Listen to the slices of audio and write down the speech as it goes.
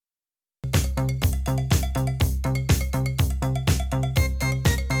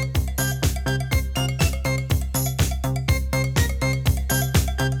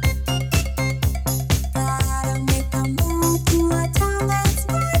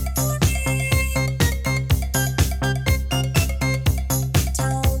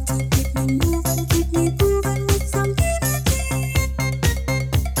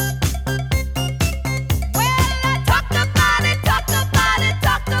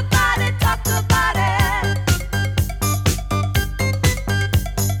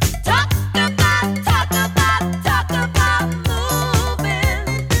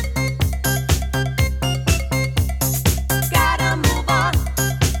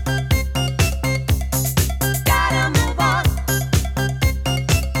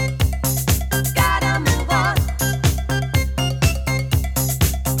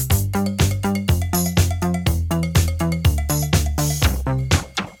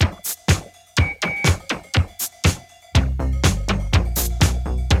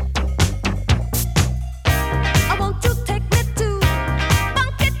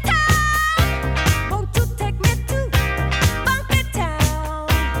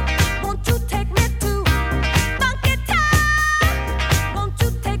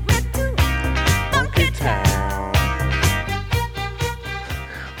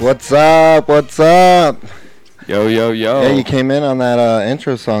What's up? What's up? Yo, yo, yo. Yeah, you came in on that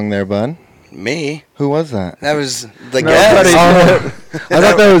intro song there, bud. Me? Who was that? That was the guest. I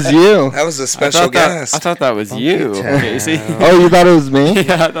thought that was you. That was a special guest. I thought that was you, Casey. Oh, you thought it was me?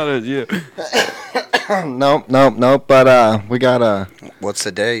 Yeah, I thought it was you. Nope. But we got What's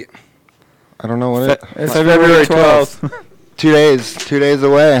the date? I don't know what it. It's February 12th. 2 days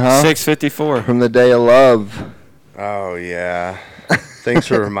away, huh? 6:54. From the day of love. Oh, yeah. Thanks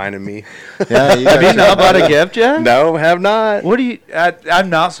for reminding me. Yeah, Have you not bought a gift yet? No, have not. What do you? I'm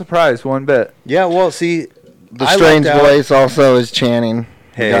not surprised one bit. Yeah, well, see, The I strange lucked out. voice also is Channing.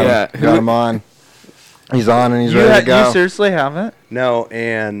 Hey, Got him on. He's on and he's You, ready to go. you seriously haven't? no,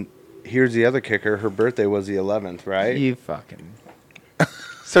 and here's the other kicker. Her birthday was the 11th, right? You fucking.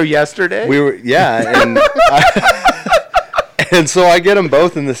 So yesterday? We were, yeah, and and so I get them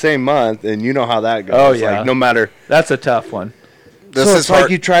both in the same month, and you know how that goes. Oh, yeah. Like, no matter. That's a tough one. This so is it's like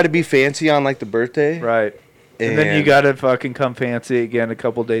hard. you try to be fancy on, like, the birthday. Right. And then you gotta fucking come fancy again a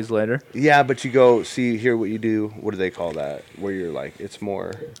couple days later. Yeah, but you go, see, here what you do. What do they call that? Where you're like, it's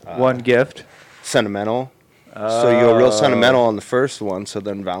more. One gift. Sentimental. So you go real sentimental on the first one. So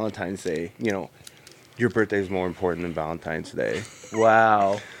then Valentine's Day, your birthday is more important than Valentine's Day.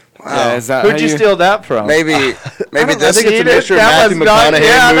 Wow. Yeah, is that Who'd how you steal that from? Maybe I this. think it's a mixture of that Matthew was not- McConaughey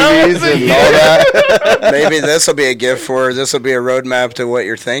yeah, that movies was- and all that. Maybe this will be a gift for her. This will be a roadmap to what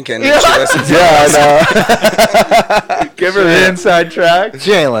you're thinking. Yeah. She listens to Yeah, us. I know. Give her the inside track.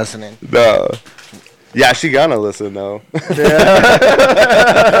 She ain't listening. No. Yeah, she gonna listen though.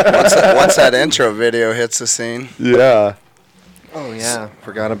 Once that intro video hits the scene. Yeah. Oh yeah,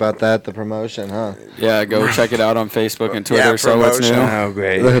 forgot about that. The promotion, huh? Yeah, go check it out on Facebook and Twitter. Yeah, So what's promotion. new? Oh,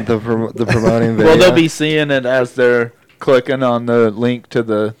 great. The promoting video. Well, they'll be seeing it as they're clicking on the link to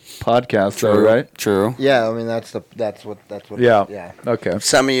the podcast, though, right? True. Yeah, I mean that's what. Yeah. Yeah. Okay.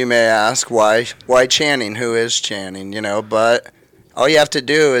 Some of you may ask why Channing? Who is Channing? But all you have to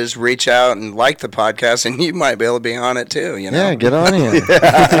do is reach out and like the podcast, and you might be able to be on it too. Yeah, get on here.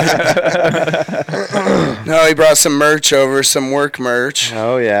 No, he brought some merch over, some work merch,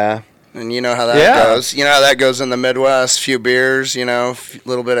 Oh yeah. and you know how that Yeah. goes. You know how that goes in the Midwest. Few beers, a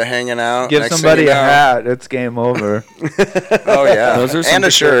little bit of hanging out. Give Next thing somebody you a know- hat. It's game over. Oh yeah, Those are some and a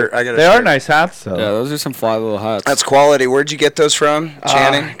good shirt. I got a They shirt. are nice hats, though. Yeah, those are some fly little hats. That's quality. Where'd you get those from,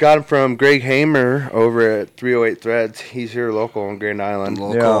 Channing? Got him from Greg Hamer over at 308 Threads. He's here local on Grand Island.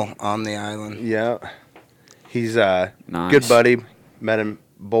 Local on the island. Yeah. He's a Nice. good buddy. Met him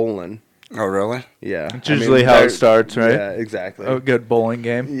bowling. Oh really? Yeah. It's usually how it they're- starts, right? Yeah, exactly. A good bowling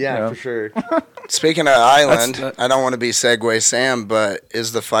game. Yeah, for sure. Speaking of island, That's- I don't want to be Segway Sam, but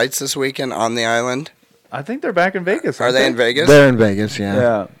is the fights this weekend on the island? I think they're back in Vegas. Are aren't they in Vegas? They're in Vegas, yeah.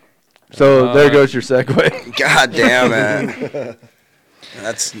 Yeah. So there goes your segue. God damn it!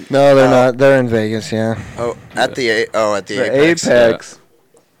 That's No, they're not. They're in Vegas, yeah. at the The Apex. Apex.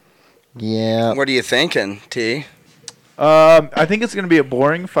 Yeah. What are you thinking, T? I think it's going to be a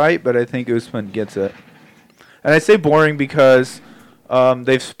boring fight, but I think Usman gets it. And I say boring because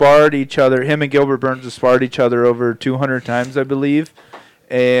they've sparred each other. Him and Gilbert Burns have sparred each other over 200 times, I believe.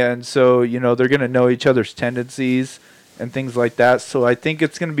 And so, they're going to know each other's tendencies and things like that. So I think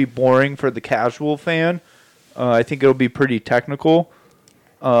it's going to be boring for the casual fan. I think it'll be pretty technical.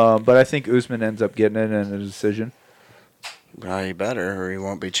 But I think Usman ends up getting it in a decision. Well, he better, or he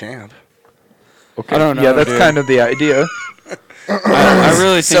won't be champ. Okay. I don't know, Yeah, that's dude. kind of the idea. I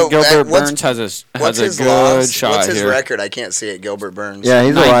really think So, Gilbert what's- Burns has What's a his good loss? shot What's his here. record? I can't see it. Gilbert Burns. Yeah,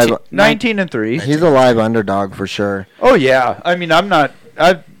 he's a 19 live 19-3. he's a live underdog for sure. Oh yeah, I mean I'm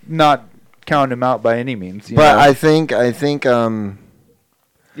not counting him out by any means. But know? I think you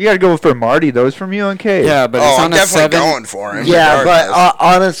got to go for Marty. Those from UNK. Yeah, but Oh, it's I'm on a definitely 7. going for him. yeah, but regardless.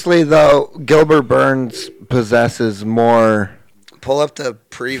 honestly though, Gilbert Burns possesses more Pull up the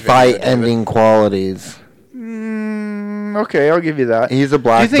preview. fight-ending qualities. Okay, I'll give you that. He's a Do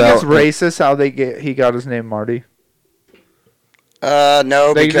black you think belt. it's racist how he got his name Marty?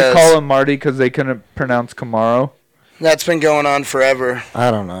 No, They because just call him Marty because they couldn't pronounce Camaro. that's been going on forever. I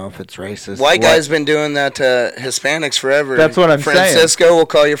don't know if it's racist. White What- guys been doing that to Hispanics forever. That's what I'm saying. Francisco will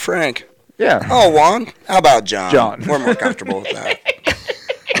call you Frank. Yeah. Oh, Juan? How about John? John. We're more comfortable with that.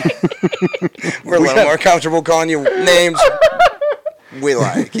 We're a little more comfortable calling you names we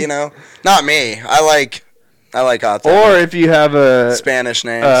like, Not me. I like authentic Or if you have a Spanish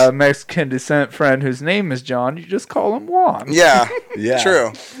names. Mexican descent friend whose name is John, you just call him Juan. Yeah, Yeah.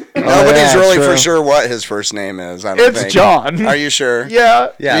 true. yeah, Nobody's really true. for sure what his first name is. I don't It's think. John. Are you sure? Yeah.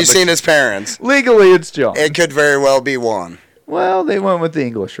 Yeah, Have you but- seen his parents? Legally, it's John. It could very well be Juan. Well, they went with the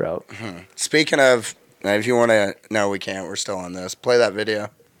English route. Speaking of, if you want to, no, we can't. We're still on this. Play that video.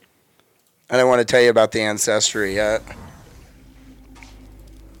 I don't want to tell you about the ancestry yet.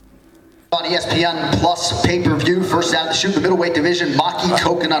 On ESPN Plus pay-per-view, first out to shoot the middleweight division, Maki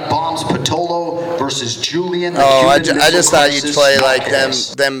Coconut Bombs Patolo versus Julian. I just thought you'd play like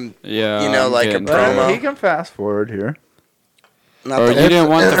them. Yeah, you know, I'm like a getting promo. He can fast forward here. Not Or the, you didn't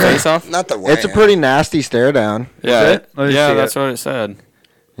want the face-off? not the It's a weigh-in. pretty nasty stare down. Yeah, it? Let me see that's it. what it said.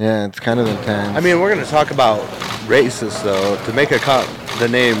 Yeah, it's kind of intense. I mean, we're going to talk about racist, though. To make the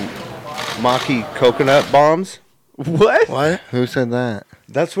name Maki Coconut Bombs, What? What? who said that?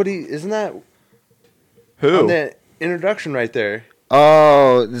 that's what isn't that Who? on the introduction right there?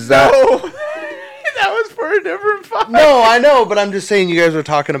 Oh, is that? Oh, that was for a different fight. No, I know, but I'm just saying you guys were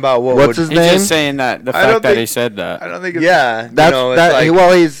talking about what What's would, his He's name? just saying that the I don't fact that think- he said that. I don't think it's... Yeah, That's you know, it's that. like,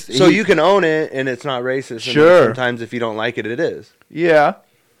 Well, he's so he- you can own it, and it's not racist. and Sure. sometimes if you don't like it, it is. Yeah.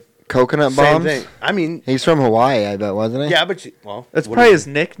 coconut Same bombs. thing. I mean, He's from Hawaii, I bet, wasn't he? yeah, but well, That's what probably is his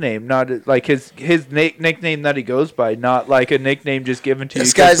nickname, not like his nickname that he goes by, not like a nickname just given to you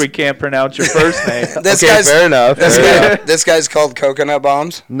This because guy's- we can't pronounce your first name. This okay, guy's fair enough. this guy's called Coconut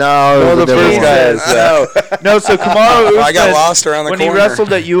Bombs. No, No, the first guy is. No, so Kamaru I got Usman, lost around the when corner. he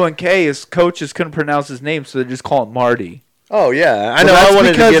wrestled at UNK, his coaches couldn't pronounce his name, so they just call him Marty. Oh yeah, I Well, know. that's I wanted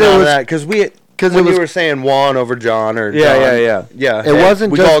to because get it on was- that because because when it was you were saying Juan over John or Yeah, John, yeah. yeah, It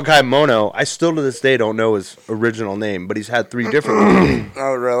wasn't we just- call a guy Mono. I still to this day don't know his original name, but he's had 3 different ones.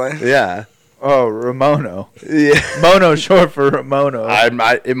 Oh, really? Yeah, Oh, Ramono. yeah. Mono short for Ramono.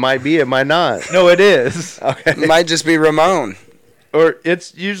 It might be, it might not. No, it is. Okay. It might just be Ramon. Or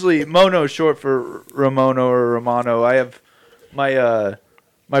it's usually Mono short for Ramono or Romano. I have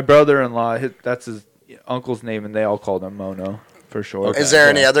my brother-in-law. That's his uncle's name, and they all called him Mono for short. Is there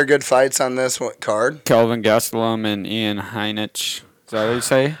any other good fights on this card? Kelvin Gastelum and Ian Heinich. Is that what you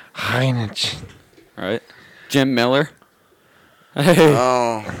say? Heinich. Right? Jim Miller. Hey,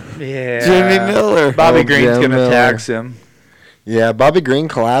 Oh, Yeah. Jimmy Miller. Bobby Oh, Green's Jim gonna Miller. tax him. Yeah, Bobby Green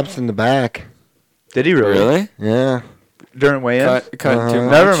collapsed in the back. Did he really? Really? Yeah. During weigh-ins? Cut too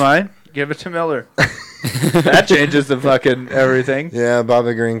much. Never mind. Give it to Miller. That changes the fucking everything. Yeah,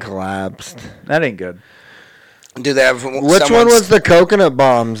 Bobby Green collapsed. That ain't good. do they have? Which one was the coconut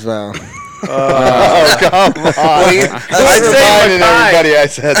bombs, though? Oh come on! I Reminding everybody I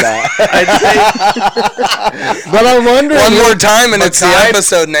said that. But I'm wondering. one more time, and it's the Mackay-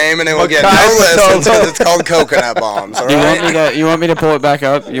 episode name, and it will get Mackay no listens Patolo. because it's called Coconut Bombs. All You want me right. to? You want me to pull it back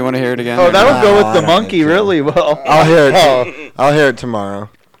up? You want to hear it again? Oh, that'll Nah, go with I the don't monkey think so. really well. I'll hear it. I'll hear it tomorrow.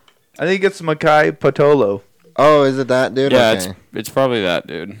 I think it's Makai Patolo. Oh, is it that dude? Yeah, Okay. it's probably that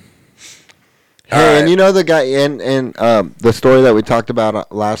dude. Hey, Alright. and you know the guy in the story that we talked about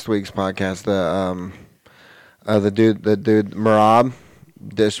last week's podcast, the dude Marab,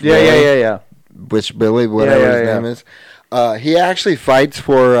 Yeah. Which Billy, whatever Yeah, his yeah. name is. He actually fights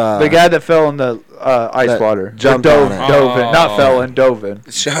for The guy that fell in the ice that water. jumped Dove, on it. dove in. Not Oh. fell in, dove in.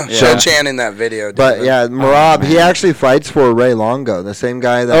 Show Channing that video. But David. yeah, Marab, he actually fights for Ray Longo, the same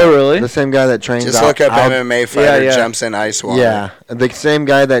guy that. Oh, really? The same guy that trains. Just look up MMA fighter yeah. jumps in ice water. Yeah, the same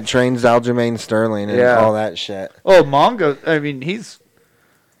guy that trains Aljamain Sterling and Yeah. all that shit. Oh, Mongo. I mean, he's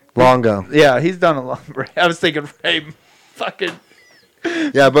Longo. he's done a lot. I was thinking Ray, fucking.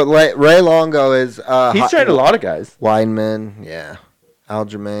 Yeah, but Ray Longo is. He's trained a lot of guys. Weidman, yeah,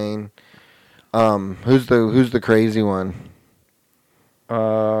 Aljamain. Who's the crazy one?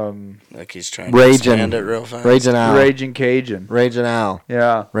 Like he's trying to Raging. expand it real fast. Raging Al. Raging Cajun. Raging Al.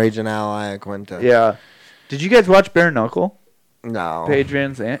 Yeah, Raging Al Iaquinta. yeah. Did you guys watch Bare Knuckle? No. Paige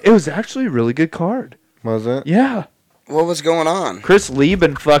Van Zandt. It was actually a really good card. Was it? Yeah. What was going on? Chris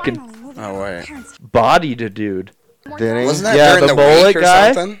Lieben fucking Oh wait, bodied a dude. Did he? wasn't that Yeah, during the the bullet week or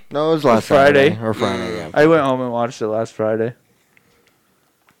guy? something? No, it was last Friday. Saturday. Or Friday, yeah. I went home and watched it last Friday.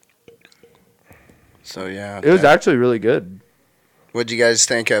 So yeah, It was actually really good. What'd you guys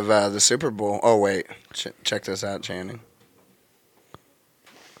think of the Super Bowl? Oh wait, check this out, Channing.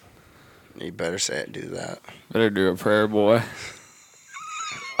 You better say it. Do that. Better do a prayer, boy.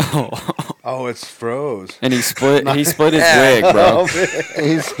 Oh, it's froze. And he split his Yeah. wig, bro.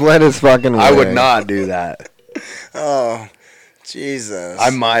 He split his fucking I would wig. not do that. Oh, Jesus. I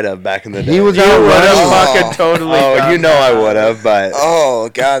might have back in the day. He was You out would have running. fucking totally. Oh, done you know that. I would have, but Oh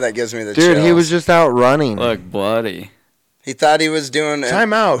God, that gives me the Dude, he chills. was just out running. Look, bloody. He thought he was doing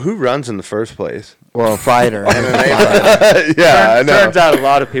time out. Who runs in the first place? Well, fighter. MMA fighter. Yeah, I know. Turns out a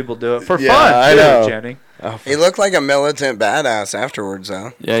lot of people do it for Yeah, fun. I too, know. Channing. He looked like a militant badass afterwards,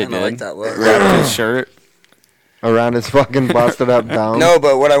 though. Yeah, he Kinda did. like that look. Wrapped his shirt. Around his fucking busted up dome. No,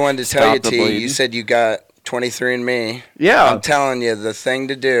 but what I wanted to tell Stop you, the T, bleeding. you said you got 23andMe. Yeah. I'm telling you, the thing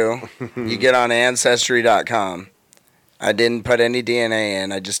to do, you get on Ancestry.com. I didn't put any DNA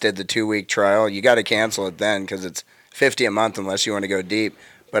in. I just did the 2-week trial. You got to cancel it then because it's $50 a month unless you want to go deep.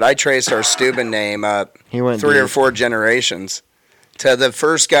 But I traced our Steuben name up He went 3 or deep. 4 generations to the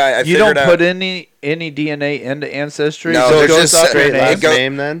first guy. You don't put any DNA into Ancestry? No, so there's it goes just off your it name? last go-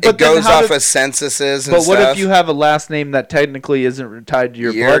 name then? It But then goes how off did- of censuses and But what stuff. if you have a last name that technically isn't tied to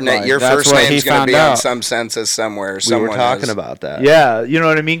your bloodline? Your That's first what he name's going to found be on out. some census somewhere. We were Someone talking is. about that. Yeah, you know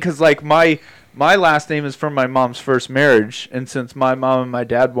what I mean? Because like my last name is from my mom's first marriage, and since my mom and my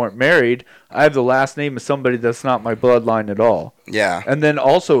dad weren't married, I have the last name of somebody that's not my bloodline at all. Yeah. And then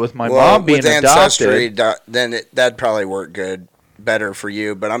also with my Well, mom being with Ancestry, adopted, then that'd probably work better for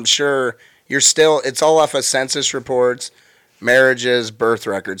you. But I'm sure it's all off of census reports, marriages, birth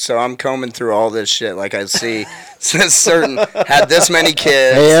records. So I'm combing through all this shit. Like I see, certain had this many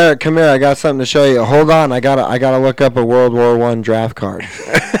kids. Hey Eric, come here. I got something to show you. Hold on. I gotta look up a World War I draft card.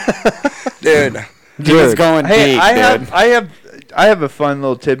 Dude. He was Dude. going hey, deep, I have a fun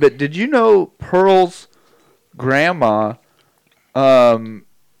little tidbit. Did you know Pearl's grandma?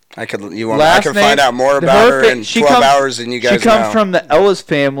 I could Last find name- out more about her in 12 hours than you guys She comes know. from the Ellis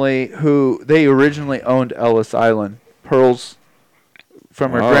family, who they originally owned Ellis Island. Pearl's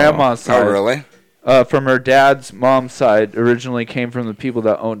from her grandma's side. Oh, really? From her dad's mom's side, originally came from the people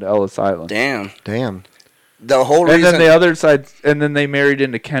that owned Ellis Island. Damn. Damn. The whole And reason. then the other side, and then they married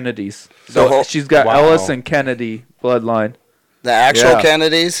into Kennedys. So The whole- she's got Wow. Ellis and Kennedy bloodline. the actual Yeah.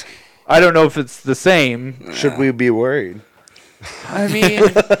 Kennedys. I don't know if it's the same. Should we be worried? I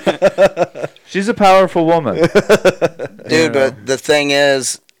mean, she's a powerful woman. Dude, but the thing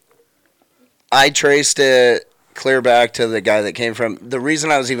is, I traced it clear back to the guy that came from. The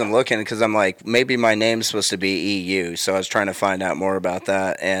reason I was even looking, because I'm like, maybe my name's supposed to be EU, so I was trying to find out more about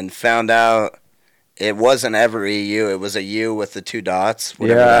that, and found out it wasn't ever EU. It was a U with the 2 dots,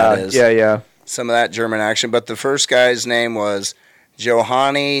 whatever that is. Yeah. Some of that German action. But the first guy's name was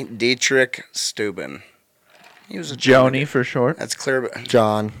Johanny Dietrich Steuben. He was a Joni for short. That's clear.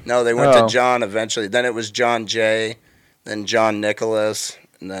 John. No, they went Oh. to John eventually. Then it was John J., then John Nicholas,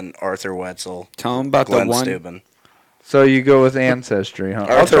 and then Arthur Wetzel. Tell him about Glenn the one. Steuben. So you go with Ancestry, huh?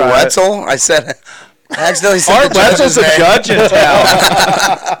 I'll Arthur try it. Wetzel? I said. I accidentally said Art the Wetzel's judge's a name. judge in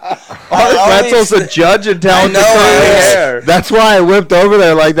town. Art always- Wetzel's a judge in town with I the know, curly I was- hair. That's why I whipped over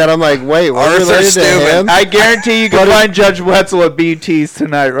there like that. I'm like, wait, we're Arthur related to Steuben. him? I guarantee you can find Judge Wetzel at BT's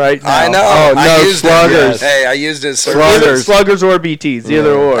tonight, right now. I know. Oh, I no, used Sluggers. It. Hey, I used his Either services. Sluggers or BT's,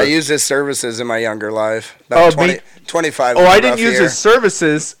 either or. I used his services in my younger life. Oh, About 25. Oh, was a I didn't rough use year. his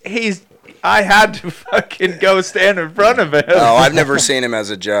services. I had to fucking go stand in front of him. Oh, I've never seen him as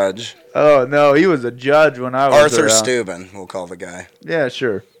a judge. Oh, no, he was a judge when I was Arthur around. Steuben, we'll call the guy. Yeah,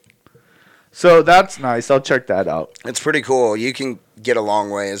 sure. So that's nice. I'll check that out. It's pretty cool. You can get a long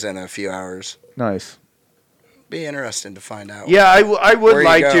ways in a few hours. Nice. Be interesting to find out. Yeah, I Where would you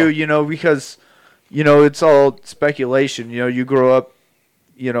like go? to, because, it's all speculation. You grow up,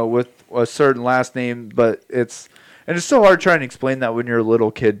 with a certain last name, but it's so hard trying to explain that when you're a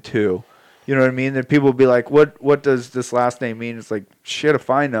little kid too. You know what I mean? And people will be like, what does this last name mean? It's like, shit if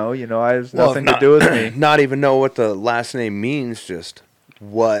I know, I have nothing to do with me. Not even know what the last name means, just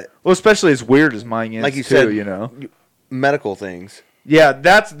what Well, especially as weird as mine is, Like you too, said, medical things. Yeah,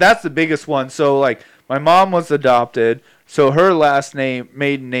 that's the biggest one. So, like, my mom was adopted, so her last name,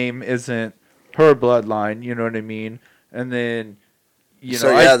 maiden name, isn't her bloodline. You know what I mean? And then,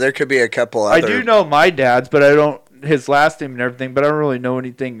 there could be a couple other. I do know my dad's, but I don't his last name and everything. But I don't really know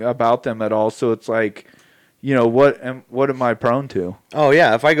anything about them at all. So it's like, what am I prone to? Oh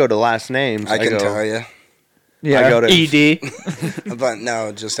yeah, if I go to last names, I can tell you. Yeah, go to- ED. But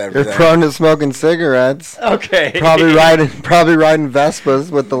no, just You're everything. prone to smoking cigarettes. Okay. Probably riding Vespas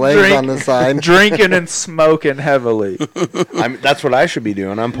with the legs Drink- on the side. Drinking and smoking heavily. that's what I should be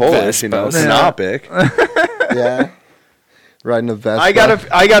doing. I'm Polish, Vespas. Sinopic. Yeah. Riding a Vespa.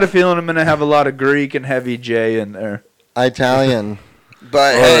 I got a feeling I'm gonna have a lot of Greek and heavy J in there. Italian.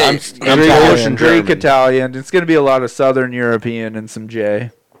 But Or hey, I'm Greek- Polish and Greek, German. Italian. It's gonna be a lot of Southern European and some J.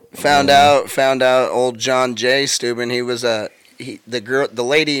 found out old John J. Steuben, he was the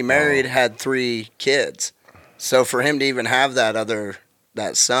lady he married had 3 kids. So for him to even have that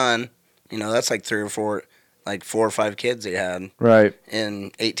son, that's like 3 or 4, like 4 or 5 kids he had Right.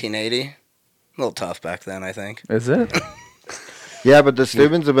 in 1880. A little tough back then, I think. Is it? Yeah, but the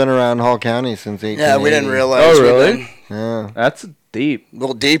Steubens have been around Hall County since 1880. Yeah, we didn't realize. Oh, we've really? been Yeah. That's deep. A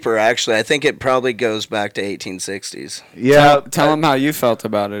little deeper, actually. I think it probably goes back to 1860s. Yeah. Tell him how you felt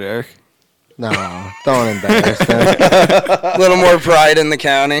about it, Eric. No, don't embarrass them. A little more pride in the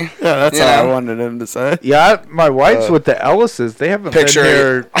county. Yeah, that's You all I know? wanted him to say. Yeah, my wife's with the Ellises. They haven't been Picture-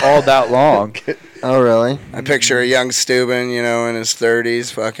 here all that long. Oh, really? I picture a young Steuben, in his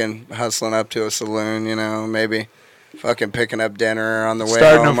 30s, fucking hustling up to a saloon, maybe fucking picking up dinner on the way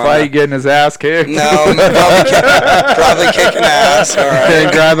Starting home. a fight, getting his ass kicked. No, probably kicking ass. All right.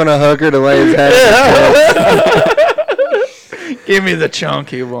 And grabbing a hooker to lay his head. Give me the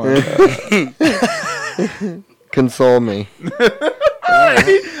chunky one. Console me.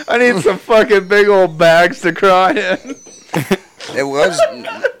 I need some fucking big old bags to cry in. It was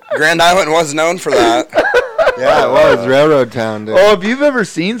Grand Island was known for that. Yeah, it was railroad town, dude. Oh, if you've ever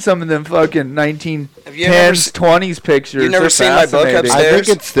seen some of them fucking 1910s, 20s pictures, You've never seen my book I upstairs?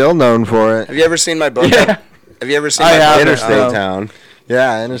 think it's still known for it. Have you ever seen my book? Yeah. Have you ever seen I my have. book? Interstate Town.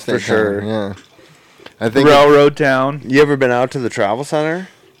 Yeah, interstate For sure. town, yeah. I think Railroad town. You ever been out to the travel center?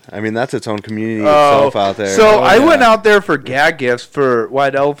 I mean, that's its own community Oh, itself out there. So I went out there for gag gifts, for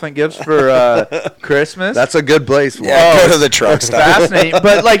white elephant gifts for Christmas. That's a good place. Yeah, Oh, go to the truck stop. fascinating.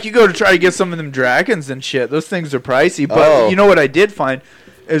 But like, you go to try to get some of them dragons and shit. Those things are pricey. But Oh. you know what I did find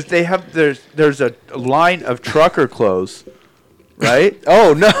is they have there's a line of trucker clothes, right?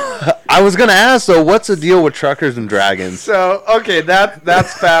 Oh no! I was gonna ask. So, what's the deal with truckers and dragons? So okay,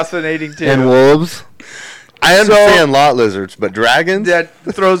 that's fascinating too. and wolves. I understand lot lizards, but dragons? That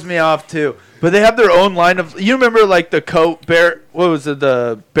throws me off too. But they have their own line of. You remember like the what was it?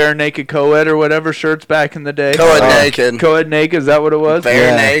 The bare naked co-ed or whatever shirts back in the day. Co-ed naked. Co-ed naked. Is that what it was? Bare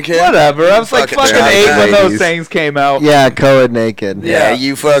Yeah. naked. Whatever. I was like Fucking fucking 8 when those 90s. things came out. Yeah, co-ed naked. Yeah, Yeah.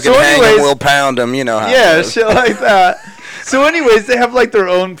 you fucking So hang anyways- them, we'll pound them. You know how. Yeah, it is. shit like that. So, anyways, they have like their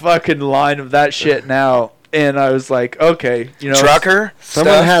own fucking line of that shit now, and I was like, okay, Trucker.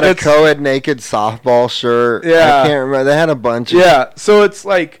 Someone stuff? had a It's- co-ed naked softball shirt. Yeah. I can't remember. They had a bunch of... Yeah, so it's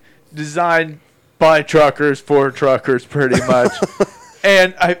like designed by truckers for truckers, pretty much.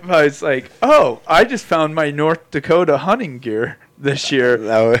 And I was like, oh, I just found my North Dakota hunting gear this year.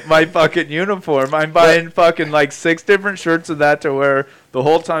 My fucking uniform. I'm buying fucking like 6 different shirts of that to wear the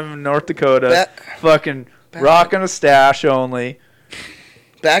whole time in North Dakota. Fucking rocking a stash only.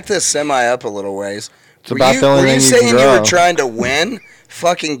 Back this semi up a little ways. It's about the only were you thing you can saying you were grow. trying to win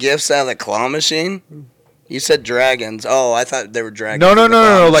fucking gifts out of the claw machine? You said dragons. Oh, I thought they were dragons. No, in the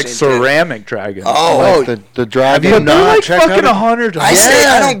claw like machine, too. ceramic dragons. Oh, Like the dragon. But they're not like checked fucking out- $100. I say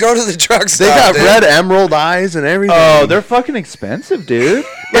I don't go to the truck They stop. got dude. red emerald eyes and everything. Oh, they're fucking expensive, dude.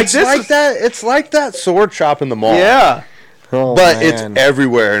 Like it's this like is- that. It's like that sword shop in the mall. Yeah. Oh, but man. it's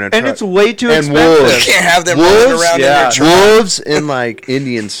everywhere in a And truck. it's way too And expensive. wolves. You can't have them Wolves? running around in Yeah. your truck. wolves and like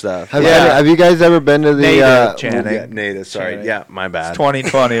Indian stuff. Have you guys ever been to the... Native Channing. Yeah, native. Sorry. Sorry. Yeah, my bad.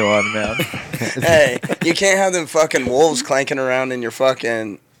 2021, man. Hey, you can't have them fucking wolves clanking around in your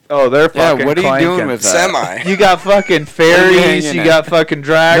fucking Oh, they're Yeah, fucking what are you clanking. doing with that? semi. You got fucking fairies, hanging you at? got fucking No,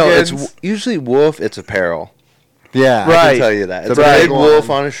 dragons, it's usually wolf. It's apparel. Yeah. Right. I can tell you that. It's a a big big one. wolf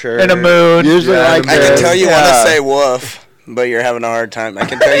on a shirt. and a moon. Usually Yeah, like I can the- tell you Yeah. want to say woof, but you're having a hard time. I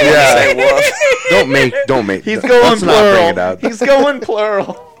can tell you Yeah. want to say woof. Don't make. He's let's going not bring it plural. up. He's going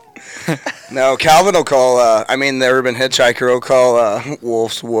plural. No, Calvin will call. The Urban Hitchhiker will call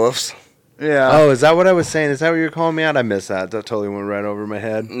wolves woofs. Yeah. Oh, is that what I was saying? Is that what you're calling me out? I missed that. That totally went right over my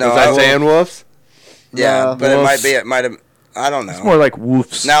head. No, was I saying wolves? Yeah, No, but wolves. it might have. I don't know. It's more like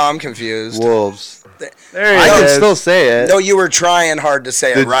woofs. Now I'm confused. Wolves. There I he can is. still say it. No, you were trying hard to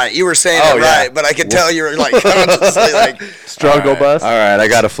say it Did- right. You were saying Oh, it yeah. right, but I could tell you were like consciously like. Struggle bus. All right, I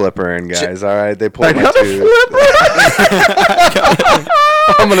got a flipper in, guys. All right, they I pulled my got a tooth. flipper.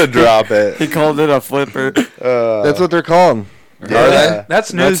 I'm gonna drop it. He called it a flipper. That's what they're called. Yeah.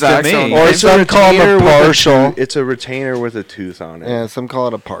 That's news That's to actual me. news. Or It's a some call retainer them a with a partial. It's a retainer with a tooth on it. Yeah, some call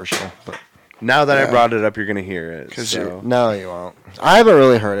it a partial. But Now that Yeah. I brought it up, you're gonna hear it. 'Cause So. no, you won't. I haven't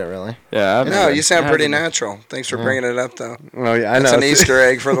really heard it, really. Yeah. I've No, never- you sound pretty haven't- natural. Thanks for bringing it up, though. Oh yeah, I That's know. an Easter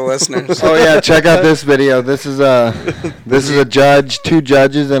egg for the listeners. Oh yeah, check out this video. This is a judge, 2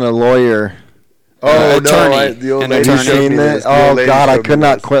 judges, and a lawyer. Oh no, attorney. the old An lady Have you attorney. showed seen me this? The old Oh lady god, I showed me could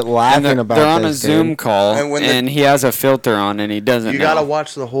not this. quit And laughing about they're on a this. Zoom dude. call, And when and he has a filter on, and he doesn't. You know. gotta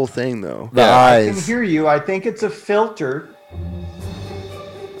watch the whole thing though. The I can eyes. hear you. I think it's a filter.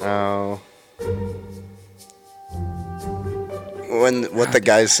 Oh. when what the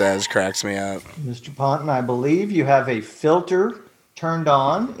guy says cracks me up. Mr. Ponton, I believe you have a filter turned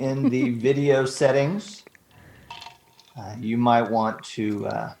on in the video settings. You might want to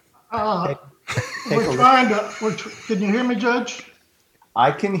take a We're look. trying to. Can you hear me, Judge?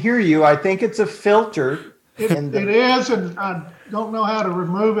 I can hear you. I think it's a filter. It is, and I don't know how to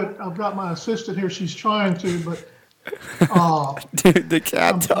remove it. I've got my assistant here. She's trying to, but Dude, the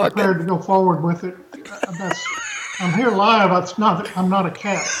cat I'm talking. prepared to go forward with it. I'm here live. I'm not a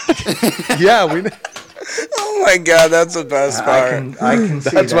cat. Yeah, we. Oh Oh my god, that's the best part. I can see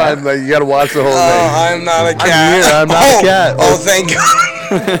That's why that. I'm like, you gotta watch the whole Oh, thing. I'm not a cat. I'm not a cat. Oh, thank God.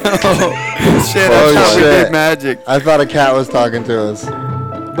 Shit, Oh, that's how we shit. did magic. I thought a cat was talking to us.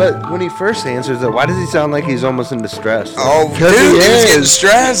 But when he first answers it, why does he sound like he's almost in distress? Oh, 'Cause dude, he he was getting is.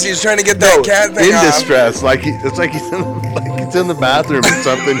 stressed. He was trying to get that cat thing in off. distress. Like it's like he's in the bathroom or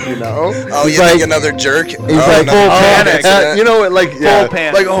something, you know? Oh, He's you think like- another jerk? he's Oh, like no, full no, panic. accident. You know what? Like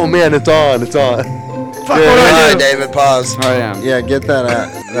panic. like oh man, it's on. Fuck, All what do I right, do? David, pause. I am. Yeah, get that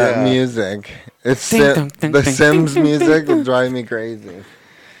that Yeah. music. It's Ding, dong, ding, the ding, Sims ding, ding, music ding, would drive me crazy.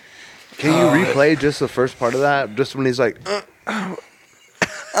 Can you replay just the first part of that? Just when he's like,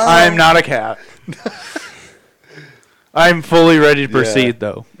 I am not a cat. I'm fully ready to proceed,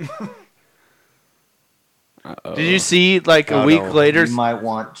 though. Uh-oh. Did you see, like, a Oh, week no. later? You might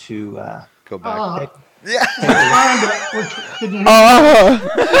want to. go back. Find it. Can you hear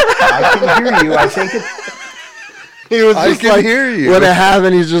I can hear you. I think it's. He was I just can like, hear you. when it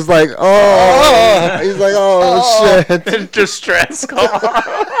happened, he's just like, oh. He's like, oh, shit. Distress call.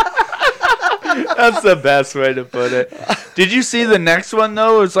 That's the best way to put it. Did you see the next one,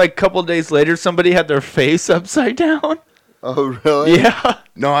 though? It was like a couple days later, somebody had their face upside down. Oh, really? Yeah.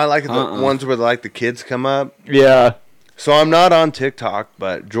 No, I like the ones where like the kids come up. Yeah. So I'm not on TikTok,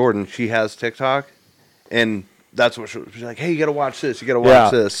 but Jordan, she has TikTok, and that's what she's like. Hey, you gotta watch this. You gotta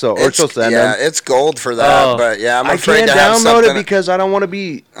watch this. So or she'll send them. It's gold for that, Oh. but yeah, I'm I afraid can't to have download something. it because I don't want to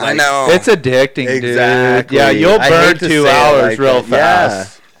be. I like- know. It's addicting, Exactly. dude. Yeah, you'll I burn hate to 2 say it hours like real that. Yeah.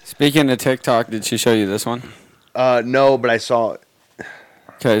 fast. Speaking of TikTok, did she show you this one? No, but I saw it.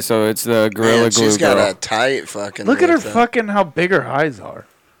 Okay, so it's the Gorilla Man, Glue she's got girl. a tight fucking. Look at her lip there. fucking, how big her eyes are.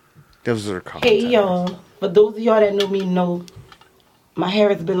 Those are comments. Hey y'all, for those of y'all that know me know, my hair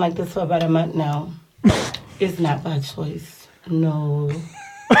has been like this for about a month now. It's not by choice. No. It's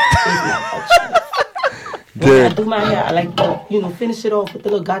not by choice. When I do my hair, I like to, finish it off with the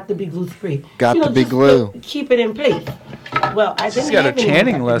little Got to Be Glue spray. Got to be just glue. to keep it in place. Well, I didn't got a have any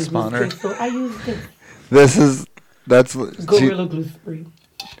tanning Got to Be lisp Glue on her. spray, so I used this That's Gorilla Glue spray.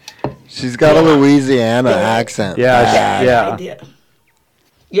 she's got a Louisiana accent. Yeah, Bad yeah. idea.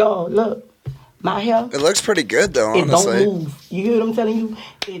 Y'all, look. My hair, It looks pretty good though, it don't honestly. move. You hear what I'm telling you?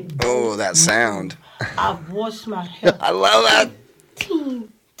 It Oh, don't that sound. I've washed my hair I love that.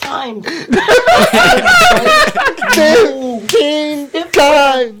 15 times. 15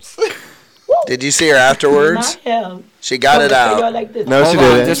 times. Did you see her afterwards? My hair. She got it out. Like this. No, she Hold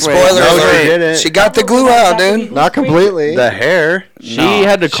on, didn't. just wait. Spoiler No, she alert. didn't. She got the glue out, dude. Not completely. The hair. She No.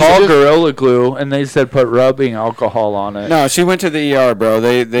 had to She call just- Gorilla Glue, and they said put rubbing alcohol on it. No, she went to the ER, bro.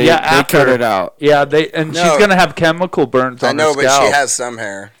 They Yeah, cut after. it out. Yeah, she's No. gonna have chemical burns on I know, her but scalp. she has some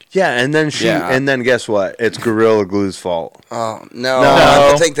hair. Yeah, and then Yeah. and then guess what? It's Gorilla Glue's fault. Oh no, No. I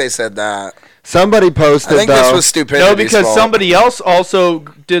don't think they said that. Somebody I posted think though. this was stupidity. No, because somebody else also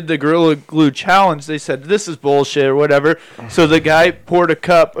did the Gorilla Glue challenge. They said this is bullshit or whatever. So the guy poured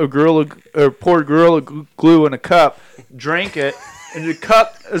poured Gorilla Glue in a cup, drank it, and the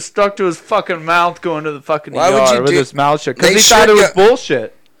cup is stuck to his fucking mouth, going to the fucking Why would ER you with do- his mouth shut They because he thought it should was go-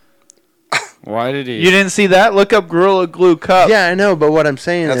 bullshit. Why did he? You didn't see that? Look up Gorilla Glue cup. Yeah, I know, but what I'm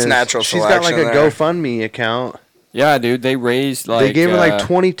saying That's is natural she's got like a selection there. GoFundMe account. Yeah, dude. They raised like. They gave her like uh,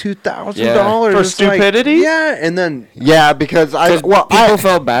 $22,000 For stupidity? Yeah, and then Yeah, because People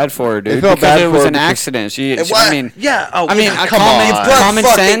felt bad for her, dude. felt Because bad it for was her an because- accident. It I was- mean, yeah. Oh, I mean, come common, on. put common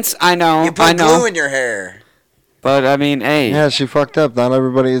fucking- sense. I know. You put I know. glue in your hair. But I mean, hey. yeah, she fucked up. Not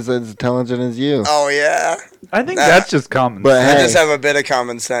everybody is as intelligent as you. Oh yeah. I think Nah. that's just common. But I hey, just have a bit of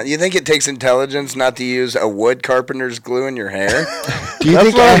common sense. You think it takes intelligence not to use a wood carpenter's glue in your hair? do you That's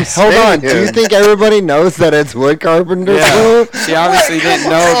think? what I'm Hold on. saying Do you here. think everybody knows that it's wood carpenter's Yeah. glue? She obviously didn't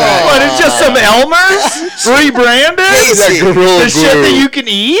know that. What, it's just some Elmer's rebranded? Casey, The shit that you can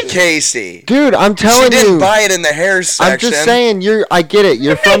eat? Casey. Dude, I'm She telling didn't you. buy it in the hair section. I'm just saying. I get it.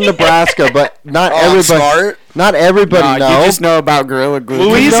 You're from Nebraska, but not Oh, I'm everybody. smart. Not everybody Nah, knows. you just know about Gorilla Glue.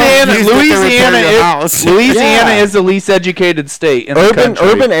 Louisiana, You don't use it to repair your house. Louisiana Yeah. is the least educated state in the Urban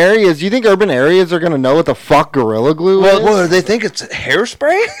country. areas. You think urban areas are gonna know what the fuck Gorilla Glue is? What, they think it's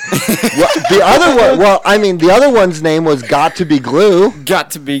hairspray? Well, the other one. Well, I mean, the other one's name was Got to Be Glue.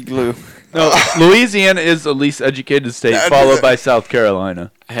 Got to be glue. No, Louisiana is the least educated state, followed by South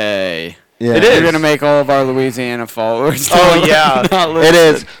Carolina. Hey. Yeah, It You're is. going to make all of our Louisiana followers. Oh, yeah. not It listen.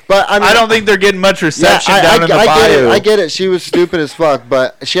 is. But I mean, I don't think they're getting much Yeah, reception I down in the get it. bayou. I get it. She was stupid as fuck,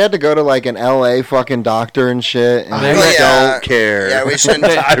 but she had to go to like an LA fucking doctor and shit. And I Well, yeah. don't care. Yeah, we shouldn't.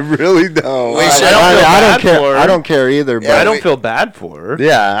 I really don't. We should- I don't feel I don't bad care. for her. I don't care either. But Yeah, I don't we- feel bad for her.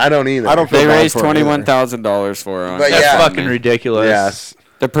 Yeah, I don't either. I don't feel They bad raised for her either. $21,000 for her. But That's yeah. fucking ridiculous. Yes.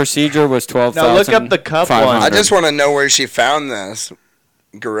 The procedure was 12,000. Now look up the cup one. I just want to know where she found this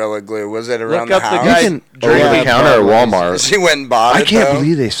Gorilla Glue. Was it around the Look up the house? guy You can over the counter at Walmart. She went and bought I it, can't though?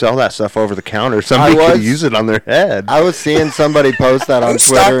 believe they sell that stuff over the counter. Somebody I could was- use it on their head. I was seeing somebody post that on Who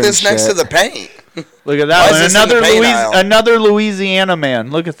Twitter. stocked and this next to shit. the paint? Look at Why that is one. this in the paint aisle? Another Louisiana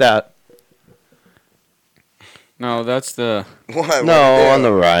man. Look at that. No, that's the. What? No, on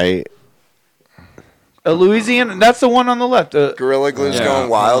the right. A Louisiana. That's the one on the left. Gorilla Glue's Yeah. going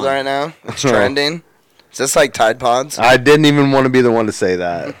wild right now. It's trending. Is this like Tide Pods? I didn't even want to be the one to say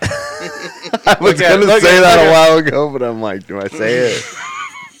that. I was Look at- going to look say at- that look a at- while ago, but I'm like, do I say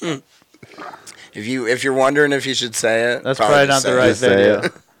it? If you're wondering if you should say it, That's probably not just the say right it. Just say video.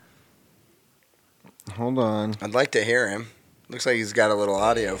 it. Hold on. I'd like to hear him. Looks like he's got a little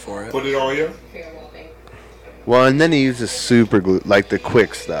audio for it. Put it on you. Well, and then he uses super glue, like the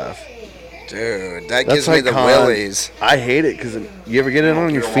quick stuff. Dude, that That's gives me like the con- willies. I hate it because you ever get it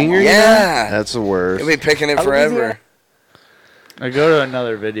on your finger? you know? Yeah. That's the worst. You'll be picking it forever. I go to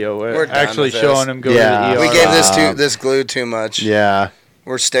another video We're where done actually with this. showing him go Yeah. to the ER. We gave this glue too much. Yeah,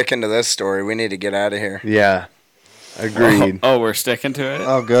 We're sticking to this story. We need to get out of here. yeah. Agreed. Oh, we're sticking to it?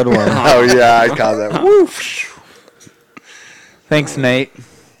 Oh, good one. Oh, yeah, I caught that. Woof. Thanks, Nate.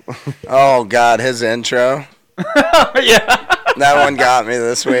 Oh God, his intro. Yeah. That one got me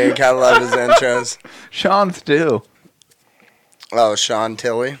this week. I love his intros. Sean's too. Oh, Sean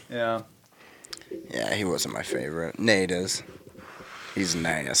Tilley. Yeah. Yeah, he wasn't my favorite. Nate is. He's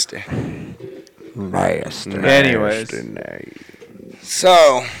nasty. Anyways.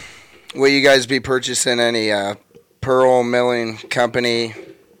 So, will you guys be purchasing any Pearl Milling Company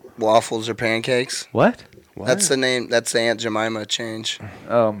waffles or pancakes? What? That's the name. That's the Aunt Jemima change.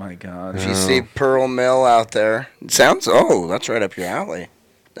 Oh my God. If you see Pearl Mill out there, it sounds. Oh, that's right up your alley.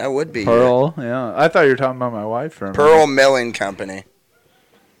 That would be Pearl. Yeah. I thought you were talking about my wife for a minute. Pearl Milling Company.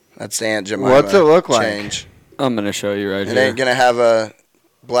 That's the Aunt Jemima. What's it look like? change. I'm going to show you right It here. ain't gonna have a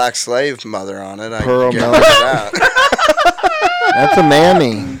black slave mother on it. I Pearl can Milling. guarantee that. That's a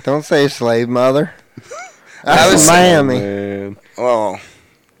mammy. Don't say slave mother. I That's was- a mammy. Man. Well,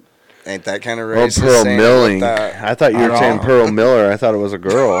 ain't that kind of Oh, racist? Pearl saying it Milling. like that? I thought you were At saying all. Pearl Miller. I thought it was a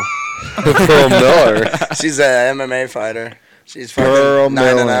girl. Pearl Miller. She's a MMA fighter. She's fucking Pearl 9-0.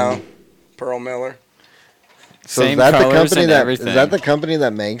 Milling. Pearl Miller. So Same is that the colors company and that everything. is that the company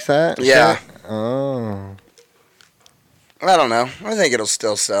that makes that? Yeah. shit? Oh. I don't know. I think it'll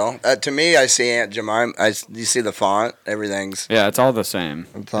still sell. To me, I see Aunt Jemima. You see the font. Everything's. Yeah, it's all the same.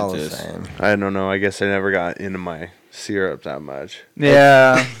 It's all It the is. same. I don't know. I guess I never got into my syrup that much.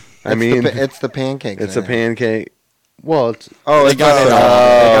 Yeah. I mean, it's the pancake. it's a thing. pancake. Well, it's Oh, They it's got it all.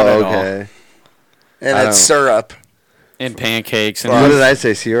 oh, They got it all. okay. And I it's don't- syrup. And pancakes and What did I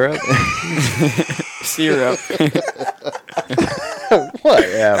say? Syrup? syrup.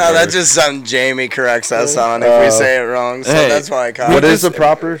 Whatever. Oh, that's just something Jamie corrects us on if we say it wrong. So Hey, that's why I caught What it. is the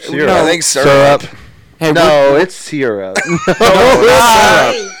proper syrup? I think syrup. Hey, No, it's syrup.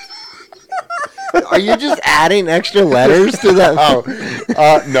 Are you just adding extra letters to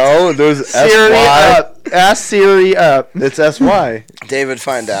that? No, there's Siri S-Y. up. Ask Siri up. It's S-Y. David,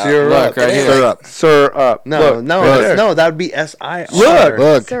 find out. Syrup. Look, right here. Syrup. Sir up. No, Look, no, right that's- there. no, that would be S-I-R. Look.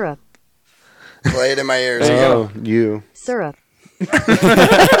 Look. Syrup. Play it in my ears. There you go. Oh, you. Syrup.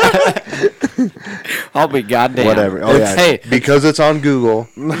 I'll be goddamn. Whatever. Oh, yeah. Hey, Because it's on Google.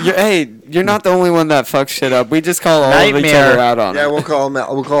 you're not the only one that fucks shit up. We just call all of each Nightmare. other out on Yeah, it. we'll call them.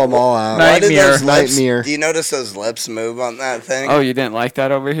 We'll call them all out. Why did Nightmare. those lips, Nightmare. Do you notice those lips move on that thing? Oh, you didn't like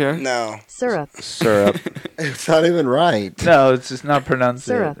that over here? No. Syrup. Syrup. It's not even right. No, it's just not pronounced.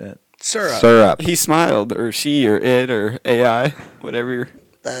 Syrup. Syrup. Syrup. He smiled, or she, or it, or AI, whatever.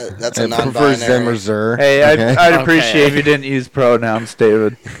 That's a I prefer non-binary. Zimmer Zer. Hey, Okay? I'd appreciate if you didn't use pronouns,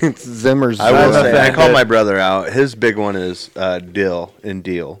 David. It's Zimmer Zer. I will I'm say, I offended. call my brother out. His big one is dill and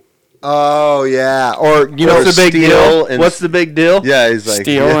deal. Oh yeah, or you know, What's the big steel deal? and- What's the big deal? Yeah, he's like,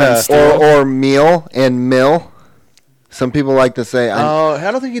 Steel yeah. and steel. or meal and mill. Some people like to say. Oh,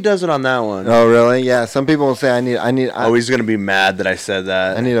 I don't think he does it on that one. Oh really? Yeah. Some people will say I need. Oh, he's gonna be mad that I said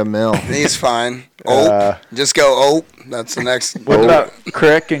that. I need a mill. He's fine. Oh, just go. Oh, that's the next. What about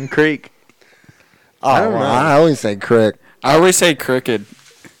crick and creek? Oh, I don't know. I always say crick. I always say crooked.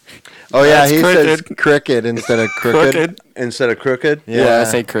 Oh yeah, That's he says crooked. cricket instead of crooked. Crooked. Instead of crooked. Yeah, I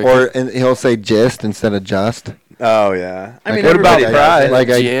say cricket. Or and he'll say gist instead of just. Oh yeah. I mean, Like, everybody about does pride? it. Like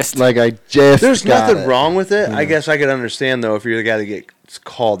Gist. I just. There's got nothing it. wrong with it. I guess I could understand though if you're the guy that gets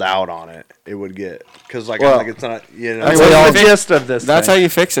called out on it, it would get because like Well, I'm like it's not you know. That's we how all you the fix- gist of this. That's thing. how you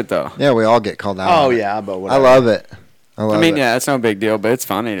fix it, though. Yeah, we all get called out. Oh on it. yeah, but I whatever. love it. I love I mean, it. yeah, it's no big deal, but it's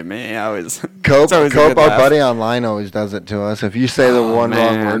funny to me. I always Cope, it's always a good our laugh. buddy online always does it to us. If you say the Oh, one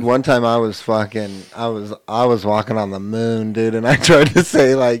wrong man. word, one time I was walking on the moon, dude, and I tried to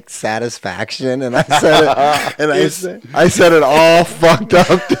say like satisfaction, and I said it, and I said it all fucked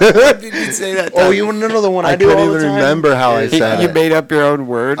up, dude. Did you say that? Oh, you want to know the one I, I do couldn't all the even time? remember how I said You it. made up your own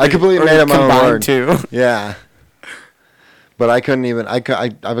word. I completely or made you up my own combined word. two. Yeah, but I couldn't even.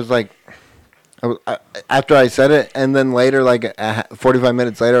 I was like, after I said it, and then later, like 45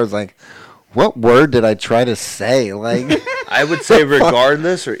 minutes later, I was like, what word did I try to say? Like, I would say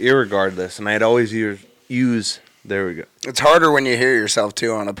regardless or irregardless, and I'd always use. There we go. It's harder when you hear yourself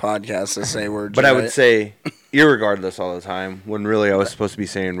too on a podcast to say words. But I right. would say irregardless all the time when really I was supposed to be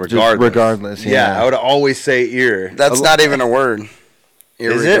saying regardless. regardless, yeah. I would always say ear. That's not even a word.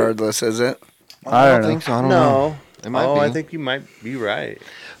 Is it? Irregardless, is it? I don't know. think so. I don't know. No. It might Oh, be. I think you might be right.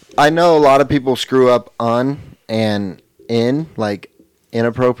 I know a lot of people screw up on and in, like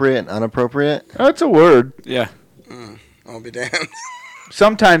inappropriate and unappropriate. That's a word. Yeah. I'll be damned.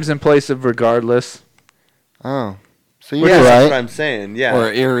 Sometimes in place of regardless. Oh, so Which you're is what right. I'm saying. Yeah.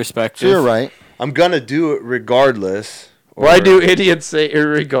 Or irrespective. So you're right. I'm going to do it regardless. Why or- do idiots say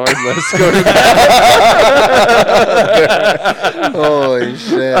irregardless? Go to that. Holy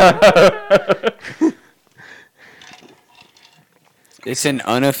shit! It's an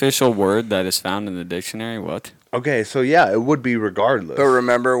unofficial word that is found in the dictionary. What? Okay, so yeah, it would be regardless. But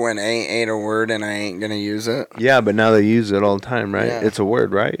remember when ain't a word and I ain't gonna use it? Yeah, but now they use it all the time, right? Yeah. It's a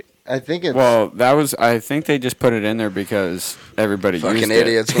word, right? I think it's Well, that was. I think they just put it in there because everybody Fucking used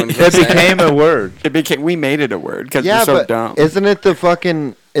idiots it. when It became a word. It became. We made it a word because yeah, we're so but dumb. isn't it the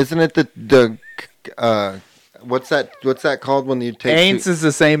fucking? Isn't it the what's that called when you take? Ain'ts is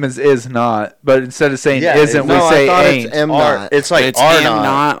the same as is not, but instead of saying Yeah, isn't, no, we I say thought ain't. it's am Are- not. It's like it's are am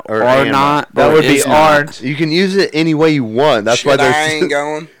not or am not. That or would be is not. aren't. You can use it any way you want. That's why Shit, I ain't there's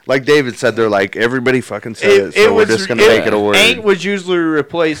going. like David said, they're like everybody fucking says it, so we're just gonna make it a word. Ain't was usually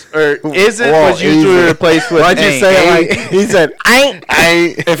replaced, or isn't Whoa, was usually easy. replaced with Why'd you ain't. say it like he said? Ain't.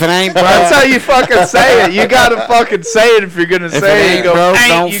 If it ain't broke, That's how you fucking say it. You gotta fucking say it if you're gonna If it say it. You ain't go broke, ain't,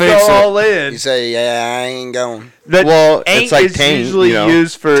 don't you fix go it. all in. You say, yeah, I ain't going. That Well, ain't it's like is taint, usually you know?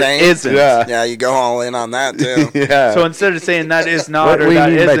 used for Taint? isn't. Yeah. Yeah, you go all in on that too. Yeah. So instead of saying that is What not do or you that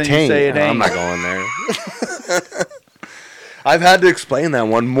mean by isn't, you taint? say it ain't. I'm not going there. I've had to explain that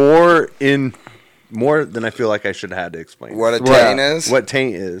one more than I feel like I should have had to explain. What a it. taint is? What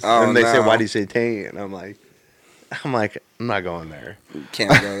taint is? Oh, and they say, no. "Why do you say taint?" And I'm like, I'm not going there.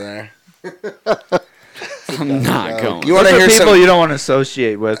 Can't go there. I'm not going. You want Those to are hear people some? you don't want to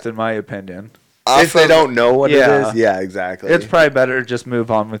associate with, in my opinion. If they don't know what Yeah. it is, yeah, exactly. It's probably better to just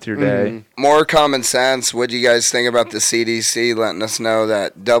move on with your day. More common sense. What do you guys think about the CDC letting us know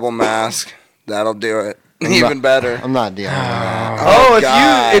that double mask, that'll do it? Even better. I'm not dealing with that. Oh,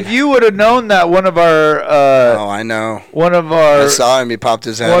 God. if you would have known that one of our Oh, I know. I saw him. He popped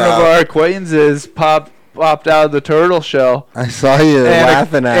his head one out. of our acquaintances popped out of the turtle shell. I saw you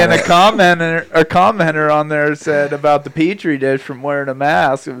laughing at and it. a commenter on there said about the petri dish from wearing a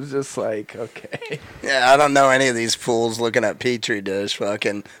mask. It was just like, okay. Yeah, I don't know any of these fools looking at petri dish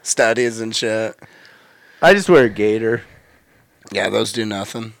fucking studies and shit. I just wear a gator. Yeah, those do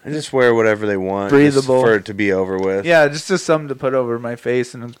nothing. I just wear whatever they want, just Breathable. for it to be over with. Yeah, just something to put over my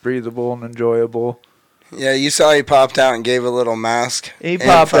face, and it's breathable and enjoyable. Yeah, you saw he popped out and gave a little mask. He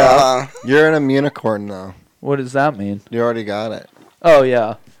popped info, out. huh? You're an immunicorn though. What does that mean? You already got it. Oh,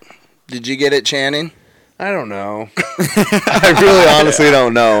 yeah. Did you get it, Channing? I don't know. I really honestly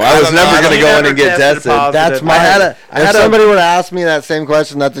don't know. I was don't know. never I going to don't- go in never and get tested tested. positive. That's my. If somebody would have asked me that same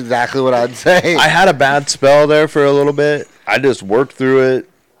question, that's exactly what I'd say. I had a bad spell there for a little bit. I just worked through it.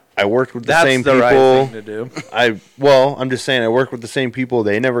 I worked with the That's same the people. right thing to do. I'm just saying I worked with the same people.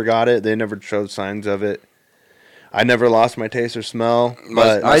 They never got it. They never showed signs of it. I never lost my taste or smell.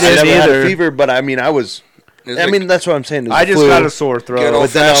 But I I didn't never had either. a fever. But I mean, that's what I'm saying. It was I the just flu. got a sore Good throat. old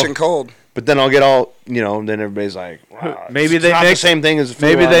But then I'll- fashioned cold. But then I'll get all, then everybody's like, wow, Maybe it's they not mix- the same thing as the flu.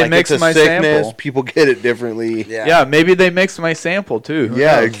 maybe I'm they like, mix it's a my sickness. sample. People get it differently. Yeah, maybe they mixed my sample, too. Who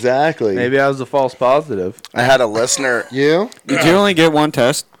Yeah, knows? exactly. Maybe I was a false positive. I had a listener. You? Did you only get one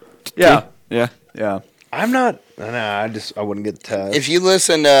test? Yeah. Yeah. Yeah. I'm not. Nah, I wouldn't get the test. If you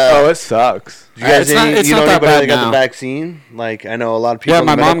listen Oh, to, it sucks. you guys, It's not- it's you not know that anybody bad that got now. the vaccine? Like, I know a lot of people. Yeah, in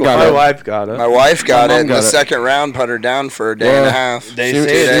my the mom medical got My it. wife got it. my wife got My it mom in got the it. second round, put her down for a day and a half. They She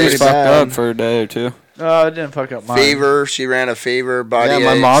say was it's fucked bad. up for a day or two. Oh, it didn't fuck up mine. Fever. She ran a fever. Body Yeah,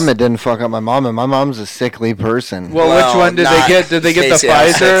 my aches. mom, it didn't fuck up my mom, and my mom's a sickly person. Well, which one did they get? Did they get the Casey, how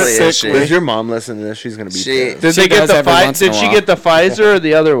sickly is she? Pfizer? If your mom listen to this, she's gonna be She- pissed. Did She they get does the every once in Did a she while. get the Pfizer or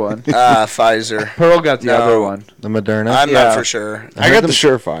the other one? Pfizer. Pearl got the No. other one. The Moderna. I'm Yeah. not for sure. I got the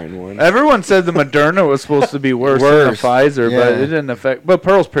Surefine one. Everyone said the Moderna was supposed to be worse than the Pfizer, but yeah. it didn't affect. But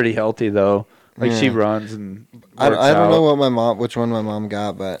Pearl's pretty healthy though. Like she Yeah. runs and I works don't know out. which one my mom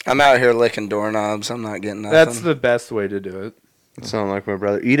got, but I'm out here licking doorknobs. I'm not getting nothing. That's the best way to do it. Sound like my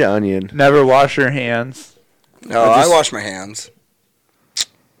brother. Eat an onion. Never wash your hands. No, I wash my hands.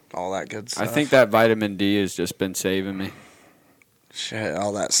 All that good stuff. I think that vitamin D has just been saving me. Shit,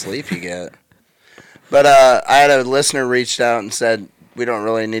 all that sleep you get. But I had a listener reached out and said we don't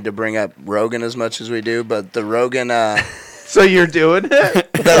really need to bring up Rogan as much as we do, but the Rogan, So you're doing it?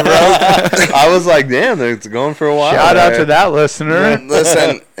 I was like, damn, it's going for a while. Shout out to that listener.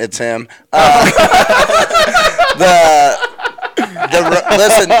 listen, it's him.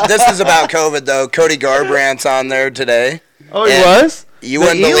 Listen, this is about COVID though. Cody Garbrandt's on there today. Oh, he And was? You The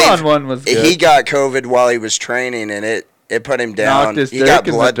wouldn't Elon believe one was good. he got COVID while he was training, and it put him down. Knocked his He got dick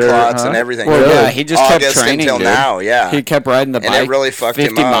in the blood dirt, clots huh? and everything. Well, Really? yeah, he just kept August training until dude. now. Yeah, He kept riding the And it bike. really fucked him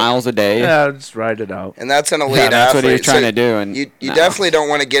 50 up. miles a day. Yeah, just ride it out. and that's an elite Yeah, that's athlete. what he was trying So to do. And you no. definitely don't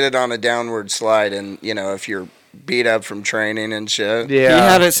want to get it on a downward slide, and if you're beat up from training and shit. Yeah. He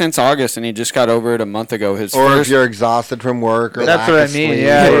had it since August, and he just got over it a month ago. His or first, if you're exhausted from work, or That's lack what of I mean, sleep,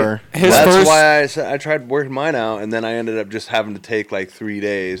 yeah. or his That's first, why I tried working mine out, and then I ended up just having to take like 3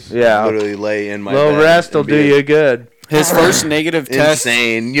 days. Yeah. Literally lay in my Little bed rest and will be do you good. his first negative test.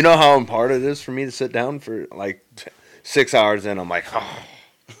 insane. You know how hard it is for me to sit down for like 6 hours, and I'm like, oh,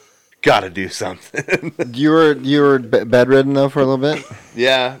 gotta do something. you were bedridden though for a little bit.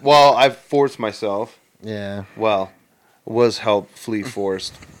 Yeah. Well, I forced myself. Yeah. Well, was helpfully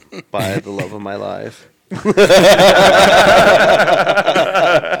forced by the love of my life.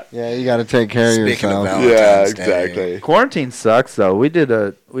 Yeah, you got to take care of Speaking of yourself. Valentine's Day. Quarantine sucks though. We did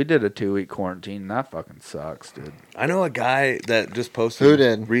a 2-week quarantine. That fucking sucks, dude. I know a guy that just posted Who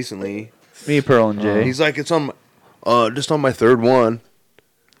did? recently. Me, Pearl, and Jay. He's like, it's on, just on my third one.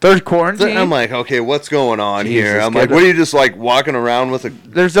 Third quarantine. I'm like, okay, what's going on here? Jesus, I'm like, get what it. are you just like walking around with a?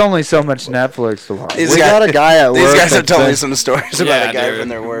 There's only so much Netflix to watch. These We guys- got a guy at These work guys have that told me said- some stories about a guy from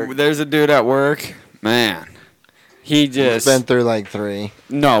their work. There's a dude at work, man. He just Been through like 3.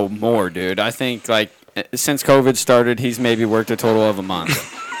 no more, dude. I think like since COVID started, he's maybe worked a total of a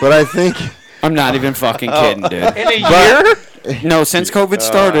month. But I think I'm not even fucking kidding, dude. In a year? No, since COVID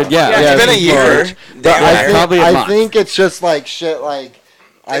started, yeah. Yeah, it's been a year. But Damn, I Eric. think, Probably a I month. think it's just like shit. Like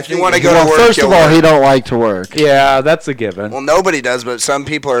If you wanna go to work, first you'll of all, work. he don't like to work. Yeah, that's a given. Well, nobody does, but some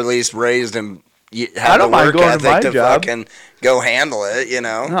people are at least raised and I have the don't mind work going to ethic my to job. fucking go handle it.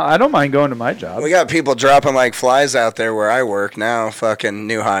 No, I don't mind going to my job. We got people dropping like flies out there where I work now. Fucking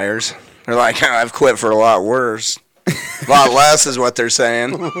new hires. They're like, I've quit for a lot worse. A lot less is what they're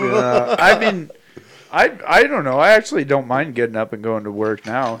saying. Yeah, I mean, I don't know. I actually don't mind getting up and going to work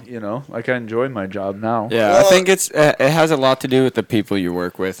now. Like I enjoy my job now. Yeah, Well, I think it has a lot to do with the people you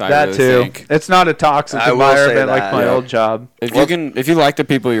work with. I that really too. think. It's not a toxic I will say environment like that, my yeah. old job. If you like the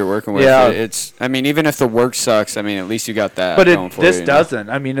people you're working with, Yeah. it's. I mean, even if the work sucks, I mean, at least you got that. But going for this you, doesn't.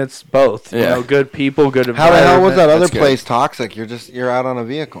 I mean, it's both. Yeah. Good people, good How environment. the hell was that other That's good. place toxic? You're out on a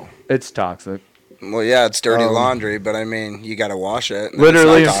vehicle. It's toxic. Well, yeah, it's dirty Oh. laundry, but I mean, you got to wash it.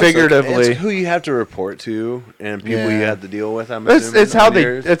 Literally It's and not toxic. figuratively. It's who you have to report to and people you Yeah. have to deal with. I'm It's assuming, how over they the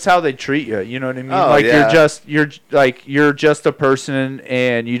years. it's how they treat you. You know what I mean? Oh, like yeah. you're just a person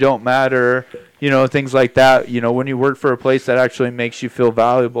and you don't matter. Things like that. When you work for a place that actually makes you feel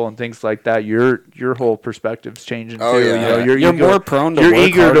valuable and things like that, your whole perspective's changing Oh, too. yeah. You're more prone to You're work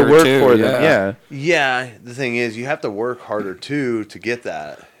eager to harder, work too, for them. Yeah. Yeah, the thing is, you have to work harder too to get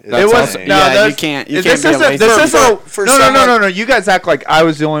that. That's It was also- no. yeah, you that's- can't this be a isn't. lazy This person. isn't. For No. someone- You guys act like I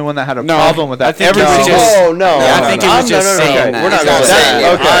was the only one that had a No, problem with that. I think Every it was single- just- Oh no! Yeah, I think he was just saying that. We're not He's going not to saying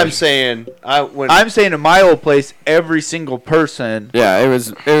that. it. Okay. I'm saying I'm saying in my old place, every single person Yeah, it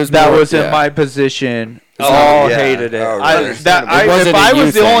was that more- was yeah. in my position Oh, all yeah. hated it. Oh, I, really? that, It I, wasn't if a I you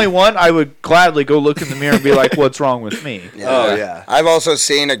was the thing. only one, I would gladly go look in the mirror and be like, "What's wrong with me?" Oh yeah. I've also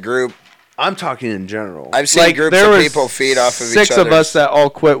seen a group. I'm talking in general. I've seen Like groups there of was people feed off of each six other. of us that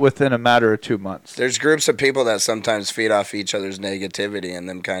all quit within a matter of 2 months. There's groups of people that sometimes feed off each other's negativity in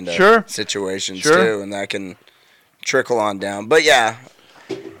them kind of Sure. situations Sure. too, and that can trickle on down. But yeah,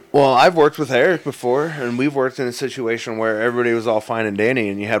 Well, I've worked with Eric before, and we've worked in a situation where everybody was all fine and dandy,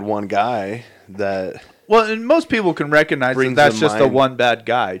 and you had one guy that Well, and most people can recognize that Brings that's to just a mind. one bad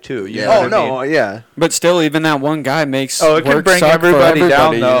guy too. You Yeah. know Oh what I mean? no, yeah. But still, even that one guy makes Oh, it can work bring suck for everybody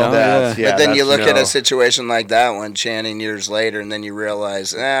down, you though. know? That's- Yeah. yeah. But then you that's look at no. a situation like that one, Channing, years later, and then you realize,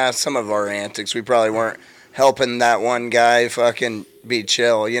 some of our antics, we probably weren't helping that one guy fucking be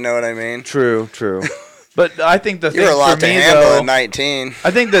chill. You know what I mean? True. But I think the You're thing a lot for to me handle though, at 19.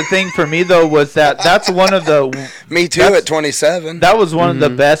 I think the thing for me though was that's one of the Me too That's- at 27. that was one of the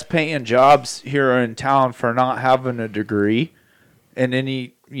best paying jobs here in town for not having a degree and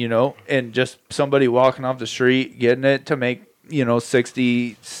any, and just somebody walking off the street getting it to make,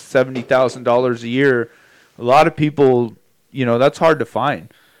 $60,000-$70,000 a year. A lot of people, that's hard to find.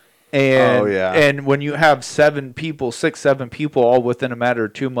 And Oh, yeah. and when you have 7 people, 6-7 people all within a matter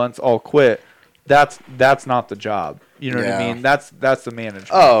of 2 months all quit, that's not the job. You know what I Yeah. mean? That's the management.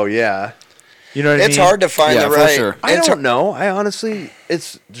 Oh yeah. You know what I mean? It's hard to find Yeah, the for right. sure. I It's don't know. I honestly,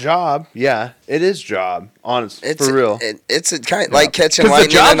 it's job. Yeah, it is job. Honest, It's for real. it's a kind of like catching Because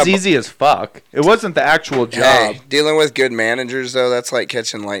the lightning in job's a easy as fuck. It wasn't the actual job. Hey, dealing with good managers though, that's like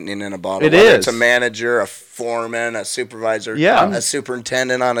catching lightning in a bottle. It Whether is. It's a manager, a foreman, a supervisor, Yeah. a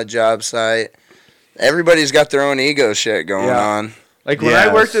superintendent on a job site. Everybody's got their own ego shit going Yeah. on. Like when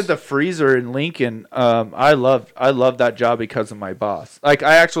I worked Yes. at the freezer in Lincoln, I loved that job because of my boss. Like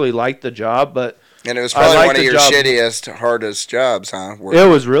I actually liked the job, but And it was I probably like one of the your job. shittiest, hardest jobs, huh? it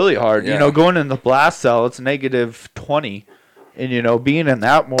was really hard. Yeah. Going in the blast cell, it's -20, and being in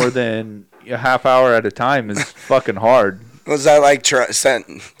that more than a half hour at a time is fucking hard. Was that like? Did That's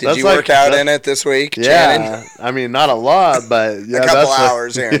you like- work out that's- in it this week? Yeah, Channing? I mean, not a lot, but yeah, a couple that's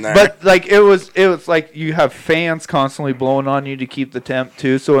hours here and there. But like it was like you have fans constantly blowing on you to keep the temp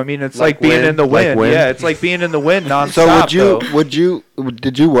too. So I mean, it's like, Like being wind? in the Like wind. wind? Yeah, it's like being in the wind nonstop. So though.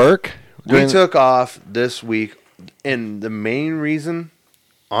 did you work? We during- took off this week, and the main reason,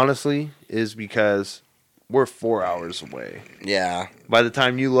 honestly, is because we're 4 hours away. Yeah, By the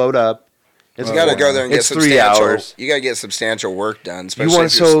time you load up, it's you got to go there and get it's 3 substantial. hours. You got to get substantial work done. You Especially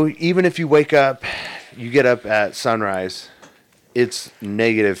want if you're so even if you wake up, you get up at sunrise, it's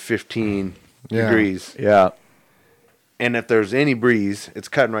 -15 Yeah. degrees, Yeah. and if there's any breeze, it's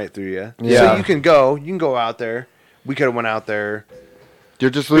cutting right through you. Yeah. So you can go out there. We could have went out there. You're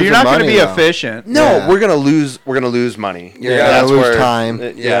just But losing you're not going to money, be though. efficient. No, Yeah. we're gonna lose money. You're gonna That's lose where-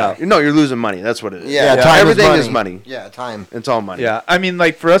 time. Yeah. No, you're losing money. That's what it is. Yeah. Yeah, time Everything is is money. Yeah, time. It's all money. Yeah, I mean,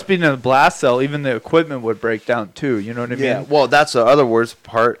 like for us being in a blast cell, even the equipment would break down too. You know what I mean? Yeah. Well, that's the other worst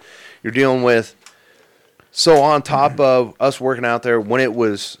part. You're dealing with. So on top of us working out there when it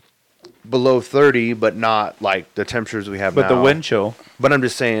was below 30, but not like the temperatures we have But now. the wind chill. But I'm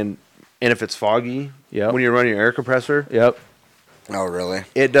just saying, and if it's foggy, Yep. when you're running your air compressor, Yep. Oh, really?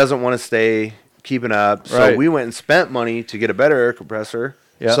 it doesn't want to stay keeping up. So Right. we went and spent money to get a better air compressor.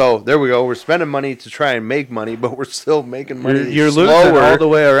 Yep. So there we go. We're spending money to try and make money, but we're still making money. You're losing slower. all the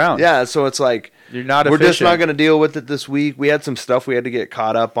way around. Yeah, so it's like You're not we're just efficient. not going to deal with it this week. We had some stuff we had to get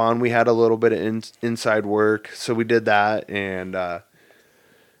caught up on. We had a little bit of inside work, so we did that, and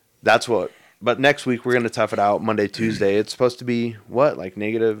that's what. But next week we're going to tough it out. Monday, Tuesday. It's supposed to be what, like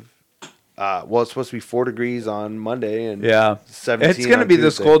negative. Well, it's supposed to be 4 degrees on Monday and Yeah. 17. It's going to on be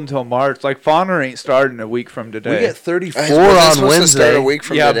this Tuesday. cold until March. Like Fauna ain't starting a week from We today. get 34 Wasn't on supposed to start Wednesday. a week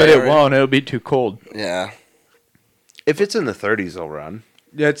from Yeah, today, but it right? won't. It'll be too cold. Yeah. If it's in the 30s, they'll run.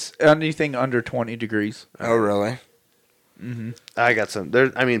 It's anything under 20 degrees. Oh, really? I got some.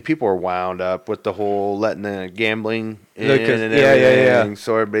 There, I mean, people are wound up with the whole letting the gambling in Look, 'cause- and yeah, yeah, everything. yeah.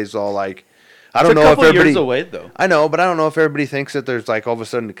 So everybody's all like, I It's don't a know if couple everybody. years away though. I know, but I don't know if everybody thinks that there's like all of a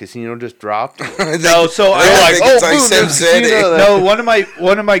sudden the casino just dropped. No, so I I think it's like boom, Sim there's a City. casino. no,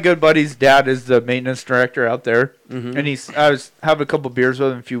 one of my good buddies' dad is the maintenance director out there, and I was having a couple beers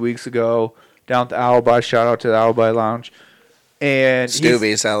with him a few weeks ago down at the Alibi. Shout out to the Alibi Lounge, and he's-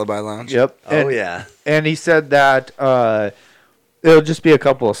 Stubby's Alibi Lounge. Yep. Oh and, yeah, and he said that it'll just be a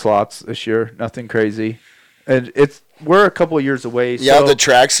couple of slots this year, nothing crazy, and we're a couple of years away. You so, have the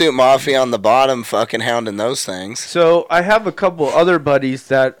tracksuit mafia on the bottom fucking hounding those things. So I have a couple other buddies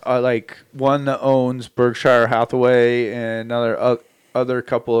that are like one that owns Berkshire Hathaway and another other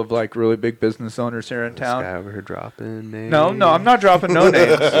couple of like really big business owners here in this town. guy over here dropping names. No, I'm not dropping no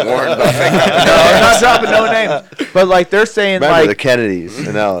names. No, Warren Buffett. I'm not dropping no names. But like they're saying Remember the like Kennedys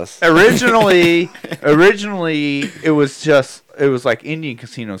and Ellis. originally it was like Indian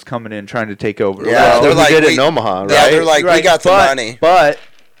casinos coming in trying to take over. Yeah, Well, they're we like, did it we- in Omaha, right? Yeah, they're like, we Right, got the but- money. But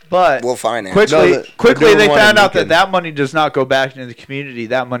We'll finance. quickly, No, they're quickly doing they one in found out that Lincoln. that money does not go back into the community.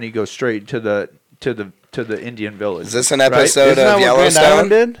 That money goes straight to the Indian village. Is this an right? episode Isn't that of what Grand Yellowstone? Island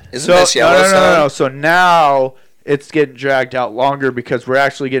did? Isn't So this no, Yellowstone? no. So now it's getting dragged out longer because we're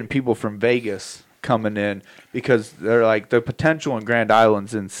actually getting people from Vegas coming in because they're like the potential in Grand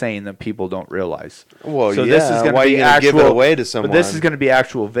Island's insane that people don't realize. Well, So yeah. this is gonna why be are you gonna give it actual- away to someone? But this is going to be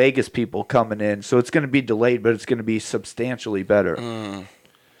actual Vegas people coming in, so it's going to be delayed, but it's going to be substantially better.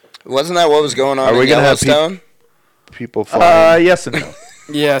 Wasn't that what was going on Are we in gonna have Yellowstone? people flying. Yes and no.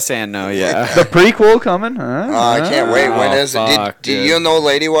 Yes and no, yeah. The prequel coming? Huh? I can't wait. When Oh, is it? fuck, Did dude. you and the old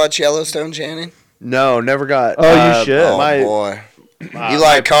lady watch Yellowstone, Channing? No, never got. Oh, you should. Oh, my, boy. You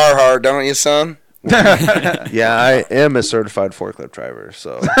like Carhartt, don't you, son? Yeah, I am a certified forklift driver,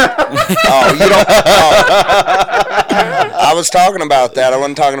 so. Oh, you don't. Oh. I was talking about that. I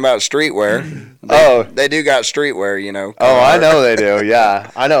wasn't talking about streetwear. They do got streetwear, you know. Oh, I know they do.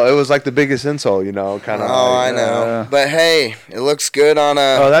 Yeah, I know. It was like the biggest insult, you know, kind of. Oh, I know. But hey, it looks good on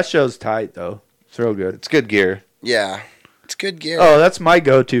a. Oh, that show's tight though. It's real good. It's good gear. Yeah, it's good gear. Oh, that's my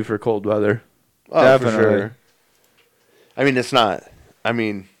go-to for cold weather. Oh, Definitely. for sure. I mean, it's not. I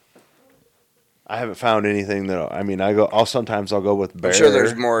mean, I haven't found anything that. I mean, sometimes I'll go with Bear. I'm sure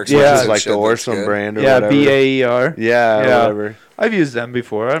there's more which is expensive like shit the that's Orson good. brand or Yeah, whatever. BAER. Yeah, whatever. I've used them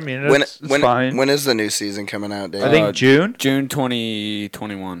before. I mean, it's fine. When is the new season coming out, Dave? I think June. June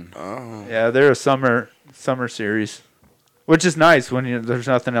 2021. Oh. Yeah, they're a summer series, which is nice when there's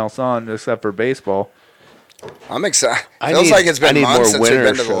nothing else on except for baseball. I'm excited. I Feels need- like it's I been need months more since we've winter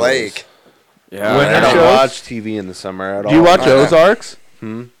been to the shows. lake. Yeah. Winter I don't shows? watch TV in the summer at all. Do you watch I know. Ozarks?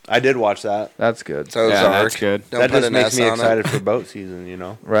 I did watch that. That's good. So Yeah, that's good. Don't that put just an makes S me on excited it. for boat season, you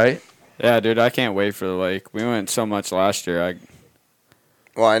know? Right? Yeah, dude, I can't wait for the lake. We went so much last year.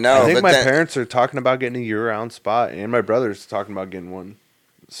 Well, I know. I think but my then, parents are talking about getting a year-round spot, and my brother's talking about getting one.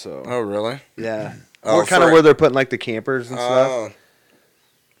 So, Oh, really? yeah. Oh, We're kind of for- where they're putting, like, the campers and stuff. Oh.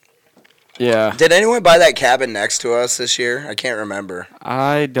 Yeah. Did anyone buy that cabin next to us this year? I can't remember.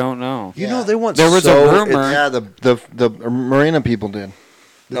 I don't know. You know, they want There was so, a rumor. Yeah, the marina people did.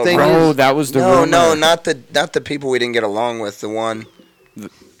 The No, thing Oh, is, that was the No, rumor. no, not the people we didn't get along with. The one.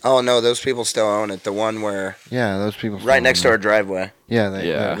 Oh no, those people still own it. The one where Yeah, those people. still right next own to it. our driveway. Yeah,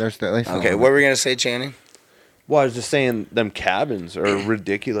 Yeah. they're still. They still Okay, own what it. were we gonna say, Channing? well, I was just saying, them cabins are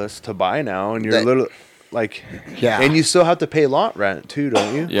ridiculous to buy now, and you're That- literally, like, Yeah. and you still have to pay lot rent, too,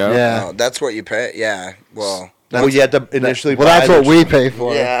 don't you? Yeah. Yeah. Oh, that's what you pay. Yeah. Well. Well, you had to initially Well, buy that's the what we pay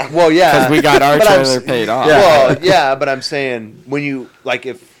for. Yeah. Well, yeah. Because we got our But I'm trailer s- paid off. Well, yeah, but I'm saying when you like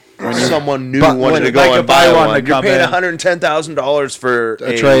if someone new But wanted when- to go like and if I buy wanted one, to you're come paying in. $110,000 for A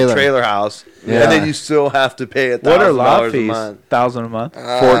a trailer. trailer house, Yeah. and then you still have to pay What are lot $1,000 a fees? month. $1,000 a month.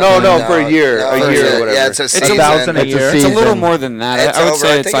 No, for a year, no, a it's year or whatever. Yeah, it's a It's season. 1,000 a It's a year. It's a little season. more than that. It's I would over.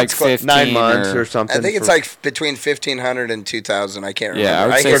 say I it's think like it's close- 15 9 months or something. I think it's for- like between 1,500 and 2,000. I can't remember. Yeah, I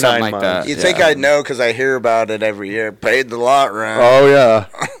would say for something 9 like months. that. You yeah. think I'd know because I hear about it every year. Paid the lot rent. Oh yeah.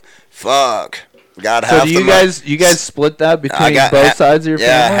 Fuck. Got So half do the you money. guys split that I between got both sides of your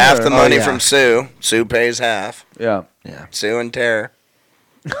Yeah, family? half or- the money yeah. from Sue. Sue pays half. Yeah. Sue and Tara.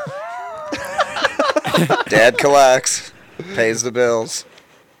 Dad collects, pays the bills.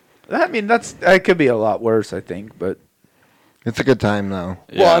 I mean, that could be a lot worse, I think, but It's a good time though.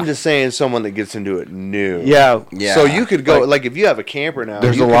 Yeah. Well, I'm just saying someone that gets into it new. yeah. Yeah. So you could go like if you have a camper now.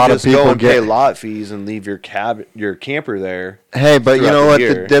 There's you a could lot of just go people and pay get- lot fees and leave your camper there. Hey, but you Throughout know the what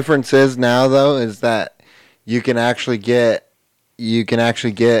year. the difference is now though is that you can actually get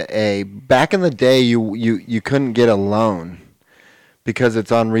a back in the day you couldn't get a loan because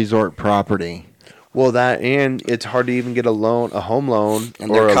it's on resort property. Well, that and it's hard to even get a home loan,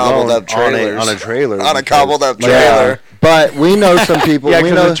 And or they're a cobbled loan up trailers. on a trailer. On a because- cobbled up Yeah. trailer. But we know some people. Yeah, we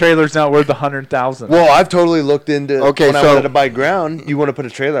because know the trailer's not worth 100,000. Well, I've totally looked into. Okay, when I so- wanted to buy ground, you want to put a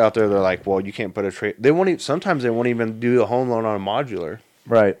trailer out there. They're like, well, you can't put a trailer. They won't. Sometimes they won't even do a home loan on a modular.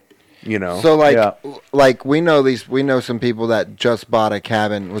 right. You know. So Yeah. like we know some people that just bought a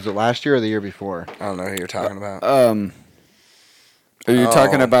cabin. Was it last year or the year before? I don't know who you're talking about. Are you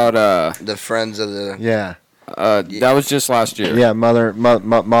talking Oh. about The friends of the. Yeah. that was just last year. Yeah,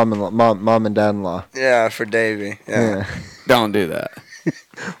 mom and dad-in-law. Yeah, for Davey. Yeah. Yeah. Don't do that.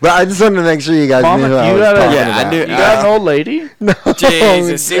 But I just wanted to make sure you guys Mom, knew who I you was got talking Yeah, I about. knew- You got an old lady?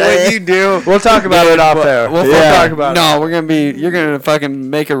 Jesus, see what you do. We'll talk about it off there. We'll talk about it. No, we're gonna be. You're gonna fucking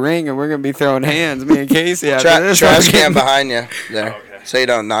make a ring, and we're gonna be throwing hands. Me and Casey. After this. Trash can behind you there. So you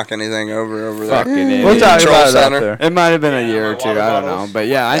don't knock anything over there. Fucking idiot. We'll talk Control about it center. off there. It might have been a year or two. I don't know, but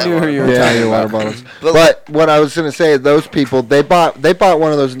yeah, I knew who you were Yeah, talking your water about. bottles. But- But what I was gonna say is those people they bought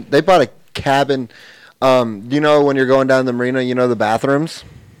one of those. They bought a cabin. You know when you're going down the marina, you know the bathrooms.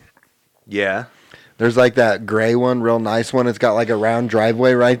 yeah. There's like that gray one, real nice one. It's got like a round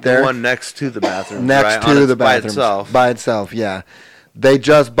driveway right The there. one next to the bathroom. next right? to the by bathroom itself. By itself, yeah. They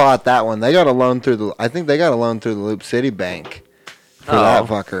just bought that one. They got a loan through I think they got a loan through the Loop City Bank for that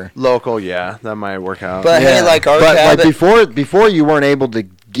fucker. Local, yeah, that might work out. But hey, like our But like cabin, before you weren't able to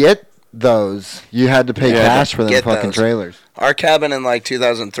get those. You had to pay cash for them get fucking those. trailers. Our cabin in like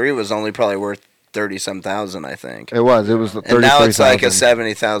 2003 was only probably worth 30-some thousand, I think. It was 33,000. And now it's like a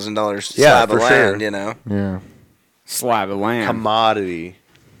 $70,000 slab of land, you know. Yeah. Slab of land. Commodity.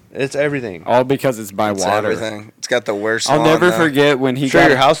 It's everything. All because it's by It's water. everything. It's got the worst. I'll lawn, never though. forget when he Sure, got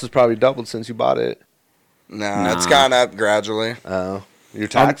your house has probably doubled since you bought it. No, it's gone up gradually. Oh, your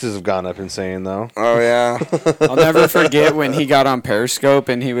taxes have gone up insane though. Oh yeah. I'll never forget when he got on Periscope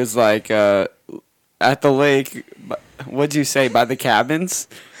and he was like at the lake. What'd you say, by the cabins?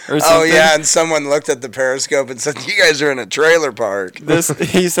 Or something? Oh yeah, and someone looked at the Periscope and said, "You guys are in a trailer park."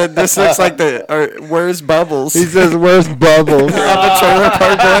 He said, "This looks like where's Bubbles?" He says, "Where's Bubbles?" the trailer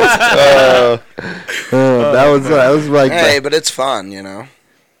park that was like. Hey, but it's fun, you know.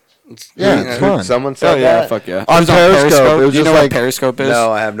 It's fun. Someone said yeah, that. fuck yeah. On It was Periscope, it was Do you just know like- what Periscope is?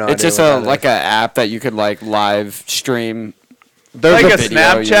 No, I have no It's idea just what that like a app that you could like live stream. Like a video,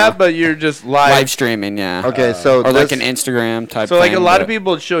 Snapchat, you know? but you're just Live streaming, yeah. Okay, so or like this- an Instagram type. So like a thing, lot but- of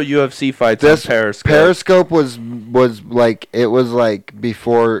people show UFC fights This on Periscope. Periscope was like it was like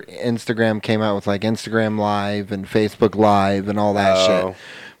before Instagram came out with like Instagram Live and Facebook Live and all that shit.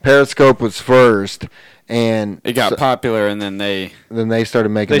 Periscope was first, and It got popular, and then they started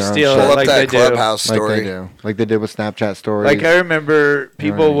making They their own steal shit. it Pull up like that they do. Clubhouse like story. they do, like they did with Snapchat stories. Like I remember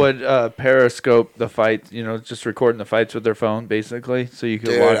people Right. would Periscope the fights, just recording the fights with their phone, basically, so you could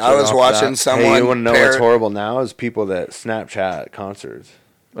Dude, watch. I it was off watching that. someone. Hey, you want to know what's horrible now is people that Snapchat concerts.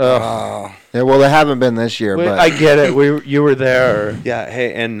 Oh. yeah, well, they haven't been this year, but I get it. You were there. Yeah,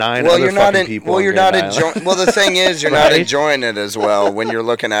 hey, and 9 Well, other you're not fucking in. people. Well, you're on not Grand Island. enjoying. Well, the thing is, you're not Right? enjoying it as well when you're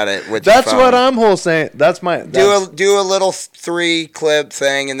looking at it with. That's your phone. what I'm whole saying. That's my Do a little 3-clip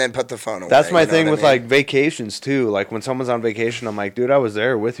thing and then put the phone away. That's my you know thing what I with mean? like vacations too. Like when someone's on vacation, I'm like, dude, I was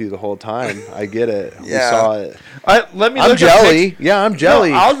there with you the whole time. I get it. Yeah. We saw it. Let me. I'm look jelly. Yeah, I'm At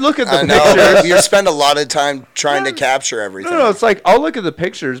jelly. no, I'll look at the I know. pictures. You spend a lot of time trying to capture everything. No, it's like I'll look at the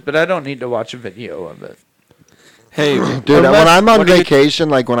pictures, but I don't need to watch a video of it. hey, dude, when I'm on what do you- vacation,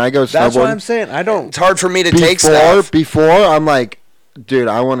 like when I go That's what I'm snowboarding, saying. I don't. It's hard for me to take stuff. before I'm like, dude,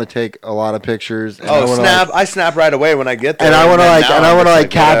 I want to take a lot of pictures. And I Oh, wanna, snap! like, I snap right away when I get there. and I want to then like, now and I I'm want to just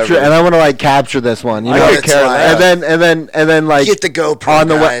like capture, whatever. and I want to like capture this one. You I know, could care less. and then like Get the GoPro, on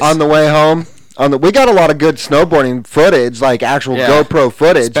the guys. way on the way home. We got a lot of good snowboarding footage, like actual Yeah. GoPro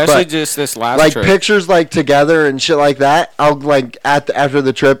footage, especially but just this last like trip. pictures like together and shit like that. I'll like after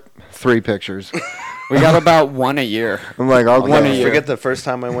the trip, 3 pictures. We got about one a year. I'm like, I'll One a go. year. Forget the first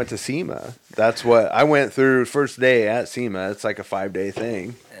time I went to SEMA. That's what I went through first day at SEMA. It's like a 5-day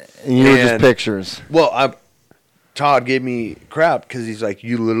thing. And you were just And- pictures. Well, Todd gave me crap because he's like,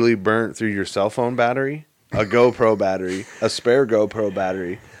 you literally burnt through your cell phone battery, a GoPro battery, a spare GoPro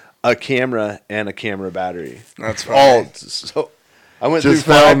battery, a camera, and a camera battery. That's All funny. so. I went Just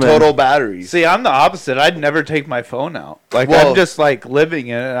through 5 filming. total batteries. See, I'm the opposite. I'd never take my phone out. Like Well- I'm just like living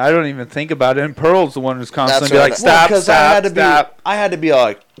in it. I don't even think about it. And Pearl's the one who's constantly be what like, I- stop, because stop, I had to stop. be. I had to be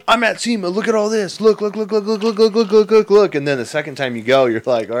like, I'm at SEMA. Look at all this. Look. And then the second time you go, you're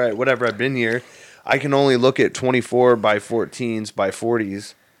like, all right, whatever. I've been here. I can only look at 24 by 14s by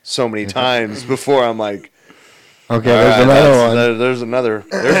 40s so many times before I'm like, Okay, all there's right, another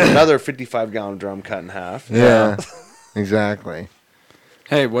one. there's another 55-gallon drum cut in half. Yeah, exactly.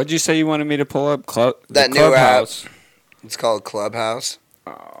 Hey, what'd you say you wanted me to pull up? That the new app. Clubhouse. It's called Clubhouse.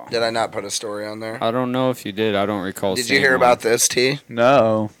 Oh. Did I not put a story on there? I don't know if you did. I don't recall. Did you seeing hear one. about this, T?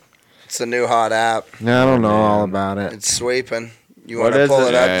 No. It's a new hot app. Yeah, I don't know all about it. It's sweeping. You What want to is pull it?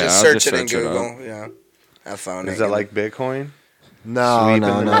 it up? Yeah, just I'll search just it in search it Google. Yeah. Have fun. Is that like Bitcoin? No, Sweeping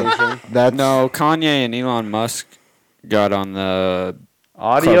no, the no. nation? That's No, Kanye and Elon Musk got on the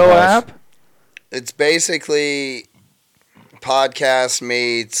Audio Clubhouse. app? It's basically podcast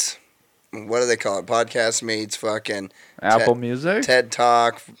meets. What do they call it? Podcast meets fucking Apple Music? TED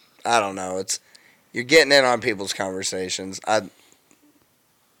Talk. I don't know. It's you're getting in on people's conversations. I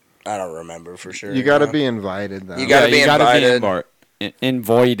don't remember for sure. you got to know? be invited though. You gotta be invited.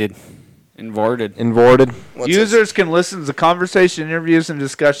 Invoided. Invorted. What's this? Users can listen to conversation, interviews, and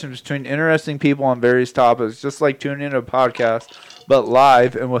discussions between interesting people on various topics, just like tuning into a podcast, but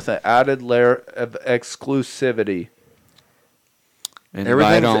live and with an added layer of exclusivity.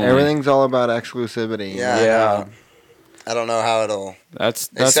 Everything's all about exclusivity. Yeah. Yeah. I don't know how it'll. That's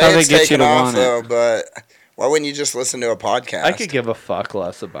They how say they it's get you taken to off want though, it. but why wouldn't you just listen to a podcast? I could give a fuck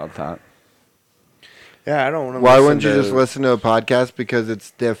less about that. Yeah, I don't want to. Why wouldn't you just listen to a podcast? Because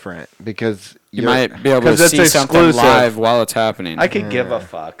it's different. Because You you're- might be able to 'Cause it's see something exclusive. live while it's happening. I could give a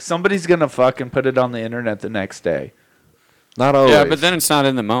fuck. Somebody's gonna fucking put it on the internet the next day. Not always. Yeah, but then it's not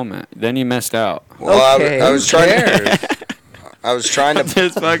in the moment. Then you missed out. Well, Okay, I was who trying. cares? I was trying to.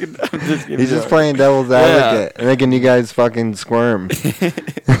 I'm just He's just playing devil's advocate, making you guys fucking squirm.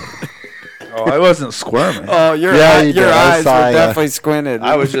 Oh, I wasn't squirming. Oh, your Yeah, you did. I eyes saw were ya. definitely squinted.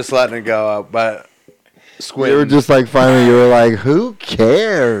 I was just letting it go, but squint. You were just like, finally, you were like, who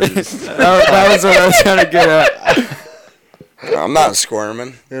cares? that was what I was trying to get at. I'm not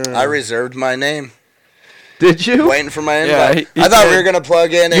squirming. I reserved my name. Did you? Waiting for my Yeah, invite. he I thought we did. were gonna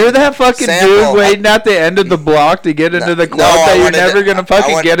plug in. You're and that fucking sample. dude waiting at the end of the block to get into the club I that you're wanted never to- gonna I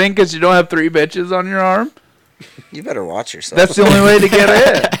fucking want- get in because you don't have 3 bitches on your arm. You better watch yourself. That's the only way to get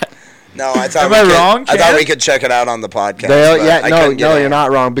in. No, I thought. Am we I could, wrong, I thought Chad? we could check it out on the podcast. They, but yeah, I no, couldn't get in. you're not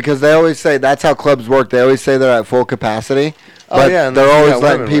wrong because they always say that's how clubs work. They always say they're at full capacity, Oh, but yeah, and they're then you always got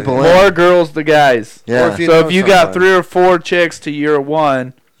letting women with people you. in. More girls to guys. Yeah. Or if you So know if you got somebody. 3 or 4 chicks to year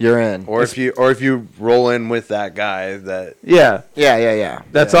 1, You're in. or if you roll in with that guy that yeah, Yeah.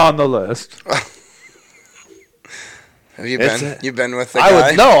 that's on the list. Have you It's been? a- You've been with the I guy?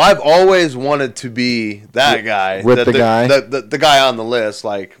 would no. I've always wanted to be that guy With that the guy? the guy on the list.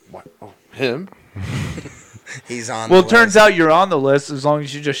 Like what, oh, him. He's on. Well, the it turns list. out you're on the list as long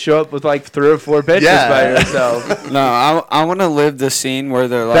as you just show up with like 3 or 4 bitches Yeah. by yourself. No, I want to live the scene where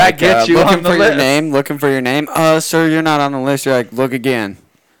they're That like, gets you looking on the for your list. name, looking for your name. Sir, you're not on the list. You're like, look again.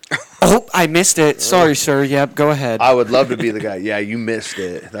 Oh, I missed it. Sorry, sir. Yep, go ahead. I would love to be the guy. Yeah, you missed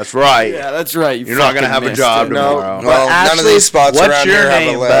it. That's right. Yeah, that's right. You're not gonna fucking have a missed job it. tomorrow. Well, none of actually, these spots what's around your here have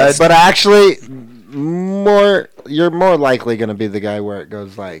name, a bud? list. But actually, you're more likely going to be the guy where it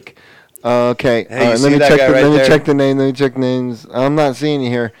goes like, okay, Hey, you let see me that check. guy The, right let me there? check the name. Let me check names. I'm not seeing you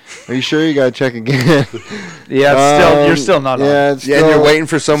here. Are you sure? You got to check again. Yeah, you're still not on. Yeah, it's Yeah, still, and you're waiting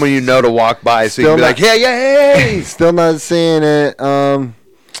for someone you know to walk by, so you Still can be not- like, hey. Still not seeing it.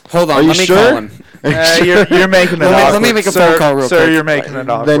 Hold on. Are you Let me sure? call him. You're making it awkward. Let me make a Sir- phone call real Sir, quick. you're making it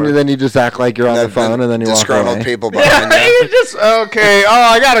awkward. then you just act like you're on the phone and then you walk disgruntled away. people behind you. you just okay. Oh,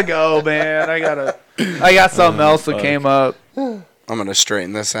 I gotta go, man. I got something else that came up. I'm gonna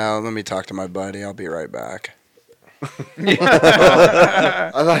straighten this out. Let me talk to my buddy. I'll be right back.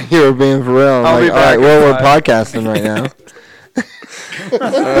 I thought you were being for real. I'm I'll like, be all back right, well, in we're 5. podcasting right now.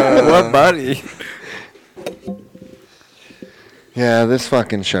 What buddy? Yeah, this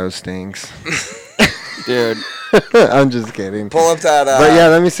fucking show stinks. Dude. I'm just kidding. Pull up that. But yeah,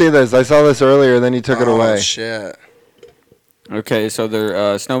 let me see this. I saw this earlier, then you took it oh, away. shit. Okay, so they're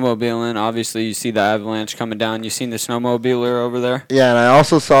snowmobiling. Obviously, you see the avalanche coming down. You seen the snowmobiler over there? Yeah, and I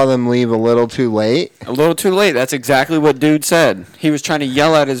also saw them leave a little too late. A little too late. That's exactly what dude said. He was trying to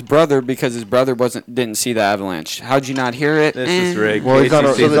yell at his brother because his brother didn't see the avalanche. How'd you not hear it? This is rigged. Well, he's on a-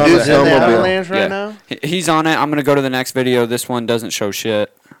 Casey so sees the all dude's that. in the avalanche right Yeah. now. He's on it. I'm gonna go to the next video. This one doesn't show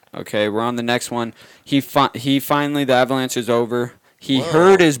shit. Okay, we're on the next one. He finally the avalanche is over. He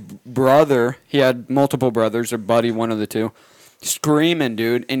heard his brother. He had multiple brothers or buddy, one of the two, screaming,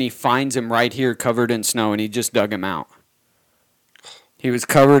 dude, and he finds him right here, covered in snow, and he just dug him out. He was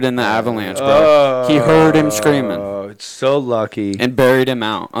covered in the avalanche, bro. He heard him screaming Oh, it's so lucky. and buried him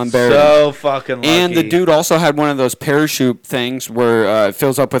out, unburied him. So fucking lucky. And the dude also had one of those parachute things where it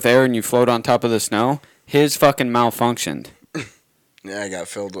fills up with air and you float on top of the snow. His fucking malfunctioned. Yeah, I got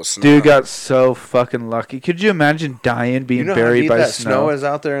filled with snow. Dude got so fucking lucky. Could you imagine dying, being You know buried how by deep that snow? snow is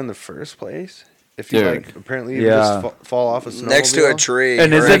out there in the first place? If you Dude. like, apparently you Yeah. just fall off a snowmobile. next to a tree.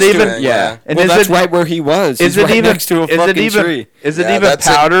 And is or it next to even- it, Yeah. And well, is that's it- right where he was. Is He's it right even next to a is it fucking even tree. is it Yeah, even that's a-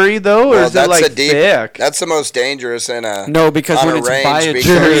 powdery though, or Well, is it like thick? That's the most dangerous in a. No, because on when a it's range by a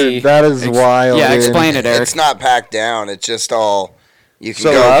because- tree. Dude, that is wild. Yeah, dude. explain it, Eric. It's not packed down. It's just all. You can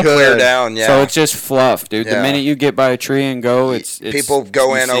So go it clear could. down. Yeah. So it's just fluff, dude. The Yeah. minute you get by a tree and go, it's people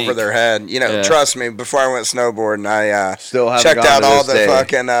go you in over sink. their head. You know, Yeah. trust me. Before I went snowboarding, I Still haven't checked gone out to all this the day.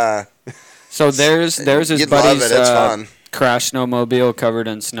 fucking. So there's his You'd love buddy's it. It's fun. crash snowmobile covered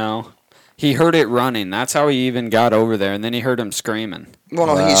in snow. He heard it running. That's how he even got over there. And then he heard him screaming.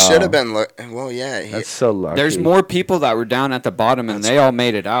 Well, he Wow. should have been. Well, yeah. That's so lucky. There's more people that were down at the bottom, and they all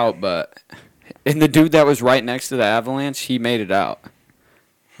made it out. But and the dude that was right next to the avalanche, he made it out.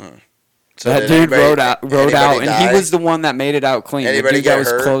 So That did dude anybody- rode out, anybody and die? he was the one that made it out clean. Anybody the dude get that was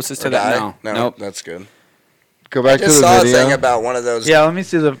hurt closest or to that. die? No, nope. That's good. Go I back to just the saw a video. thing about one of those. Yeah, let me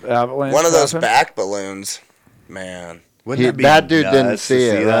see the avalanche. One of those happen. back balloons. Man. Wouldn't be that dude didn't nuts to see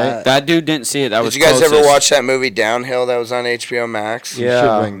it, right? that? That dude didn't see it. That Did was you guys ever closest. watch that movie Downhill that was on HBO Max? You Yeah.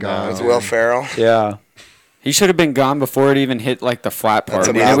 should've been gone. With Will Ferrell? Yeah. He should have been gone before it even hit like the flat part. That's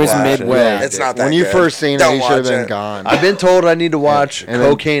I mean, about it was flat. midway. Yeah. It's not that When you good. first seen Don't it, you should have watch been it. gone. I've been told I need to watch And then-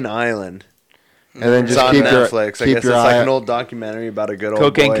 Cocaine Island. And then It's just on keep your Netflix. I keep guess your it's like eye an old documentary about a good old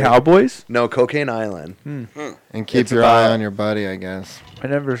Cocaine boy. Cowboys? No, Cocaine Island. and keep It's your eye about- on your buddy, I guess. I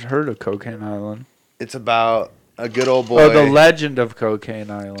never heard of Cocaine Island. It's about a good old boy Oh, the legend of Cocaine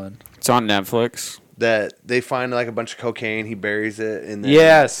Island. It's on Netflix. that they find like a bunch of cocaine. He buries it and then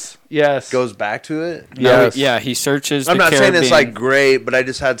Yes. goes back to it. No, Yes. yeah, he searches. I'm the not Caribbean, saying it's like great, but I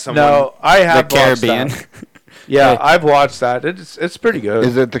just had someone. No, I the have watched Caribbean. that. Yeah, Hey. I've watched that. It's pretty good.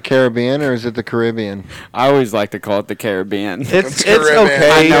 Is it the Caribbean or is it the Caribbean? I always like to call it the Caribbean. It's Caribbean.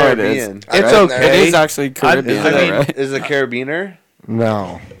 okay. I know it is. Caribbean. It's Right okay. there. It is actually Caribbean, I mean- right? Is it Carabiner?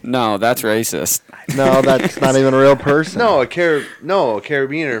 No. No, that's racist. No, that's not even a real person. No, a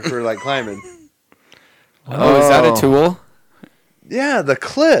carabiner for like climbing. Oh, is that a tool? Yeah, the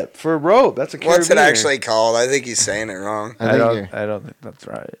clip for a rope. That's a carabiner. What's it actually called? I think he's saying it wrong. I think I don't think that's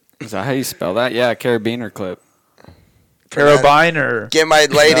right. Is that how you spell that? Yeah, carabiner clip. Carabiner. Get my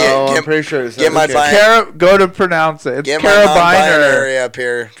lady. No, I'm get, pretty sure it's get my okay. bi- Go to pronounce it. It's get my Carabiner. non-binary up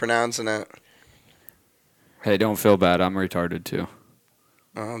here pronouncing it. Hey, don't feel bad. I'm retarded too.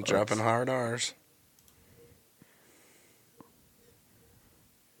 Oh, I'm dropping hard R's.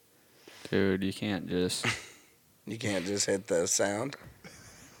 Dude, you can't just... You can't just hit the sound.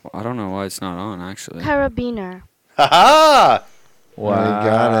 I don't know why it's not on, actually. Carabiner. Ha We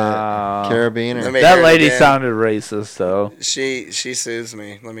got it. Carabiner. Let me That hear it lady again. sounded racist, though. She soothes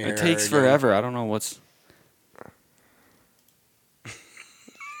me. Let me hear It takes her again. forever. I don't know what's...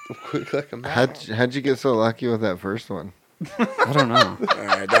 Click 'em out. How'd you get so lucky with that first one? I don't know. All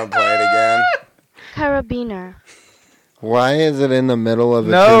right, don't play it again. Carabiner. Why is it in the middle of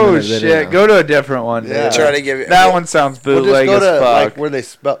a No 2-minute shit. video? Go to a different one. Yeah. Dude. Try to give you That one sounds Well, just bootleg go as to fuck. like where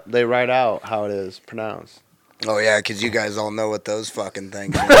they write out how it is pronounced. Oh yeah, because you guys all know what those fucking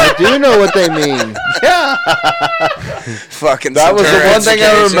things are. I do know what they mean. Fucking. That was the Centaur one thing I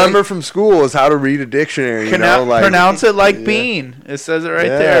education. remember from school is how to read a dictionary. You know, like pronounce it like bean. It says it right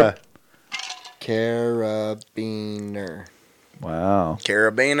there. Carabiner. Wow.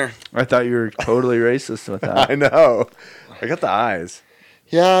 Carabiner. I thought you were totally racist with that. I know. I got the eyes.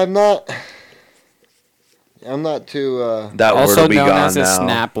 Yeah, I'm not too. That word Also will be known gone as a now.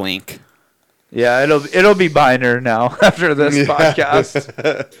 snap link. Yeah, it'll be Biner now after this Yeah.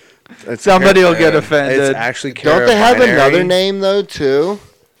 podcast. It's Somebody will get offended. It's actually Don't they have carabinary. another name though too?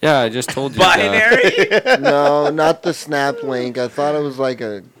 Yeah, I just told you. that. Binary? No, not the snap link. I thought it was like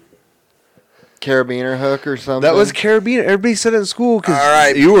a carabiner hook or something. That was carabiner. Everybody said it in school because All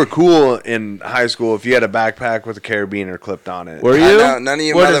right. you were cool in high school if you had a backpack with a carabiner clipped on it. Were I you? know, none of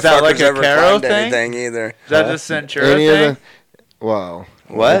you What motherfuckers is that, like a ever Caro climbed thing? anything either. Is that just Centura any thing? of the. Wow.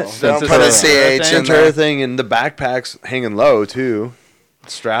 What? Don't That's put a a Centura CH thing? in Centura there. thing and the backpack's hanging low too.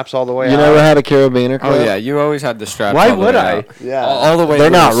 Straps all the way You out. never had a carabiner clip? Oh, yeah, you always had the strap. Why all the would way I? out. Yeah. All the way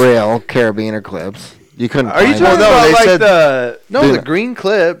They're not loose. real carabiner clips. You couldn't. Are you find talking them. no, about they like said- the? No, Dude. the green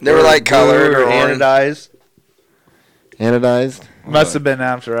clip. They were like blue colored or anodized. Anodized? Must have been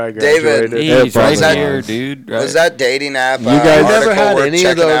after I David, graduated. He's right probably here, was. dude. Right. Was that dating app? You guys I never article had worth any of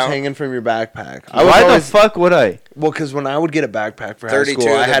checking those out? hanging from your backpack. I was Why the always fuck would I? well, because when I would get a backpack for high 32,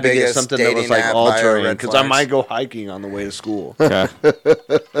 school, I the had to get biggest something that was dating like app all bio terrain red because I flags. might go hiking on the way to school. Okay.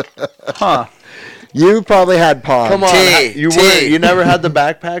 Huh? You probably had pods. Come on, T, you T. were you never had the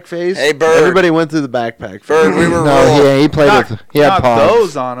backpack phase? Hey, Bird. Everybody went through the backpack phase. Bird, we were No, rural. he played Not, with. He had not pods.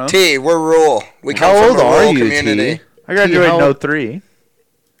 those on them. T, we're rural. We How come old from a are rural you, community. T? I graduated how- in 03.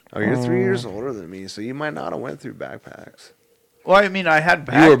 Oh, you're 3 years older than me, so you might not have went through backpacks. Well, I mean, I had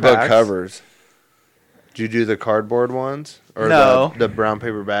backpacks. You were book covers. Did you do the cardboard ones or No. the brown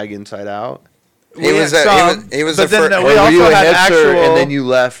paper bag inside out? He was he was but the then first. we Or were also you a had hipster actual. and then you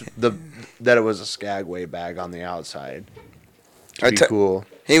left that it was a Skagway bag on the outside? To I be te- cool.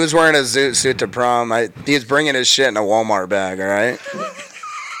 He was wearing a zoot suit to prom. He was bringing his shit in a Walmart bag. All right.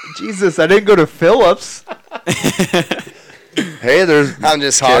 Jesus, I didn't go to Phillips. Hey, there's I'm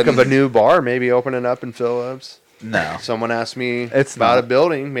just talk kidding. of a new bar maybe opening up in Phillips. No, Someone asked me It's about not. a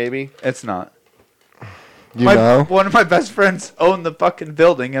building, maybe. it's not. You know? One of my best friends owned the fucking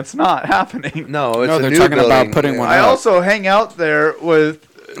building. It's not happening. No, it's No, a they're new talking building. about putting one I up. also hang out there with.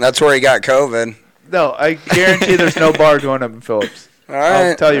 That's where he got COVID. No, I guarantee there's no bar going up in Phillips. All I'll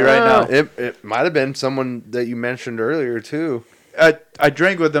right. tell you right now. It might have been someone that you mentioned earlier too. I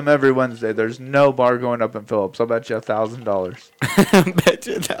drink with them every Wednesday. There's no bar going up in Phillips. I'll bet you $1,000. Bet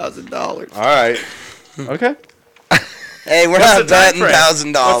you $1,000. All right. Okay. Hey, we're What's not the time betting frame?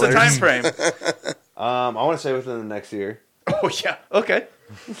 $1,000. What's the time frame? I want to say within the next year. Oh yeah. Okay.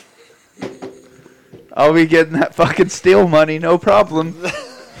 I'll be getting that fucking steal money, no problem.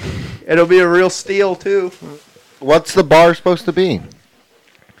 It'll be a real steal too. What's the bar supposed to be?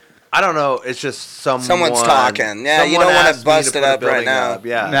 I don't know. It's just someone's talking. Yeah, you don't want to bust it up right now.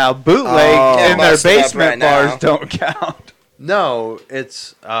 Yeah. Now bootleg in their bust it up basement right now. bars don't count. No,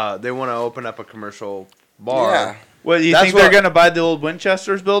 it's they want to open up a commercial bar. Yeah. What, you That's think they're what- going to buy the old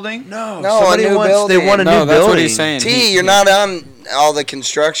Winchester's building? No, No, somebody a new wants. They building. want a No, new that's building. what he's saying. T, you're not on all the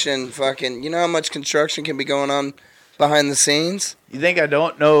construction fucking. You know how much construction can be going on behind the scenes? You think I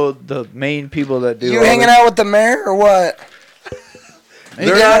don't know the main people that do You all hanging this? out with the mayor or what?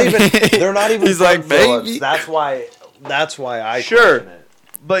 They're not even. They're not even. He's from like, Phillips. maybe. That's why. That's why I. Sure. question it.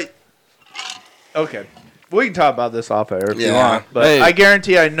 But, okay. We can talk about this off air if you Yeah. want. But Hey. I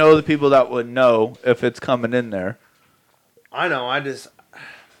guarantee I know the people that would know if it's coming in there. I know.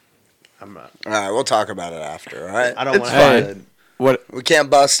 I'm not. All right, we'll talk about it after. All right, I don't It's want fine. to. What we can't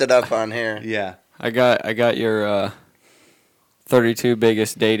bust it up on here. Yeah. I got your 32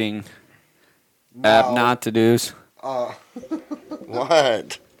 biggest dating app not to do's.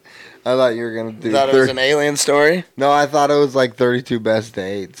 What? I thought you were gonna do. You thought it was an alien story? No, I thought it was like 32 best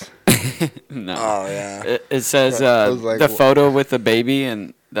dates. No. Oh yeah. It says I was like, the wh- photo with the baby,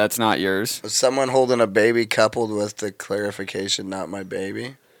 and that's not yours. Was someone holding a baby coupled with the clarification, "Not my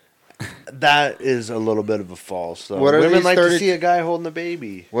baby"? That is a little bit of a false. Though. What are Women these like 30 to see a guy holding a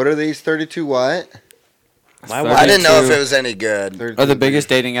baby. What are these 32? What? My I didn't know if 32 it was any good. 32 Or the biggest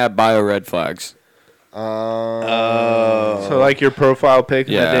dating app bio red flags. Oh. So, like your profile pic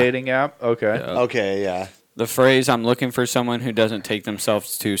in Yeah. the dating app? Okay. Yeah. Okay. Yeah. The phrase "I'm looking for someone who doesn't take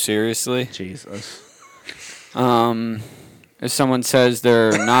themselves too seriously." Jesus. If someone says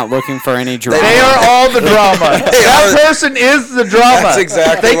they're not looking for any drama, They are all the drama. That person is the drama. That's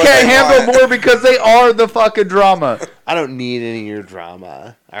exactly They what can't they handle want. more because they are the fucking drama. I don't need any of your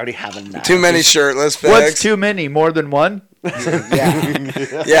drama. I already have enough. Too many shirtless pics. What's too many? More than one?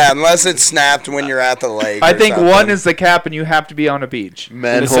 Yeah, unless it's snapped when you're at the lake. I or think something. one is the cap, and you have to be on a beach.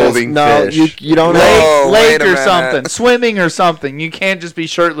 Men It says- holding No, fish. you don't Lake, know. Oh, lake wait a or minute. something, swimming or something. You can't just be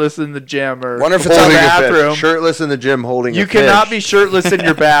shirtless in the gym or Wonder if it's the on Holding a fish. bathroom. Shirtless in the gym holding You a fish. cannot be shirtless in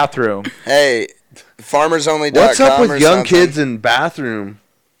your bathroom. Hey, farmersonly.com What's up or with young something. kids in bathroom?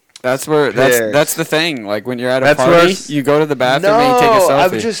 that's where Pics. that's the thing. Like when you're at a That's where party, s- you go to the bathroom and you take a No, selfie.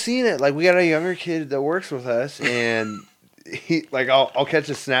 I've just seen it. Like we got a younger kid that works with us, and he like I'll catch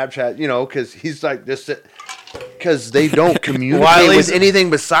a Snapchat, you know, because he's like this, because they don't communicate While with he's- anything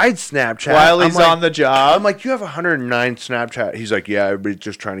besides Snapchat. While I'm he's like- on the job. I'm like, you have 109 Snapchat. He's like, yeah, everybody's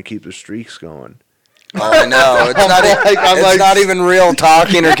just trying to keep the streaks going. Oh, I know. It's not. It's not even real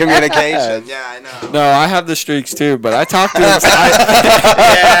talking or communication. Yeah, I know. No, I have the streaks too, but I talk to them.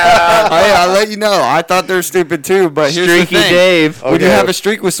 I'll let you know. I thought they're stupid too, but here's Streaky the thing. Dave. When you Okay. have a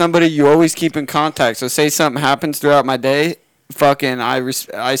streak with somebody, you always keep in contact. So say something happens throughout my day, fucking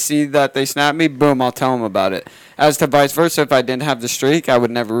I see that they snap me, boom, I'll tell them about it. As to vice versa, if I didn't have the streak, I would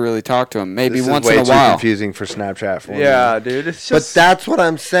never really talk to them. Maybe This once is way in a too while. confusing for Snapchat for me. Yeah, dude. It's But just. that's what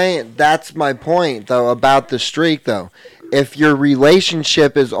I'm saying. That's my point, though, about the streak, though. If your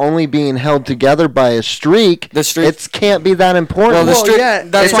relationship is only being held together by a streak, The streak- it can't be that important. Well, the Well, streak, yeah,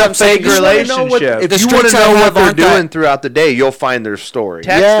 that's it's what a I'm saying. fake You relationship. wanna know what- If If The you want streaks to I know have what they're aren't that- doing throughout the day, you'll find their story.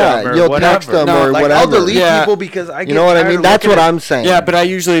 Text yeah, them or you'll whatever. text them No, or Like, whatever. I'll delete Yeah. people because I get You know what I tired mean? of That's looking what at- I'm saying. Yeah, but I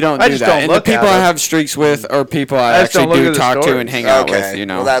usually don't I do just that. don't And the look people at I it. have streaks with are people I I just don't actually look do at the talk to stories. and hang out Okay. with, you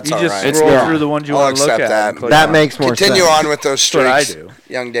know. Well, that's You all just right. scroll Yeah. through the ones you I'll want to look accept at. that. and click That on. makes more Continue sense. on with those That's what I streaks,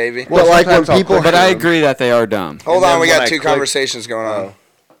 do. young Davey. But like when sometimes I'll people, click But I through. agree that they are dumb. Hold And on, we then got when I two click- conversations going on.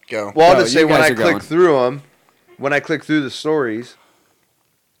 Go. Well, I'll No, just you say when guys I are click going. through them, when I click through the stories,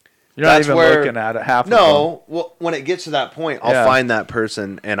 You're not that's even where- looking at it half of them. no, well, when it gets to that point, I'll Yeah. find that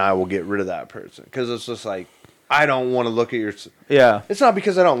person and I will get rid of that person because it's just like I don't want to look at your. Yeah. It's not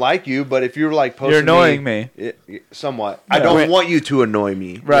because I don't like you, but if you're like posting, You're annoying me. somewhat. I Yeah. don't Wait. want you to annoy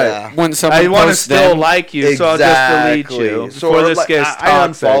me. Right. Yeah. When someone I want to posts still them, like you, so I'll just delete Exactly. you So before this like, gets I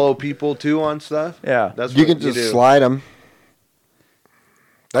toxic. unfollow people too on stuff. Yeah. That's you what can just do. slide them.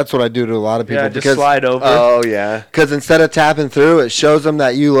 That's what I do to a lot of people Yeah, just because slide over. Oh yeah. instead of tapping through, it shows them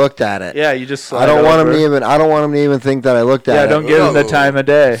that you looked at it. Yeah, you just slide I don't want them over. to even. I don't want them to even think that I looked at Yeah, it. don't give them the Whoa. time of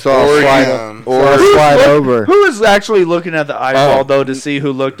day. So I'll Or, slide. or I'll slide over. Who is actually looking at the eyeball, though, to see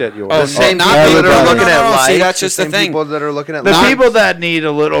who looked at yours? Oh, The same not people people that are that- looking no, at no, no, likes. see, that's just the same thing. people that are looking at the likes. people that need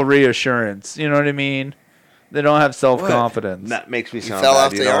a little reassurance. You know what I mean? They don't have self-confidence. That makes me sound fell bad.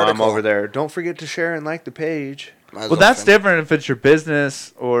 off You the know, I'm article. over there. Don't forget to share and like the page. Might as Well, that's finish. different if it's your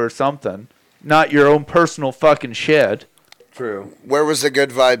business or something, not your own personal fucking shit. True. Where was the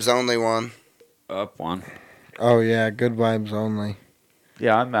good vibes only one? up one. Oh yeah, good vibes only.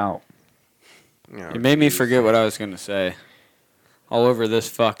 Yeah, I'm out. You made me forget what I was gonna say. All over this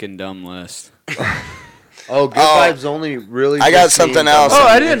fucking dumb list. Oh, Good Vibes Only really. I got just something means else. Oh,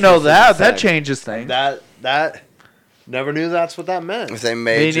 I didn't know that. That Sex. changes things. That never knew that's what that meant. If they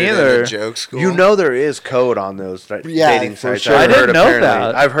majored in neither. the joke school. You know there is code on those dating for sites. sure. I I've didn't heard, know apparently.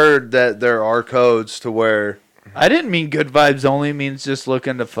 that. I've heard that there are codes to where I didn't mean good vibes only means just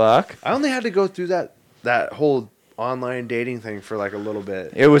looking to fuck. I only had to go through that whole online dating thing for like a little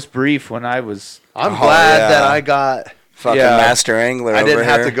bit. It was brief when I was. I'm glad yeah. that I got. fucking Yeah. master angler. I didn't over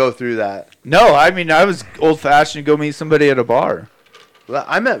have here. to go through that. No, I mean I was old fashioned. Go meet somebody at a bar. Well,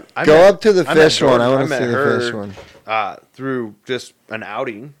 I met. Go up to the I met fish one. I Jordan. want to met see the her, fish one. Through just an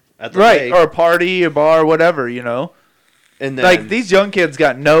outing at the Right, lake. or a party, a bar, whatever. You know, And then, like these young kids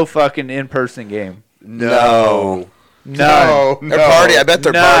got no fucking in person game. No. None. Their party. I bet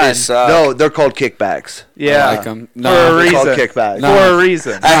their None. parties suck. No, they're called kickbacks. Yeah, I like 'em. for No, a They're called reason. kickbacks. For a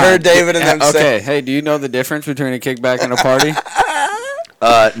reason. I heard David and them Okay, say. hey, do you know the difference between a kickback and a party?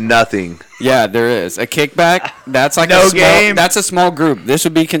 Nothing. Yeah, there is. A kickback, that's like No a small, game. that's a small group. This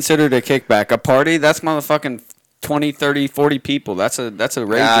would be considered a kickback. A party, that's motherfucking 20, 30, 40 people. That's a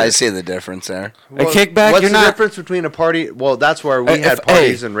rager. Yeah, I see the difference there. A kickback, What's you're the not difference between a party? Well, that's where we If- had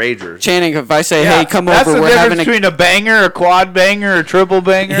parties hey, and ragers. Channing, if I say, Yeah, hey, come that's over, the we're difference having a between a banger, a quad banger, a triple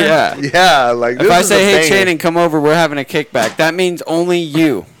banger. yeah. Yeah, like If I say, hey, Channing, come over, we're having a kickback, that means only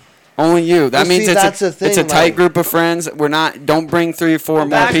you. Only you. That Well, means see, that's the it's thing, a tight like- group of friends. We're not. Don't bring 3 or 4 more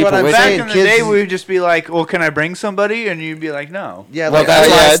That's people what I'm with Back you. in the kids- day, we would just be like, "Well, can I bring somebody?" And you'd be like, "No." Yeah, Well, like, that's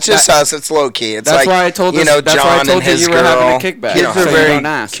why yeah, it's- it's just us. It's low key. It's That's like why I told you us- know that's why I John told and you his you were girl. having a kickback. kids Yeah. are So you very don't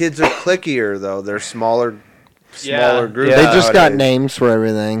ask. kids are clickier though. They're smaller groups. Yeah. They just got nowadays. names for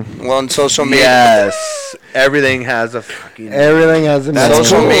everything. Well, on social media, Yes, everything has a fucking. Everything has a name.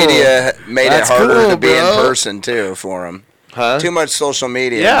 social media made That's it harder cool, to be in bro. person too for them. Huh? Too much social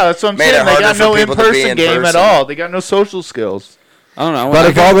media. Yeah, that's what I'm made saying. it They harder got for no people to be in-person in game at person. all. They got no social skills. I don't know. But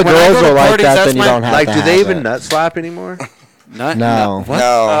if all the when I girls go to are like parties, that, that's then you my- don't have Like, to do they have even it. nut slap anymore? Not, No. What? No.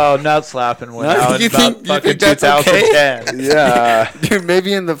 Oh, nut slapping went No, out you in think- about you fucking think that's okay? 2010. Yeah. Dude,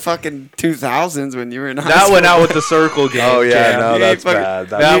 maybe in the fucking 2000s when you were in high That school. went out with the circle game. Oh yeah, Jam. no, You that's ain't fucking- bad.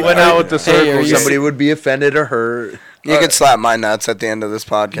 That went out with the Hey, are circle. you- Somebody would be offended or hurt. You could slap my nuts at the end of this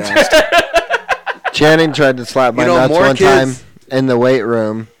podcast. Channing tried to slap my You know, nuts more one kids- time in the weight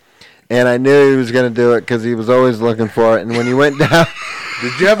room, and I knew he was going to do it because he was always looking for it. And when he went down,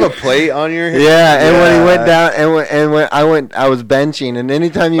 Did you have a plate on your head? yeah, and when he went down, and when I was benching, and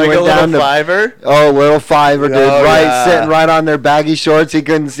anytime you Like a went little down to fiver. little fiver, dude, Oh, right, yeah. sitting right on their baggy shorts, he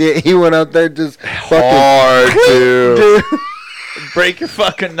couldn't see it. He went up there just fucking Hard too. dude, Break your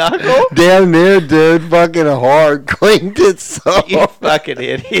fucking knuckle. damn near, dude, fucking hard, clinked it so. You fucking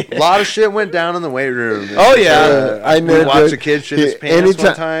idiot. A lot of shit went down in the weight room. Oh, yeah. I knew We it, watched dude. a kid shit his He- pants one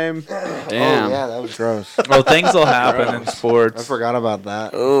anytime- time. Damn. Oh yeah, that was gross. Well, things will happen in I sports. forgot about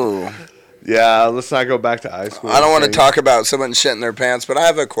that. Ooh. Yeah, let's not go back to high school. I don't want to Okay. talk about someone shitting their pants, but I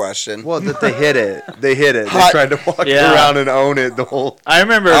have a question. Well, that they hit it. They hit it. They Hot- tried to walk Yeah. around and own it the whole. I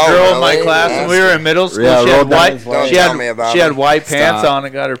remember a Oh, girl in my really? class when we were in middle school. Yeah, she had rolled down white. his leg. She Don't had, tell me about she had it. white pants Stop. on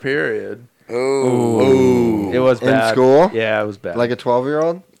and got her period. Ooh. Ooh. It was In bad. school? Yeah, it was bad. Like a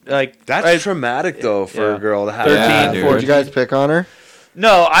 12-year-old? like That's I- traumatic though for Yeah. a girl to have. 13, Yeah, dude. 14. Did you guys pick on her?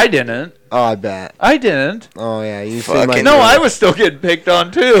 No, I didn't. Oh, I bet. I didn't. Oh yeah, you Fucking- seem like No, I was still getting picked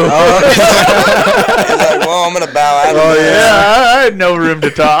on too. He's like, well, I'm gonna bow out. Oh, of yeah. this. Yeah, I had no room to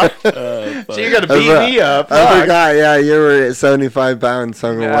talk. So you got to beat me up. I Fuck. forgot. Yeah, you were at 75 pounds.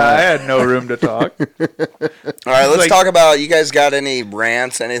 So Yeah, I had no room to talk. All right, let's Like- talk about. You guys got any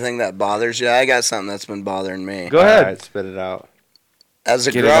rants? Anything that bothers you? I got something that's been bothering me. Go ahead. Alright, spit it out. As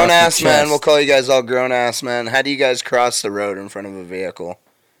a Get it off grown your ass man, chest. we'll call you guys all grown ass men. How do you guys cross the road in front of a vehicle?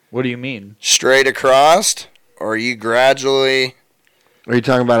 What do you mean? Straight across, or you gradually? Are you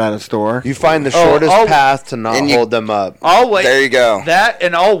talking about at a store? You find the Oh, shortest I'll- path to not and you- hold them up. I'll wait. There you go. That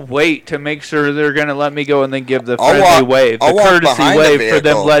and I'll wait to make sure they're gonna let me go and then give the I'll friendly walk- wave, the I'll walk courtesy behind the wave for them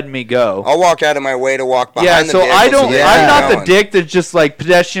vehicle. letting me go. I'll walk out of my way to walk behind Yeah, the so vehicle. I don't. they I'm keep not the going. dick that's just like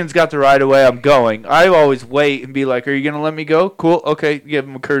pedestrians got the right of way. I'm going. I always wait and be like, "Are you gonna let me go? Cool. Okay, give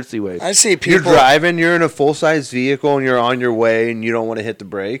them a courtesy wave." I see You're people. driving, you're in a full size vehicle, and you're on your way, and you don't want to hit the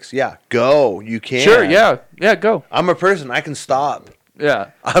brakes. Yeah, go. You can. Sure. Yeah. Yeah. Go. I'm a person. I can stop. Yeah.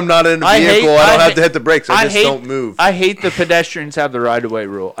 I'm not in a I vehicle. hate- I don't I have hate- to hit the brakes. I just hate, don't move. I hate the pedestrians have the right of way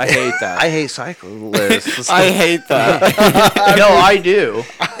rule. I hate that. I hate cyclists. I hate that. no, I do.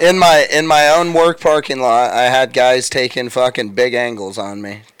 In my own work parking lot, I had guys taking fucking big angles on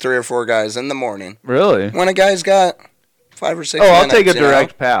me. 3 or 4 guys in the morning. Really? When a guy's got 5 or 6 Oh, minutes, I'll take a you know?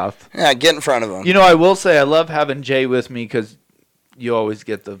 direct path. Yeah, get in front of them. You know, I will say I love having Jay with me because you always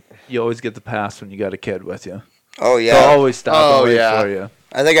get the pass when you got a kid with you. Oh So I'll yeah. always stop Oh, and wait yeah. for you.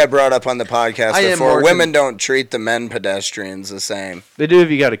 I think I brought up on the podcast I am before, more women don't treat the men pedestrians the same. They do if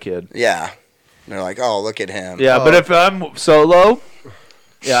you got a kid. Yeah. They're like, oh, look at him. Yeah, oh. but if I'm solo,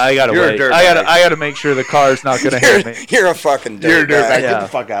 yeah, I gotta You're a wait. dirt I bag. gotta make sure the car's not gonna hit me. You're a fucking dirt You're a dirt bag. bag. Get the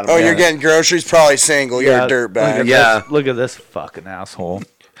fuck out of Oh, here. you're getting groceries? Probably single. You're a dirt bag. Look at this fucking asshole.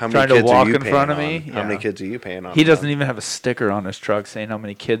 How many Trying to kids are walk you in paying front of on? me. How many kids are you paying on? He doesn't even have a sticker on his truck saying how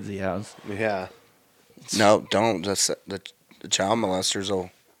many kids he has. Yeah. No, don't. Just the child molesters will.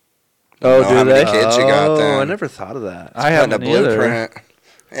 Oh, know do how they? many kids you got then. I never thought of that. I Putting haven't a either. blueprint.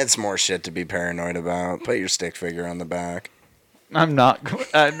 It's more shit to be paranoid about. Put your stick figure on the back. I'm not.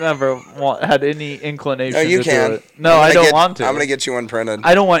 I never had any inclination. No, you to can. do it. No, I don't want to. I'm gonna get you one printed.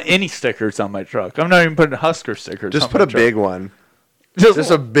 I don't want any stickers on my truck. I'm not even putting Husker stickers. Just on put my a truck. big one.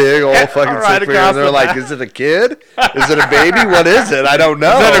 Just a big old fucking right stick figure. across And they're the like, back. is it a kid? Is it a baby? What is it? I don't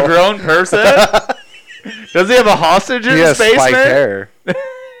know. Is that a grown person? Does he have a hostage in He his has basement? spiked hair.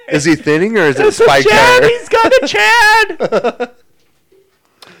 Is he thinning or is it It's a spiked Chad. hair? He's got a Chad.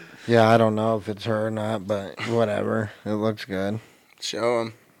 Yeah, I don't know if it's her or not, but whatever. It looks good. Show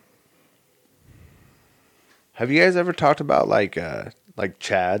him. Have you guys ever talked about like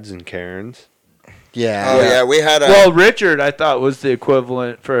Chads and Karens? Yeah. Oh yeah, we had a Well, Richard, I thought was the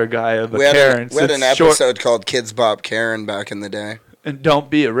equivalent for a guy of a we had, Karen. we had an It's short- episode called Kids Bop Karen back in the day. and don't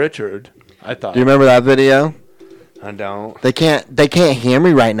be a Richard. I thought. Do you remember that video? I don't. They can't hear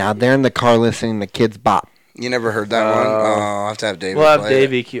me right now. They're in the car listening to Kids Bop. You never heard that one? Oh, I'll have to have David We'll have play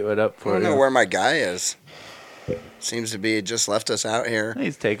Davey it. cue it up I for don't you. know where my guy is. Seems to be just left us out here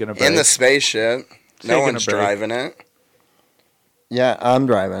He's taking a break. in the spaceship. No Taking a one's break. driving it. Yeah, I'm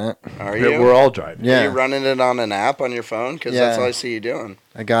driving it. Are Yeah, you? we're all driving. Are Yeah, you running it on an app on your phone? Because that's all I see you doing.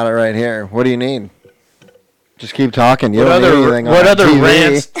 I got it right here. What do you need? Just keep talking. You What don't need other anything what on other TV.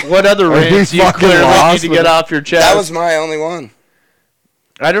 rants? What other Are you rants you fucking clearly need lost to with get it? off your chest? That was my only one.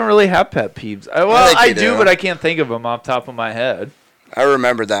 I don't really have pet peeves. I Well, think I you do, do. but I can't think of them off the top of my head. I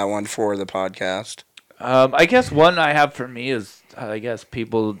remembered that one for the podcast. I guess one I have for me is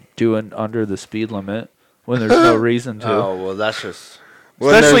people doing under the speed limit when there's no reason to. Oh well, that's just.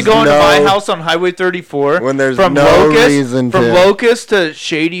 Especially going to my house on Highway 34. When there's from no Locust, reason from to. Locust to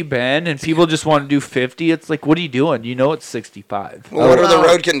Shady Bend, and people just want to do 50. It's like, what are you doing? You know it's 65. Well, what are the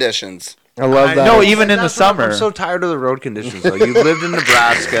road conditions? I love that. No, even in the That's what summer. I'm so tired of the road conditions. Though you've lived in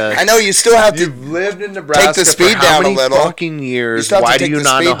Nebraska. I know you still have to. You've lived in Nebraska. Take the speed for how down a many little. Fucking You years. still have to Why do take you the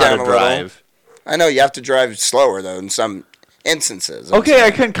not speed know how down to a little. drive? I know you have to drive slower though in some instances. Okay,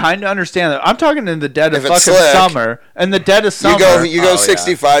 I can kind of understand that. I'm talking in the dead of If it's fucking slick, summer. And the dead of summer. You go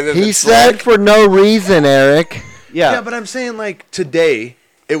 65. If He it's said slick. for no reason, Eric. Yeah. Yeah, but I'm saying like today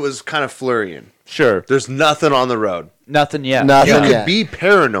it was kind of flurrying. Sure. There's nothing on the road. Nothing yet. Nothing You yet. could be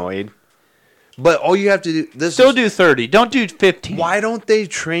paranoid, but all you have to do this Still is, do 30. Don't do 15. Why don't they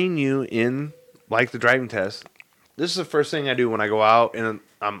train you in like the driving test? This is the first thing I do when I go out and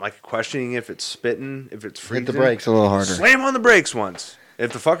I'm like questioning if it's spitting, if it's freezing. Hit the brakes a little harder. Slam on the brakes once.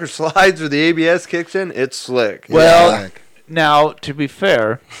 If the fucker slides or the ABS kicks in, it's slick. Well, now, to be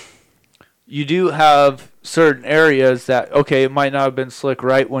fair, you do have certain areas that, okay, it might not have been slick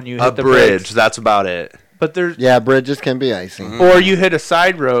right when you hit a the bridge. brakes. That's about it. But there's, Yeah, bridges can be icy. or you hit a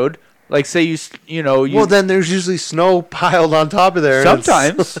side road, like say you Well, then there's usually snow piled on top of there. and it's-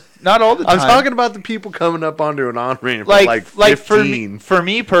 sometimes, not all the time. I'm talking about the people coming up onto an on-ramp like at like for 15.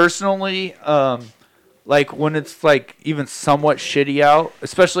 me personally, like when it's like even somewhat shitty out,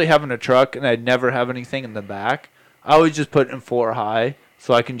 especially having a truck and I'd never have anything in the back, I always just put it in 4 high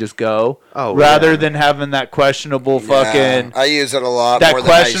so I can just go. Oh, rather yeah. than having that questionable Yeah, fucking I use it a lot that more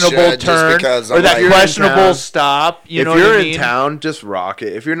than I questionable should, just turn because or I'm that like, questionable town. stop. You if know you're what I in mean? town, just rock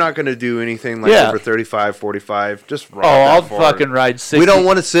it. If you're not going to do anything like Yeah. over 35, 45, just rock Oh, that I'll forward. fucking ride 60. We don't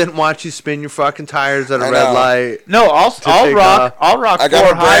want to sit and watch you spin your fucking tires at a I red know. light. No, I'll take rock. I'll rock I 4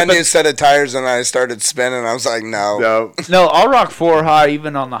 got a high. brand But new set of tires and I started spinning. I was like, no. No. no, I'll rock 4 high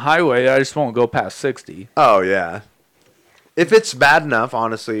even on the highway. I just won't go past 60. Oh, yeah. If it's bad enough,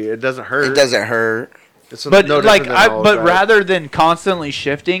 honestly, it doesn't hurt. It doesn't hurt. It's But no like, different than all but drive. rather than constantly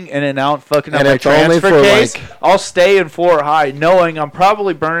shifting in and out, fucking up And my it's only transfer for, case, like- I'll stay in 4 high, knowing I'm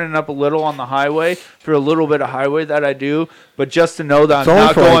probably burning up a little on the highway for a little bit of highway that I do. But just to know that It's I'm only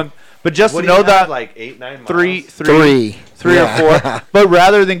not for, like- going. But just What to do you know have, that like 8, 9 miles? Three. Yeah. or 4. But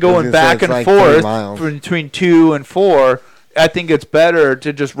rather than I going was gonna say, back it's and like 3 forth miles. between 2 and 4, I think it's better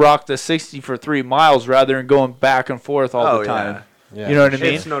to just rock the 60 for 3 miles rather than going back and forth all Oh, the time. yeah. Yeah. You know what I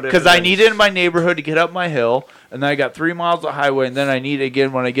mean? It's no Because different I than- need it in my neighborhood to get up my hill, and then I got 3 miles of highway, and then I need it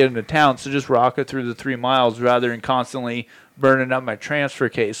again when I get into town. So just rock it through the 3 miles rather than constantly burning up my transfer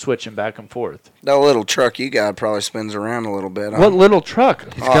case, switching back and forth. That little truck you got probably spins around a little bit. Huh? What little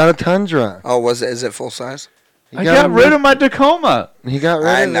truck? He's got a Tundra. Oh, is it full size? I got rid of my Tacoma. He got rid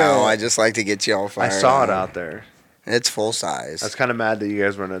I of know. it. I just like to get you all I fired. saw it up. out there. It's full size. I was kind of mad that you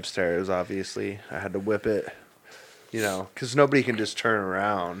guys went upstairs. Obviously, I had to whip it. Because nobody can just turn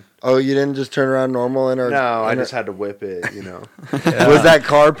around. Oh, you didn't just turn around normal No, I just had to whip it. Yeah. Was that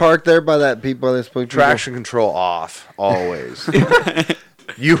car parked there by that people that spoke Traction control off always.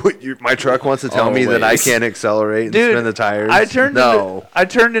 My truck wants to tell me that I Always. can't accelerate and Dude, spin the tires. I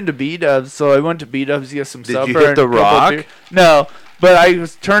turned into B-dubs, so I went to B-dubs to get some Did supper. you hit and the a couple rock? beer- No, but I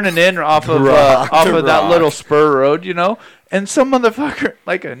was turning in off of that little spur road, and some motherfucker,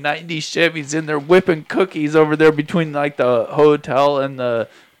 like a 90 Chevy's in there whipping cookies over there between like the hotel and the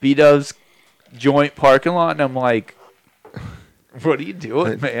B-dubs joint parking lot, and I'm like, what are you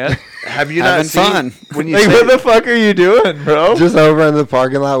doing, man? Have you Having not seen fun. when you Like, say, what the fuck are you doing, bro? Just over in the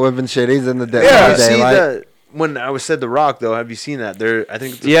parking lot whipping shitties in the yeah, see daylight. the when I was said the rock though? Have you seen that? There, I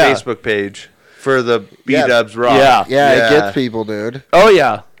think it's a Yeah. Facebook page for the Yeah. B-dubs rock. Yeah. Yeah, it gets people, dude. Oh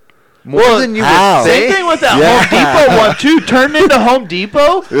yeah. More than you how? would Same think. thing with that Yeah. Home Depot one too. Turned into Home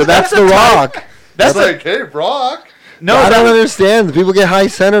Depot. Dude, that's the a type- rock. That's hey, rock. no. I don't that- understand. People get high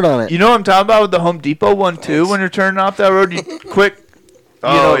centered on it. You know what I'm talking about with the Home Depot one too? When you're turning off that road, you quick.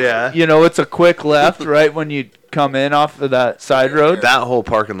 Oh, yeah. It's a quick left right when you come in off of that side road. That whole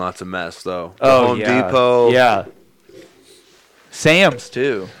parking lot's a mess though. The Oh, Home yeah. Depot. Yeah. Sam's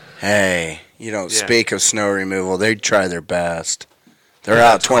too. Hey, speak of snow removal, they try their best. They're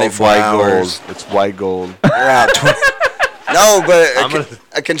Yeah, out it's called 24 white hours. gold. It's white gold. They're out. No, but I'm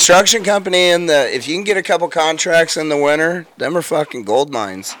a construction company if you can get a couple contracts in the winter, them are fucking gold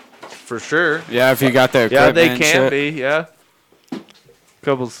mines. For sure. Yeah, if you got the Yeah, equipment they and can shit. be. Yeah.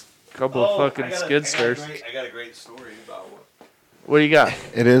 Couple of fucking skid steers. I got a great story about What do you got?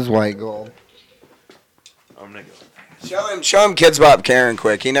 It is white gold. I'm gonna go. Show him Kids Bop Karen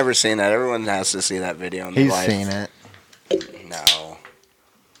quick. He never seen that. Everyone has to see that video in their He's life. seen it. No.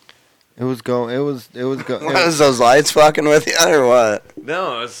 It was go. What is those lights fucking with you or what?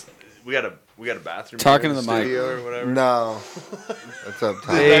 No, we got a bathroom. Talking here in to the mic. studio or whatever. No. That's up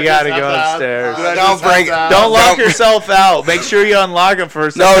top. You gotta go upstairs. Don't lock yourself out. Make sure you unlock them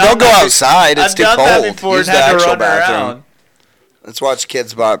first. No, don't go outside. It's I've too done cold. that before Use and the had to actual run bathroom. around. Let's watch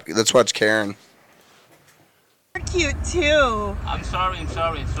Kids Bop. Let's watch Karen. You're cute too. I'm sorry, really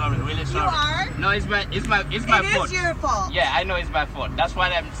sorry. You are? No, it's my It fault. is your fault. Yeah, I know it's my fault. That's why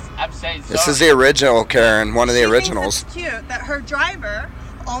I'm saying sorry. This is the original Karen, one of the She originals. thinks it's cute that her driver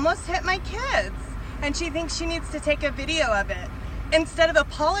almost hit my kids, and she thinks she needs to take a video of it instead of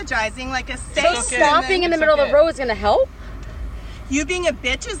apologizing like a safe. So stopping in the middle of the road is gonna help? You being a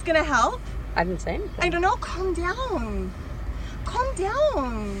bitch is gonna help? I didn't say anything. I don't know. Calm down. Calm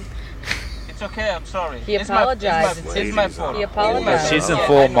down. It's okay, I'm sorry. He apologized. It's my fault. He apologized. She's in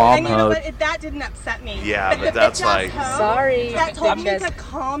full mom And you know mode. what? That didn't upset me. Yeah, but the that's bitch-ass like- hoe Sorry. That told You me guys- to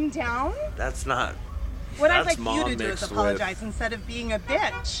calm down. That's not. What I'd That's like you mom to do is mixed with- apologize instead of being a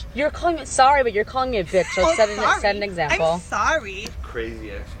bitch. You're calling me sorry, but you're calling me a bitch. So Oh, set sorry. an example. I'm sorry.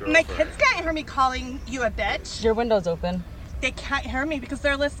 Crazy ex-girlfriend. My kids can't hear me calling you a bitch. Your window's open. They can't hear me because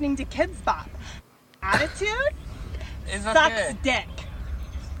they're listening to Kids Bop. Attitude It's sucks okay. dick.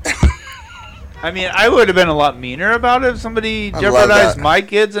 I mean, I would have been a lot meaner about it if somebody I love jeopardized that. my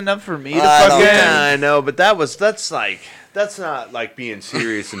kids enough for me to I don't fucking. Yeah, I know, but that's not like being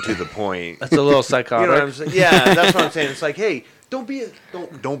serious and to the point. That's a little You psychotic. know what I'm saying? Yeah, that's what I'm saying. It's like, hey, don't be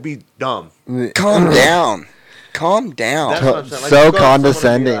dumb. Calm down. Calm down. That's what I'm saying. Like, So you go to someone and be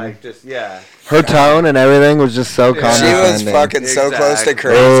condescending. like, just, yeah. Her tone and everything was just so She condescending. was fucking so close to Exactly.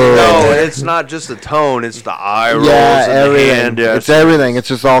 crazy. Oh. right No, there. it's not just the tone; it's the eye rolls Yeah, and everything. the hand It's gestures. everything. It's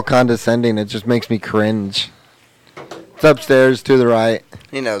just all condescending. It just makes me cringe. It's upstairs to the right.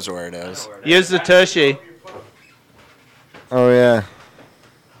 He knows where it is. Use the tushy. Oh yeah.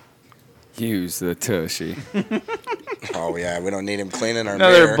 Use the tushy. Oh yeah, we don't need him cleaning our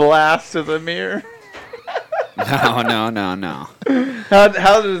Another mirror. blast to the mirror. No. How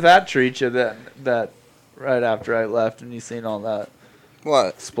does that treat you? That right after I left and you seen all that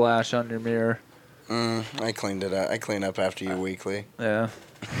What? splash on your mirror. I cleaned it up. I clean up after you weekly. Yeah.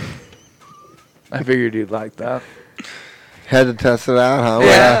 I figured you'd like that. Had to test it out, huh?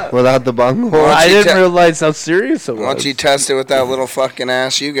 Yeah. Without the bunghole. Well, I you didn't te- realize how serious it was. Why don't you test it with that little fucking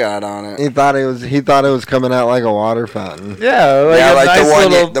ass you got on it? He thought it was coming out like a water fountain. Yeah, like Yeah, a like nice the one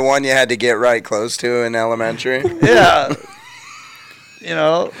little. the one you had to get right close to in elementary. Yeah. You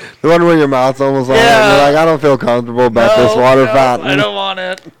know. The one where your mouth's almost on it. Yeah. And you're like, I don't feel comfortable about this water fountain. I don't want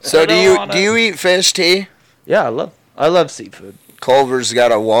it. So I do don't you want do it. you eat fish, T? Yeah, I love. I love seafood. Culver's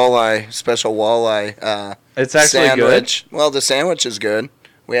got a special walleye. It's actually sandwich. Well, the sandwich is good.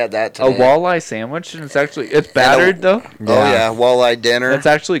 We had that today. A walleye sandwich, and it's battered though. Oh yeah, walleye dinner. That's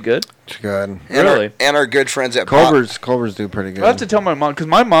actually good. It's good. And Really? Our good friends at Culver's do pretty good. I have to tell my mom because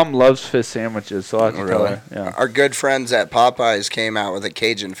my mom loves fish sandwiches, so I have to tell her. Yeah. Our good friends at Popeyes came out with a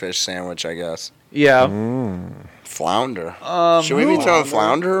Cajun fish sandwich, I guess. Yeah. Flounder. Should we be throwing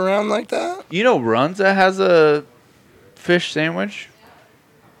flounder around like that? You know, Runza has a fish sandwich.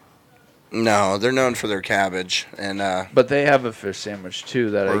 No, they're known for their cabbage and But they have a fish sandwich too.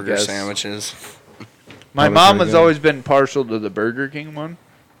 That burger I guess. sandwiches. My mom has always been partial to the Burger King one.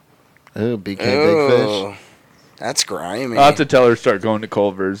 Ooh, BK Big Fish. That's grimy. I'll have to tell her to start going to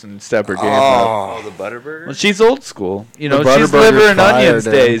Culver's and step her game Oh. up. Oh, the Butterburger? Well, she's old school. You The know, she's Butterburger's liver and fire, onions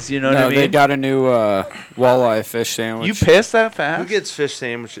dude. days. You know No, what I mean? they got a new walleye fish sandwich. You pissed that fast? Who gets fish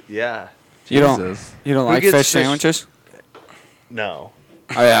sandwiches? Yeah. You don't Jesus. you don't Who like gets fish sandwiches? No.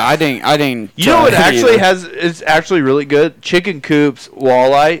 I didn't. You know what try actually either. is actually really good? Chicken Coop's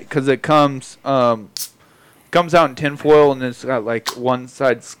walleye, because it comes out in tinfoil and it's got like one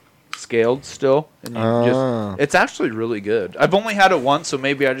side scaled still, and you it's actually really good. I've only had it once, so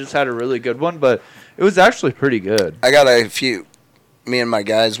maybe I just had a really good one, but it was actually pretty good. I got a few. Me and my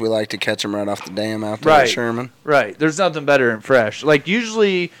guys, we like to catch them right off the dam out there at Sherman. Right. There's nothing better than fresh. Like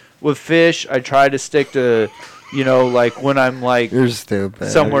usually with fish, I try to stick to, you know, like when I'm like You're stupid.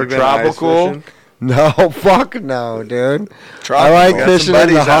 somewhere Have you been ice tropical. fishing? No, fuck no, dude. Tropical. I like Got fishing some in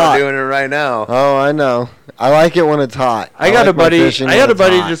the buddies out hot. doing it right now. Oh, I know. I like it when it's hot. I got like a buddy. fishing I when got a it's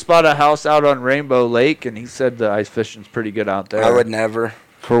buddy hot. just bought a house out on Rainbow Lake, and he said the ice fishing's pretty good out there. I would never.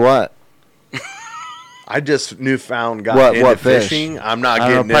 For what? I just newfound got What- into what fish? fishing. I'm not I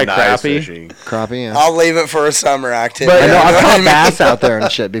don't getting know, into probably ice crappie. fishing. Crappie, yeah. I'll leave it for a summer activity. I know, I've You know what I caught mean? bass out there and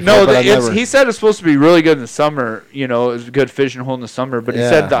shit before, No, but I've never... he said it's supposed to be really good in the summer. You know, it's a good fishing hole in the summer. But he Yeah.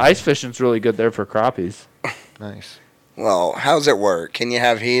 said the ice fishing's really good there for crappies. Nice. Well, how's it work? Can you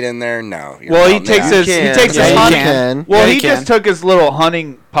have heat in there? No. You're Well, he not takes allowed. his can. his Yeah, you hunting. can. Well, Yeah, he you just can. took his little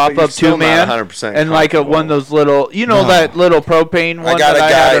hunting pop you're up still two not man 100% and like a one of those little, you know, No. that little propane one got that a I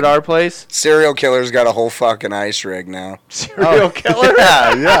had guy- at our place. Serial killer's got a whole fucking ice rig now. Serial killer.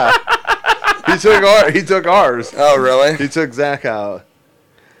 Yeah. He took ours. Oh, really? He took Zach out.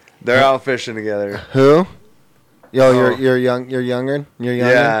 They're out fishing together. Who? Yo, Oh. you're younger? You're younger?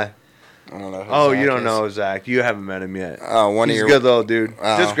 Yeah. I don't know who Oh, Zach you don't is. know Zach. You haven't met him yet. Oh, one He's of a your. good little dude.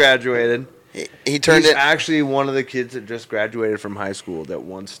 Oh. Just graduated. He turned He's it. actually one of the kids that just graduated from high school that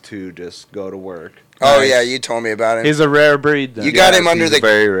wants to just go to work. Oh yeah, you told me about him. He's a rare breed. Then. You got him under he's the- a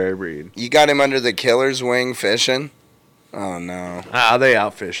very rare breed. You got him under the killer's wing fishing. Oh no. They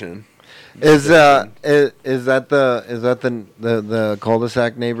out fishing. Is that the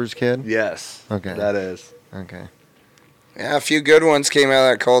cul-de-sac neighbor's kid? Yes. Okay. That is. Okay. Yeah, a few good ones came out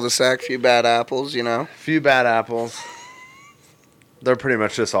of that cul-de-sac. A few bad apples, you know. Few bad apples. They're pretty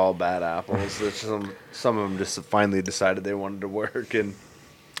much just all bad apples. It's some of them just finally decided they wanted to work, and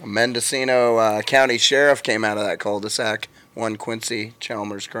A Mendocino County Sheriff came out of that cul-de-sac. One Quincy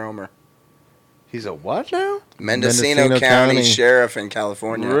Chalmers Cromer. he's a what now? Mendocino Mendocino County County. Sheriff in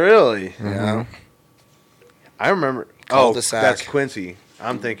California. Really? Yeah. I remember. Cul-de-sac. Oh, that's Quincy.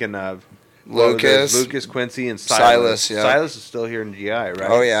 I'm thinking of what was it? Lucas. Quincy, and Silas, Silas. yeah. Silas is still here in GI, right?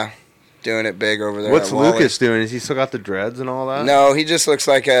 Oh yeah, doing it big over there. What's at Wally. Lucas doing? Is he still got the dreads and all that? No, he just looks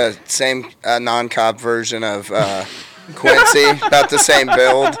like a non-cop version of Quincy, about the same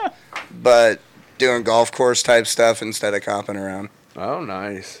build, but doing golf course type stuff instead of copping around. Oh,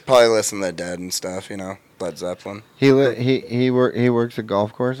 nice. Probably listen to the Dead and stuff, you know, Led Zeppelin. He works at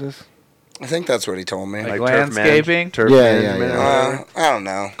golf courses. I think that's what he told me. Like landscaping? Turf Yeah, management yeah, or yeah. whatever. I don't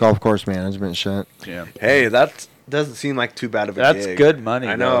know. Golf course management shit. Yeah. Hey, that doesn't seem like too bad of a That's gig. good money,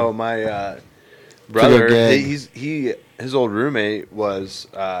 I though. know my a brother. good His old roommate does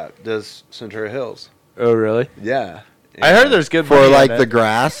Centura Hills. Oh, really? Yeah. I heard there's good For money like in the it.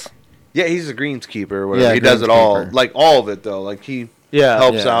 grass. Yeah, he's a greenskeeper. Or whatever. Yeah, he does it all, greenskeeper. like all of it though. Like he Yeah.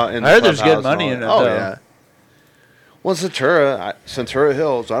 helps Yeah. out. In I heard the there's good clubhouse and money all in that. it, Oh though. yeah. Well, Centura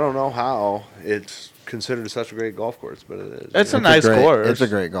Hills. I don't know how it's considered such a great golf course, but it is. It's a It's nice great, course. It's a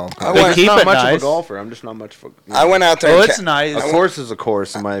great golf I course. They went- keep I'm not it much of nice. a golfer. I'm just not much of a. I went out there. Oh, and it's nice. A course is a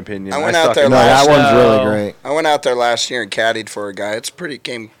course, in my opinion. I went out suck there at No, last- that one's No. really great. I went out there last year and caddied for a guy. It's pretty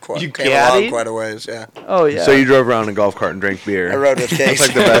came You along caddied? quite a ways. Yeah, Oh, yeah. So you drove around in a golf cart and drank beer. I rode with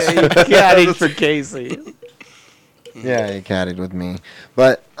Casey. That's like the best. You caddied for Casey. Yeah, he caddied with me,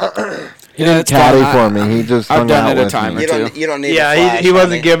 but You know, didn't it's caddy fun. for me. He just I've hung done out it a with time me. or two. You don't need. Yeah, a flash, he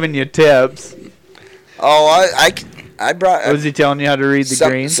wasn't honey. giving you tips. Oh, I brought. Was he telling you how to read the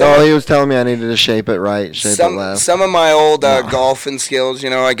green? Oh, he was telling me I needed to shape it right, shape it left. Some of my old golfing skills,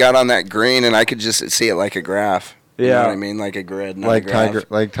 I got on that green and I could just see it like a graph. You know what I mean? Like a grid, not like a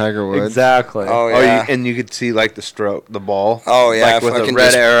graph. Tiger Woods. Exactly. Oh yeah. and you could see like the stroke, the ball. Oh yeah, like with a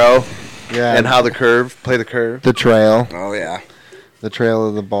red arrow. Yeah. And how the curve, play the curve. The trail. Oh yeah. The trail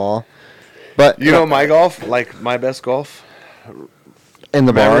of the ball. But my golf, like my best golf in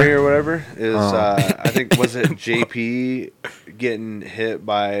the bar or whatever is I think was it JP getting hit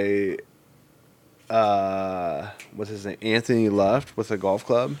by what's his name, Anthony Luft with a golf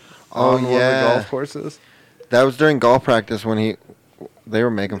club on one of the golf courses. That was during golf practice when they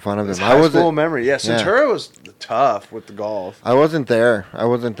were making fun of him. High school memory. Yeah, Centura was tough with the golf. I wasn't there. I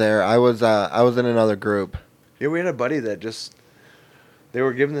was in another group. Yeah, we had a buddy that they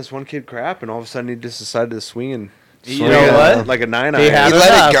were giving this one kid crap, and all of a sudden he just decided to swing and what? Like a 9-iron. He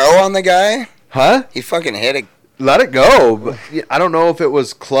let it go on the guy? Huh? He fucking hit it. Let it go. But I don't know if it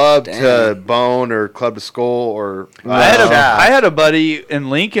was club to bone or club to skull or. I had a buddy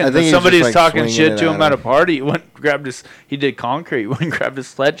in Lincoln. I think Somebody's just, talking swinging shit it to at him at a party. He did concrete. Went and grabbed his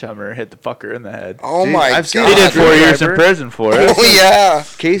sledgehammer and hit the fucker in the head. Oh my God! He did 4 years in prison for it. Oh yeah,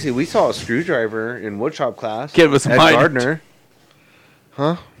 Casey, we saw a screwdriver in woodshop class. Kid was Ed mine. Gardner.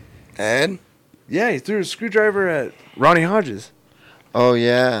 Huh? Ed? Yeah, he threw a screwdriver at Ronnie Hodges. Oh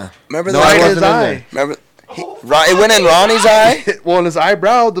yeah. Remember right in his eye. Remember? It went in Ronnie's eye? Well, in his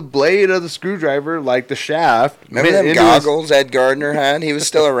eyebrow, the blade of the screwdriver, like the shaft. Remember them goggles Ed Gardner had? He was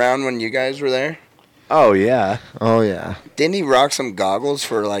still around when you guys were there? Oh, yeah. Oh, yeah. Didn't he rock some goggles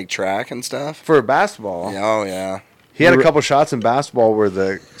for, like, track and stuff? For basketball. Yeah, oh, yeah. He had a couple shots in basketball where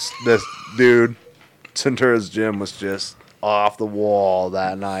this dude, Centura's gym, was just off the wall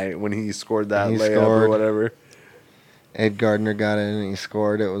that night when he scored that layup or whatever. Ed Gardner got in and he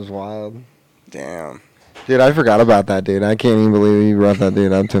scored. It was wild. Damn. Dude, I forgot about that dude. I can't even believe you brought that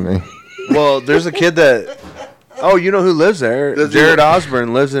dude up to me. Well, there's a kid that... Oh, you know who lives there? Jared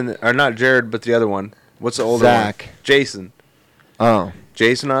Osborne lives in... Or not Jared, but the other one. What's the older Zach. one? Jason. Oh.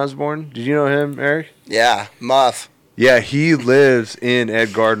 Jason Osborne? Did you know him, Eric? Yeah, Muff. Yeah, he lives in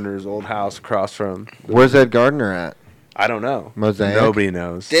Ed Gardner's old house across from... Where's Ed Gardner at? I don't know. Mosaic? Nobody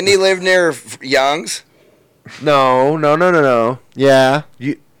knows. Didn't he live near Young's? No. Yeah.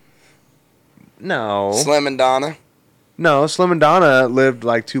 No. Slim and Donna? No, Slim and Donna lived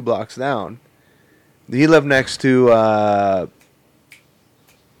like 2 blocks down. He lived next to...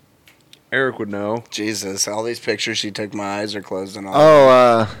 Eric would know. Jesus, all these pictures she took, my eyes are closed and all.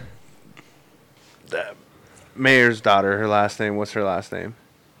 Oh, The mayor's daughter, her last name. What's her last name?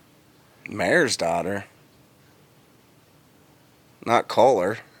 Mayor's daughter? Not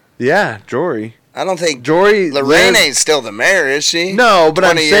Kohler. Yeah, Jory. I don't think Jory Lorraine ain't still the mayor, is she? No, but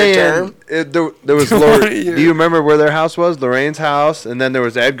I'm 20-year saying term? there was do you remember where their house was? Lorraine's house, and then there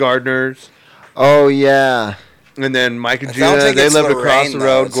was Ed Gardner's. Oh, yeah. And then Mike and I don't Gina, think they it's lived Lorraine, across the though.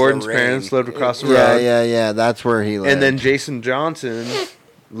 road. It's Gordon's Lorraine. parents lived across the road. Yeah. That's where he lived. And then Jason Johnson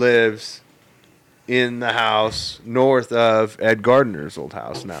lives in the house north of Ed Gardner's old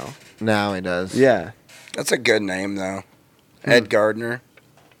house now. Now he does. Yeah. That's a good name, though. Ed Gardner.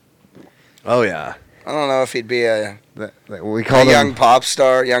 Oh, yeah. I don't know if he'd be a We call him young pop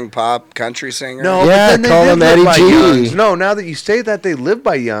star, young pop country singer. No, Yeah, but then call they him did live Eddie by G. Young's. No, now that you say that, they live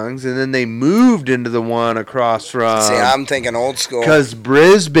by Young's, and then they moved into the one across from... See, I'm thinking old school. Because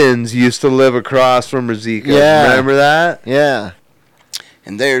Brisbane's used to live across from Rizika. Yeah. Remember that? Yeah.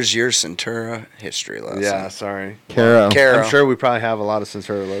 And there's your Centura history lesson. Yeah, sorry. Caro. Caro. I'm sure we probably have a lot of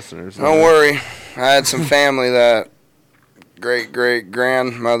Centura listeners. Don't worry. I had some family that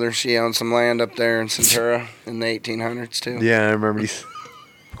great-great-grandmother, she owned some land up there in Centura in the 1800s, too. Yeah, I remember these.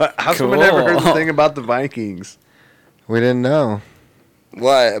 How come I never heard the thing about the Vikings? We didn't know.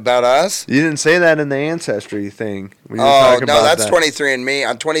 What, about us? You didn't say that in the ancestry thing. When you were Oh, talking no, about that's that. 23andMe.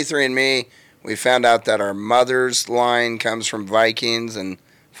 On 23andMe, we found out that our mother's line comes from Vikings and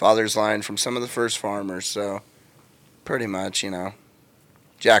father's line from some of the first farmers. So, pretty much,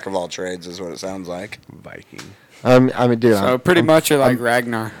 jack of all trades is what it sounds like. Viking. I mean, dude. So pretty much you're like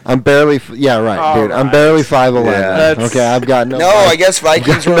Ragnar. I'm barely. Yeah, right, dude. I'm barely 5'11". Yeah. Okay, I've got no. No, I guess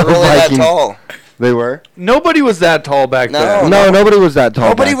Vikings weren't really that tall. They were. Nobody was that tall back No. then. No, nobody was that tall.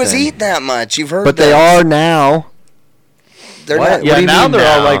 Nobody back was then. eating that much. You've heard But that. they are now. They're What? not. Yeah, do you now mean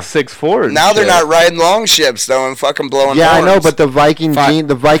they're all now? like 6'4". Now they're not riding long ships though and fucking blowing. Yeah, I know, horns. but the Viking gene,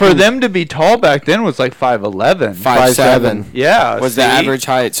 the Viking For them to be tall back then was like 5'11". 5'7". Yeah, was see? the average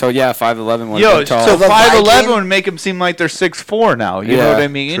height. So yeah, 5'11" was Yo, tall. so the 5'11" Viking- would make them seem like th're 6'4" now. You know Yeah, what I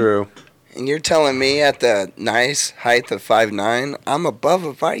mean? True. And you're telling me at the nice height of 5'9", I'm above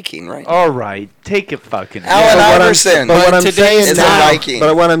a Viking, right? All right, take it fucking. Allen Iverson. But what I'm saying is now, a Viking.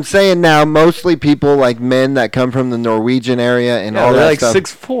 but what I'm saying now, mostly people like men that come from the Norwegian area and all they're that like stuff.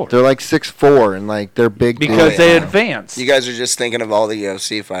 6'4". They're like 6'4", and like they're big because dudes. they advance. You guys are just thinking of all the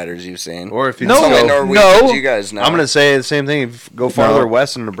UFC fighters you've seen. Or if you How many go, Norwegians you guys know? I'm gonna say the same thing. If you go farther No.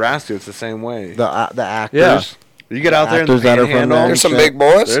 west in Nebraska, it's the same way. The actors. Yeah. You get out there in the Actors that are from panhandle. there and There's some shit. big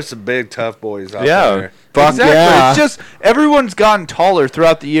boys. There's some big tough boys out Yeah. there. Fuck exactly. yeah. It's just everyone's gotten taller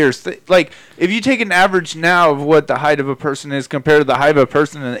throughout the years. Like if you take an average now of what the height of a person is compared to the height of a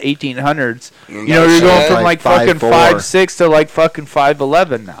person in the 1800s, you know, you're going from like fucking 5'6" to like fucking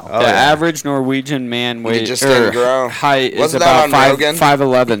 5'11" now. The average Norwegian man weight just didn't grow. height is Wasn't that about on Rogan?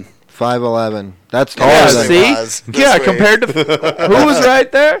 5'11". 5'11". That's taller Yeah, than see? Yeah, compared to who was right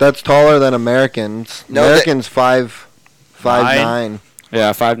there? That's taller than Americans. No, Americans 5'9".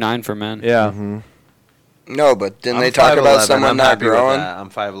 Yeah, 5'9" for men. Yeah. Mm-hmm. No, but didn't I'm they talk 5'11". about someone I'm not happy with growing? that. I'm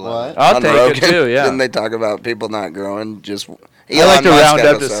 5'11". What? I'll On take Rogan? it too. Yeah. Didn't they talk about people not growing? Just I like Elon to Musk round up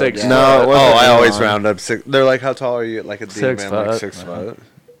to episode, 6 yeah. No, it Oh, wasn't I always Elon. round up 6. They're like, how tall are you? Like a D 6 man, like foot. 6 foot.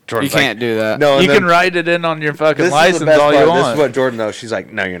 You Jordan's can't do that. No, and You then- can write it in on your fucking This is the license best all part. you want. This is what Jordan knows. She's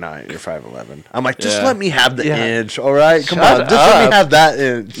like, no, you're not. You're 5'11". I'm like, just Yeah. let me have the Yeah. inch, all right? Come Shut on, just let up. me have that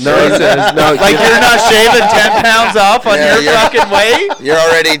inch. No, he says, no, like you're not shaving 10 pounds off on Yeah, your yeah. fucking weight? You're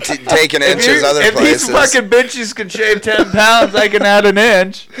already taking inches other if places. these fucking bitches can shave 10 pounds, I can add an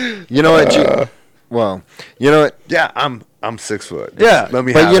inch. You know what? Well, you know what? Yeah, I'm 6 foot. Yeah. Let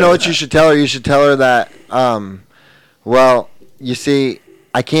me But have you know it. what you should tell her? You should tell her that, well, you see,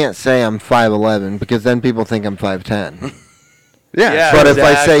 I can't say I'm 5'11" because then people think I'm 5'10". Yeah. But if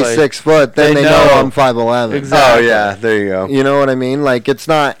I exactly. say 6 foot, then They they know know. I'm 5'11". Exactly. Oh, yeah, there you go. You know what I mean? Like it's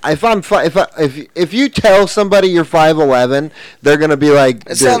not. If you tell somebody you're 5'11", they're gonna be like,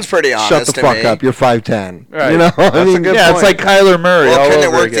 It sounds pretty Shut honest the to fuck me." up. You're 5'10". Right. You know? I That's a mean, good Yeah, point. it's like Kyler Murray. Well, all couldn't it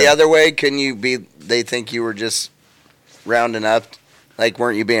over work again. the other way? Couldn't you be? They think you were just rounding up. Like,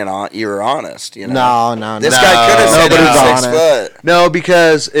 weren't you being on? You were honest. You know. No. This guy could have said Nobody's he was 6 honest. foot. No,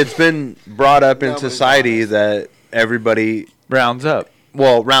 because it's been brought up in Nobody's society that everybody rounds up.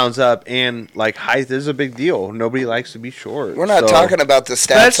 rounds up, and like height is a big deal. Nobody likes to be short. We're not so talking about the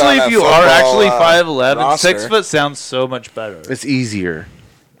stats. Especially on if a you are football, actually 5'11". roster. 6 foot sounds so much better. It's easier.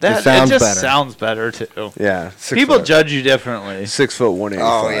 It sounds just better. sounds better too. Yeah, 6 People foot. judge you differently. 6 foot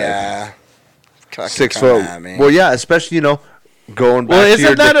 185. Oh yeah. Fucking 6 come foot. at me. Well, yeah, especially going back Well, to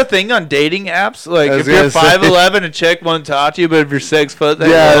your isn't that a thing on dating apps? Like, I was if you're gonna say- 5'11", a chick won't talk to you, but if you're 6 foot, they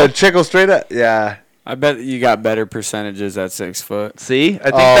yeah, will. the chick will straight up. Yeah. I bet you got better percentages at 6 foot. See, I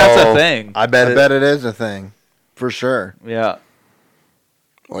think that's a Oh, thing. I bet. I bet it is a thing, for sure. Yeah.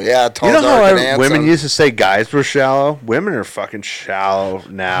 Well, yeah. Tall, You know how dark, and women handsome. used to say guys were shallow? Women are fucking shallow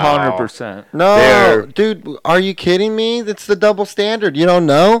now. 100%. No, They're- dude, are you kidding me? That's the double standard. You don't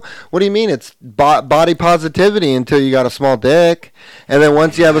know? What do you mean? It's body positivity until you got a small dick, and then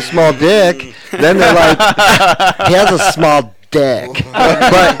once you have a small dick, then they're like, he has a small dick. but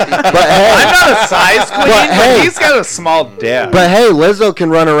hey, I'm not a size queen, But but, hey- he's got a small dick. but hey, Lizzo can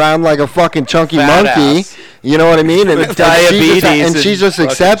run around like a fucking chunky Fat monkey. ass. You know what I mean? And, With and diabetes and she's just and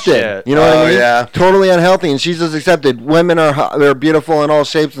fucking accepted. shit. You know what Oh, I mean? yeah. Totally unhealthy, and she's just accepted. Women are they're beautiful in all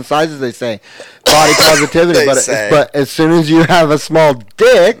shapes and sizes. They say body positivity, They but say. but as soon as you have a small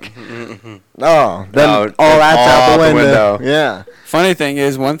dick, then all that's out the window. Yeah. Funny thing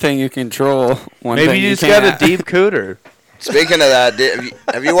is, one thing you control, one Maybe thing you you just got can't. a deep cooter. Speaking of that,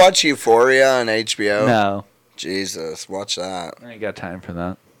 have you watched Euphoria on HBO? No, Jesus, watch that. I ain't got time for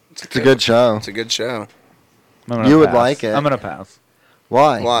that. It's a good show. It's a good show. I'm gonna You would pass. like it. I'm gonna pass.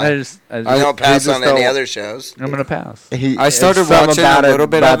 Why? Why? I just I don't he pass just on any don't- other shows. I'm gonna pass. I started it's something watching about a little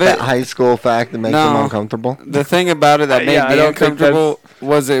bit about of that it. high school fact that makes No. them uncomfortable. The thing about it that made Yeah, I me don't think uncomfortable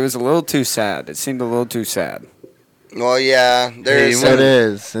was it was a little too sad. It seemed a little too sad. Well, yeah, there's It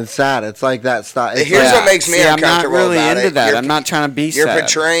is. It's sad. It's like that style. It's Here's like, what makes me See, I'm not uncomfortable really about into it. that. You're- I'm not trying to be You're sad.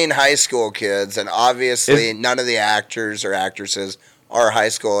 portraying high school kids, and obviously none of the actors or actresses are high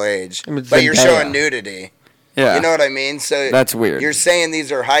school age. I mean, But you're Zendaya. showing nudity. Yeah, You know what I mean? So that's weird. You're saying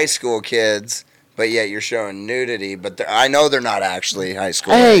these are high school kids, but yet you're showing nudity. But I know they're not actually high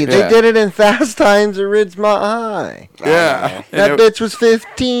school. Hey, age. they Yeah. did it in Fast Times at Ridgemont High. Yeah, That and, bitch was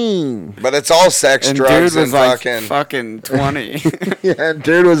 15. But it's all sex, and drugs, dude was and like fucking 20. Yeah,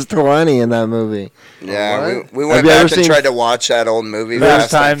 dude was 20 in that movie. Yeah, we Have went you ever back and seen tried to watch that old movie.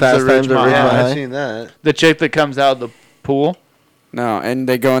 Fast Times Fast at Times at Ridgemont Ridgemont High. High. I've seen that. The chick that comes out of the pool. No, and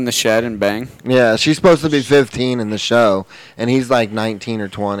they go in the shed and bang. Yeah, she's supposed to be 15 in the show, and he's like 19 or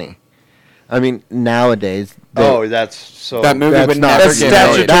 20. I mean, nowadays. That's so. That movie that's would not- never that's get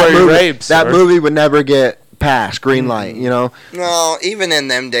statutory made. Statutory movie- rape, That sir. movie would never get past green light. You know. No, even in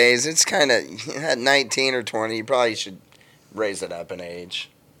them days, it's kind of at 19 or 20. You probably should raise it up in age.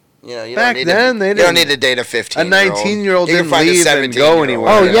 You know, you Back don't need then, they you don't didn't- need to date a 15. A 19-year-old You can didn't find a leave and go 17-year-old.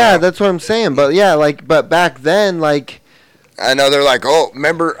 anywhere. Oh Yeah. yeah, that's what I'm saying. But yeah, but back then, like. I know they're like, oh,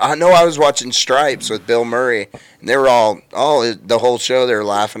 remember? I know I was watching Stripes with Bill Murray, and they were all the whole show. They were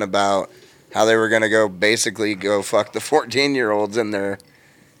laughing about how they were gonna go fuck the 14-year-olds in their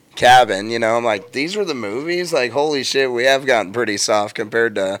cabin. You know, I'm like, these were the movies. Like, holy shit, we have gotten pretty soft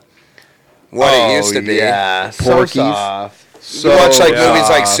compared to what it used to be. Yeah, so Porky's. soft. You watch like So movies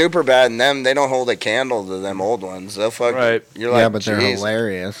like soft. Superbad, and them they don't hold a candle to them old ones. They'll fuck. Right. You're like, Yeah, but they're "Jeez."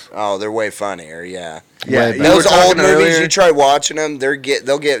 hilarious. Oh, they're way funnier. Yeah. Yeah, Way you Those were old talking movies, earlier- you try watching them, they'll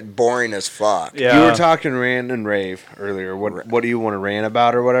get boring as fuck. Yeah. You were talking rant and rave earlier. What do you want to rant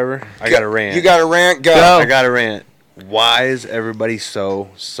about or whatever? I got a rant. You got a rant? Go. I got a rant. Why is everybody so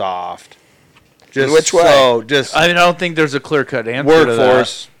soft? Just Which way? So, just I mean, I don't think there's a clear-cut answer to that.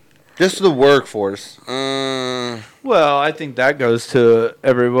 workforce. Just the workforce. Well, I think that goes to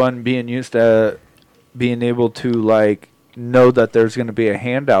everyone being used to being able to like know that there's going to be a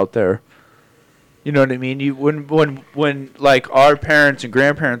hand out there. You know what I mean? You when like our parents and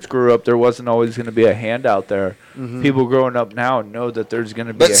grandparents grew up, there wasn't always going to be a hand out there. Mhm. People growing up now know that there's going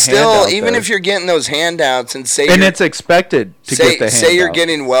to be But a still, hand out even there. if you're getting those handouts and say and you're, it's expected to say, get the hand say you're out.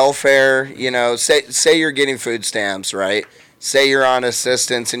 getting welfare, you know, say you're getting food stamps, right? Say you're on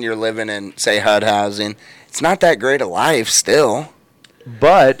assistance and you're living in, say, HUD housing. It's not that great a life still.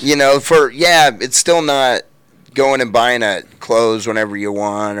 But you know, it's still not going and buying clothes whenever you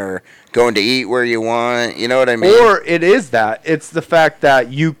want or going to eat where you want. You know what I mean? Or it is that. It's the fact that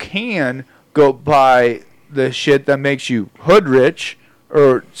you can go buy the shit that makes you hood rich,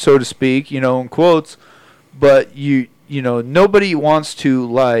 or so to speak, you know, in quotes, but you know, nobody wants to,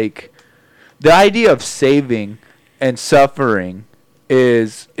 like, the idea of saving and suffering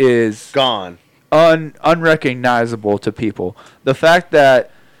is gone. Unrecognizable to people. The fact that,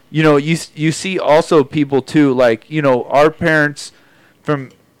 you know, you see also people too, like, you know, our parents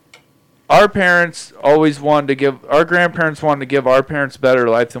always wanted to give, our grandparents wanted to give our parents a better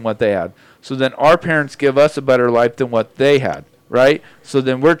life than what they had. So then our parents give us a better life than what they had, right? So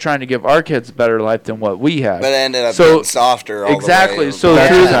then we're trying to give our kids a better life than what we had. But it ended up getting softer all exactly. the way. So That's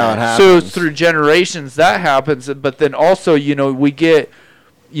through, how it so happens. through generations that happens, but then also, you know, we get,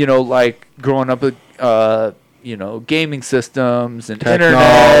 you know, like growing up with, you know, gaming systems and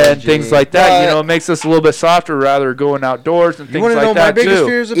internet and things like that. You know, it makes us a little bit softer rather going outdoors and You things want to like know that my biggest too.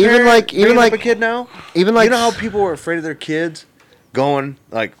 fear as a Even parent? like- bringing up a kid now. Even like you know how people are afraid of their kids going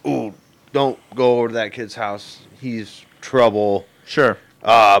like, "Ooh, don't go over to that kid's house. He's trouble." Sure.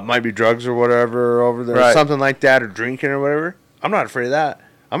 Might be drugs or whatever over there, Right. something like that, or drinking or whatever. I'm not afraid of that.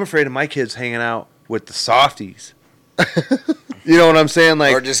 I'm afraid of my kids hanging out with the softies. You know what I'm saying?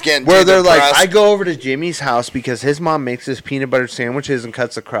 Like, Or just getting where too they're like, depressed. I go over to Jimmy's house because his mom makes his peanut butter sandwiches and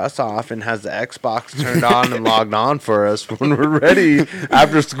cuts the crust off and has the Xbox turned on and logged on for us when we're ready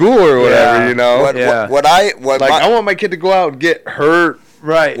after school or whatever. Yeah. You know, What I I want my kid to go out and get hurt.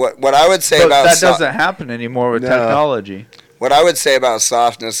 Right. What I would say But about that doesn't happen anymore with No. technology. What I would say about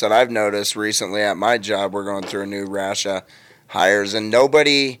softness that I've noticed recently at my job, we're going through a new rash of hires, and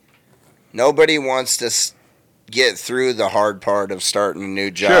nobody wants to get through the hard part of starting a new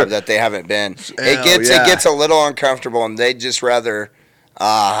job Sure. that they haven't been. Hell, It yeah. gets a little uncomfortable, and they just rather,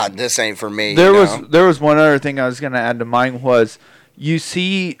 this ain't for me. There you know? was one other thing I was going to add to mine was you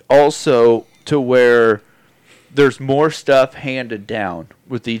see also to where there's more stuff handed down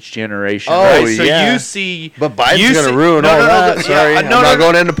with each generation. Oh, right? So yeah. you see, But Biden's you gonna see- ruin all that. Sorry, I'm not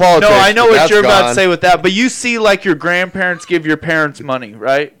going into politics, No, I know but what that's you're about to gone. say with that, but you see, like your grandparents give your parents money,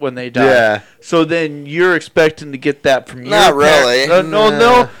 right, when they die. Yeah. So then you're expecting to get that from your Not really.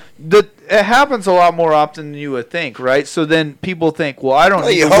 No. It happens a lot more often than you would think, right? So then people think, well, I don't Well,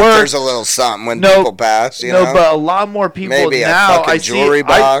 need you to hope work. there's a little something when No, people pass. You know? but a lot more people Maybe a now. fucking I jewelry see,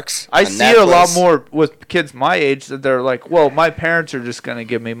 box, I a see it a lot necklace. more with kids my age that they're like, well, my parents are just gonna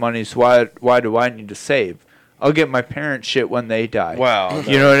give me money, so why do I need to save? I'll get my parents shit when they die. Wow.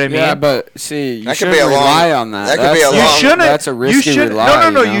 You know what I mean? Yeah, but see, you That could shouldn't be a long- rely on that. that could be a That's- long- You shouldn't. That's a risky you shouldn't. rely.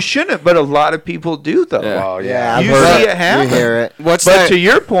 No, you know? you shouldn't. But a lot of people do, though. Yeah. Oh Yeah, I've You heard see it. it happen. You hear it. What's But that? to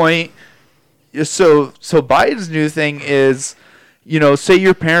your point, so Biden's new thing is, you know, say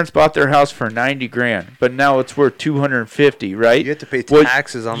your parents bought their house for $90,000, but now it's worth $250,000, right? You have to pay Well,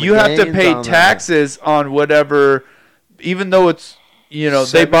 taxes on the You have to gains pay on that. taxes on whatever, even though it's, you know,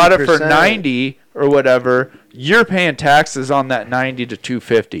 they bought it for 70%. 90 or whatever. You're paying taxes on that 90 to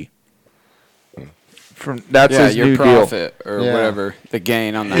 250. That's his your new profit deal. or whatever the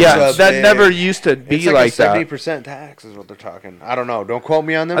gain on that. Yeah, that never used to be it's like that. 70% tax is what they're talking. I don't know. Don't quote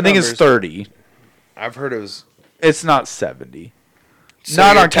me on them. I think it's 30. I've heard it was. It's not 70. So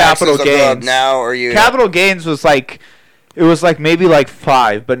not your on capital taxes will go up gains. now, or you capital gains was like, it was like maybe like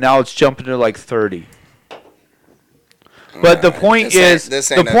 5, but now it's jumping to like 30. But the point is, this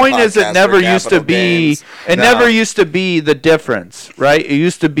the ain't a point is, it podcast never for used to capital be. gains. It never used to be the difference, right? It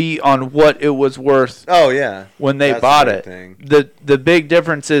used to be on what it was worth. Oh yeah, when they That's bought the it. thing. The big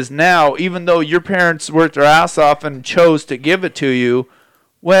difference is now, even though your parents worked their ass off and chose to give it to you,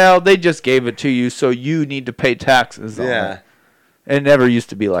 well, they just gave it to you, so you need to pay taxes on Yeah. it. It never used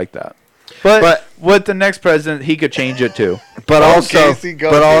to be like that. But with the next president, he could change it too. But also, Casey,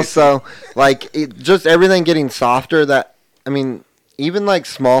 go, but Casey. also, like just everything getting softer. That I mean, even like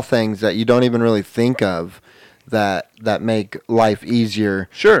small things that you don't even really think of that make life easier.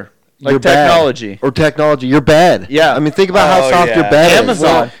 Sure. Like Your bed. technology. Or technology. Your bed. Yeah. I mean, think about how Oh, soft your yeah. bed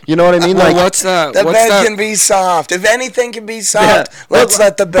Amazon. is. You know what I mean? Well, Like, what's that? The what's bed that? can be soft. If anything can be soft, Yeah. let's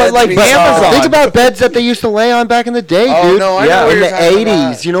let the bed like be Amazon. soft. think about beds that they used to lay on back in the day, Oh, dude. no, I know Yeah. what In you're the talking 80s.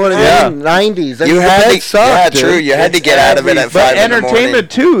 about. You know what Yeah. I mean? 90s. I You mean, the had bed to, sucked, yeah, dude. true. You had to get out of it at But 5 in the morning. entertainment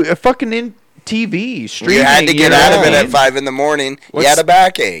too. Fucking in TV, streaming. You had to get know out what of I it at mean? 5 in the morning. What's- You had a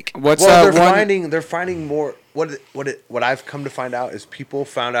backache. What's Well, that one? they're finding more. What I've come to find out is people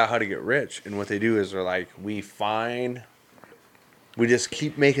found out how to get rich, and what they do is they're like, we just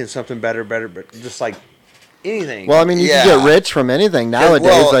keep making something better, but just like anything. Well, I mean, you Yeah. can get rich from anything nowadays.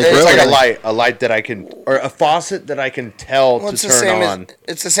 well, like, it's really. like a light that I can, or a faucet that I can tell Well, to it's the turn same on. as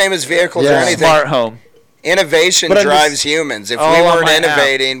it's the same as vehicles or Yeah. anything. Smart home. Innovation But I'm drives just- humans. If all we on weren't my app.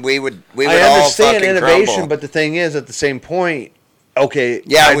 innovating, we would I all understand fucking innovation, crumble. but the thing is, at the same point, okay,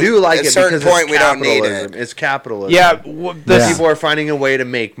 Yeah, I do like at a it certain because point, it's we don't need capitalism. it. It's capitalism. Yeah. People are finding a way to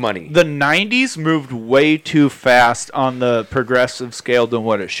make money. The 90s moved way too fast on the progressive scale than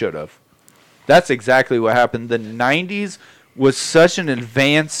what it should have. That's exactly what happened. The 90s was such an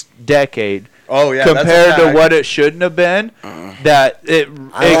advanced decade Oh yeah, that's a compared to fact. what it shouldn't have been that it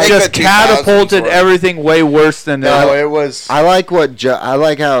think just the 2000s catapulted were- everything way worse than No, it was. I like what Joe. I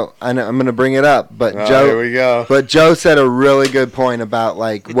like how I'm going to bring it up, but Oh, Joe. here we go. But Joe said a really good point about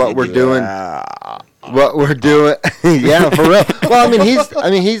like what we're doing. What we're doing. Yeah, for real. Well, he's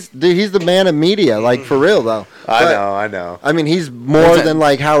the man of media. Like for real though. I know. I mean, he's more than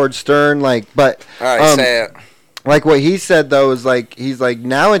like Howard Stern. Like, but all right, say it. like what he said though is like he's like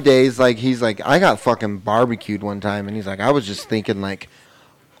nowadays like he's like I got fucking barbecued one time and he's like I was just thinking like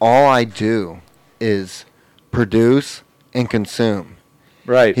all I do is produce and consume.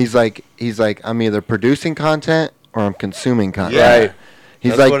 right. He's like I'm either producing content or I'm consuming content. Yeah. Right.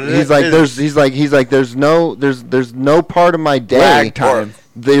 He's That's like what it he's like is. there's no part of my day. Lag time.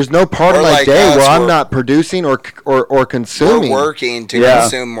 There's no part of Or my like day us, where I'm we're- not producing or We're consuming. working to Yeah.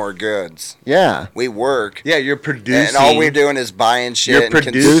 consume more goods. Yeah. We work, Yeah, you're producing. and all we're doing is buying shit. You're and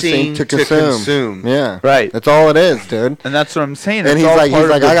producing to to consume. consume. Yeah. Right. That's all it is, dude. And that's what I'm saying. And It's he's all like part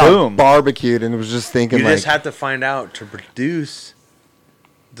of I the got boom. barbecued and was just thinking You like just have to find out to produce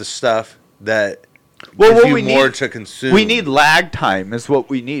the stuff that Well, gives what you we more need- to consume. We need lag time is what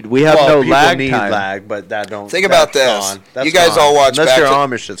we need. We have well, no people lag need time. lag, but that don't. Think about that's this. gone. That's You guys gone. all watch Unless Back you're to-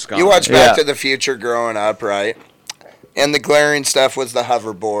 Amish, it's gone. You watch Back Yeah. to the Future growing up, right? And the glaring stuff was the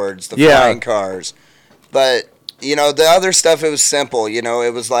hoverboards, the Yeah. flying cars. But, you know, the other stuff, it was simple. You know,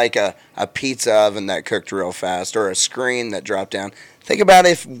 it was like a pizza oven that cooked real fast or a screen that dropped down. Think about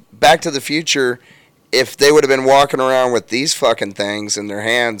if Back to the Future, if they would have been walking around with these fucking things in their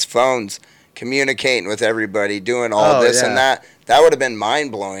hands, phones, communicating with everybody, doing all Oh, this yeah. and that would have been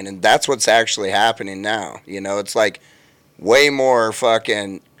mind-blowing. And that's what's actually happening now. You know, it's like way more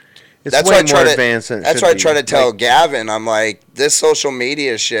fucking... It's That's way why I try more to. advanced than it That's should why I be. try to tell Like, Gavin. I'm like, this social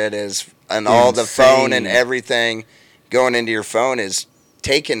media shit is, and all the phone and Insane. everything going into your phone is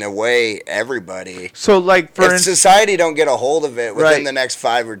taking away everybody. So, like, for If instance, society don't get a hold of it within Right. the next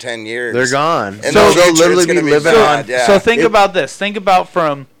 5 or 10 years, they're gone. And So the they'll future, literally it's gonna be be living bad, on. yeah. so think It- about this. Think about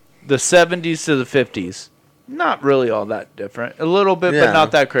from the 70s to the 50s. Not really all that different. A little bit, Yeah. but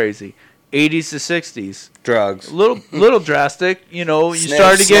not that crazy. 80s to 60s. Drugs. Little drastic. You know, you Snip,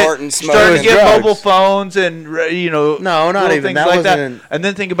 started to get snorting, started to smoking. get Drugs. mobile phones and you know No, not little even. things That like that. wasn't- And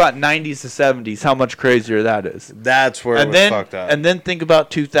then think about 90s to 70s. How much crazier that is. That's where it And was then fucked up. and then think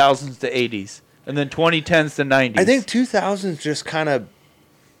about 2000s to 80s. And then 2010s to 90s. I think 2000s just kind of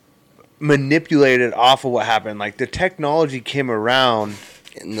manipulated off of what happened. Like the technology came around.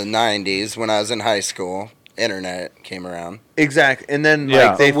 in the 90s when I was in high school, internet came around. Exactly. And then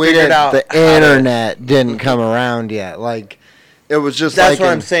Yeah. like they We figured didn't- out the how to- internet didn't come around yet. Like It was just That's like what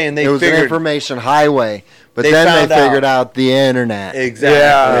I'm saying. They it was an figured- information highway, but They then found they figured out. out the internet. Exactly.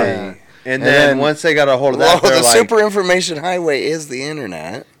 Yeah. And then once they got a hold of that, Well, they're the like, super information highway is the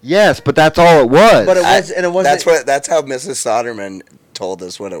internet. Yes, but that's all it was. But it was, and it wasn't. That's how Mrs. Soderman told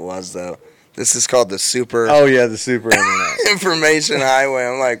us what it was, though. This is called the super. Oh yeah, the super internet information highway.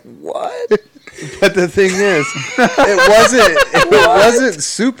 I'm like, what? But the thing is, it wasn't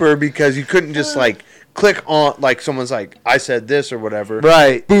super because you couldn't just like click on like someone's like I said this or whatever.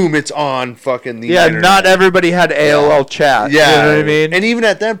 Right. Boom, it's on fucking the Yeah, internet. not everybody had AOL chat. Yeah, You know what I mean? And even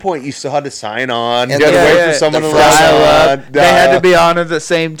at that point, you still had to sign on. You And had to the- wait yeah, for someone the to first dial Dial up. up. They had to be on at the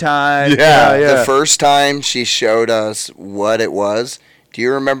same time. Yeah. The first time she showed us what it was, do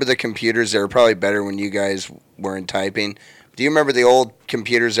you remember the computers? They were probably better when you guys weren't typing. Do you remember the old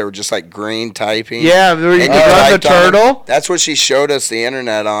computers that were just like green typing? Yeah, where you And could run the typed on them? turtle. That's what she showed us the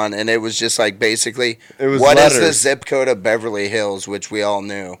internet on, and it was just like basically, It was what is the letters. zip code of Beverly Hills, which we all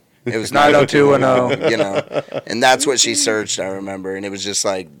knew. It was 90210. You know, and that's what she searched. I remember, and it was just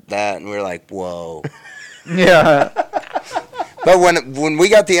like that, and we were like, whoa. Yeah. But when we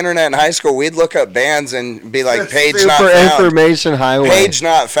got the internet in high school, we'd look up bands and be like, page not Super found. information highway. Page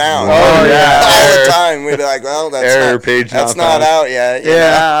not found. Oh, yeah. All the time. We'd be like, well, that's Error, not, page that's not not found. out yet. you know?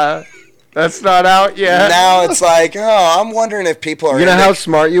 Yeah. That's not out yet. Now it's like, oh, I'm wondering if people are. You know into- how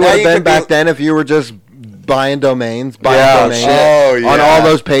smart you Now would have you been could be- back then if you were just buying domains, buying Yeah, domains shit. Oh, on yeah. all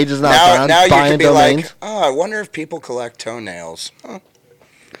those pages not Now, found, now you buying could be domains. like, oh, I wonder if people collect toenails. Huh.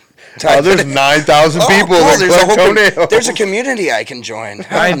 Oh, there's 9,000 people cool, that there's a whole collect toenails. there's a community I can join.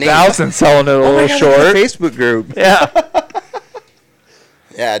 How neat. 9,000 selling it a Oh little my God, short. there's a Facebook group. Yeah.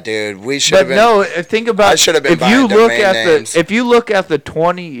 Yeah, dude, we should But have been. no, think about I should have been if you buying look domain at names. the if you look at the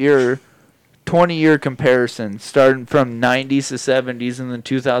 20-year comparison starting from 90s to 70s and then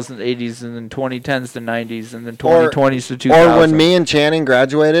 2080s and then 2010s to 90s and then 2020s to 2000. Or when me and Channing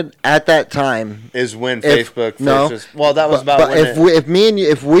graduated, at that time Is when If- Facebook no, first was, well, that was but, about but when if me and you,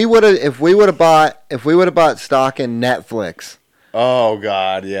 if we would have bought stock in Netflix, oh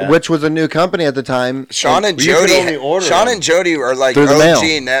god, yeah. which was a new company at the time. Sean and You could only Jody, order Sean them. and Jody are like Through the mail. OG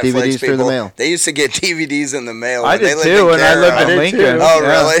Netflix DVDs people. through the mail. They used to get DVDs in the mail. I when they did lived too, in and I Cairo. lived in did Lincoln. too. Oh, Yeah.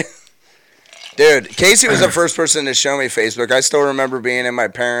 really? Dude, Casey was the first person to show me Facebook. I still remember being in my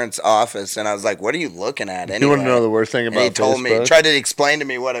parents' office, and I was like, "What are you looking at?" Anyway? You want to know the worst thing And about he told me, Facebook? tried to explain to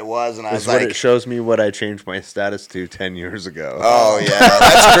me what it was, and I Is was what like, it shows me what I changed my status to 10 years ago. "Oh yeah,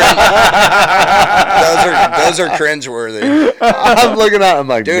 that's cringe. Those are cringeworthy." I'm looking at. I'm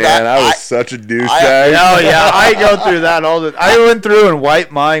like, Dude, man, I was I- such a douchebag. Oh yeah, I go through that all the. I went through and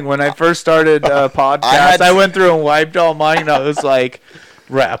wiped mine when I first started podcast. I went through and wiped all mine. And I was like,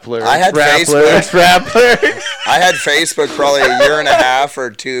 Rappler. I had Rappler. Rappler. I had Facebook probably a year and a half or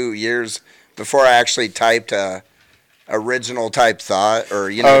 2 years before I actually typed original type thought, or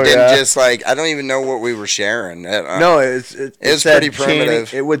didn't just like, I don't even know what we were sharing. No, it was said pretty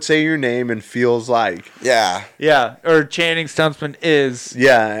primitive. It would say your name and feels like. Yeah. Yeah, or Channing Stuntsman is.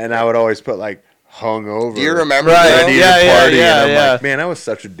 Yeah, and I would always put like hungover. Do you remember? Right. Though? Ready Yeah, to yeah, party, yeah, and I'm yeah. like, man, I was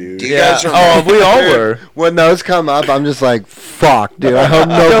such a dude. Do you guys remember? Oh, we all were. When those come up, I'm just like, fuck, dude. I hope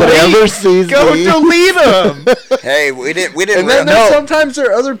nobody ever sees Go me. delete them. Hey, we didn't. And then sometimes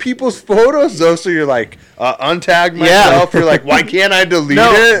there are other people's photos though, so you're like, untag Yeah. myself. You're like, why can't I delete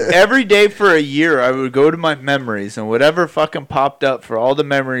No, it? every day for a year, I would go to my memories and whatever fucking popped up for all the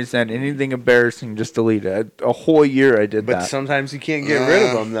memories and anything embarrassing, just delete it. A whole year I did But that. sometimes you can't get rid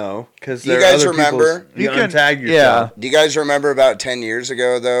of them though, because You guys remember? You You can- untag yourself. Do you guys remember about 10 years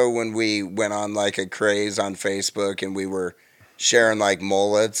ago, though, when we went on like a craze on Facebook and we were sharing like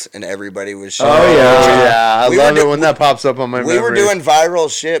mullets and everybody was sharing? Oh, yeah. Yeah, I We love were it when that pops up on my We were memories. doing viral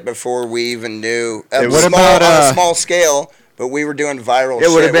shit before we even knew. What Small, about, on a small scale, but we were doing viral It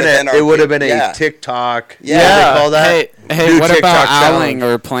shit. would have been within a. our It would have been yeah. a TikTok. Yeah. What do they call that? Hey, Do what TikTok about challenge. owling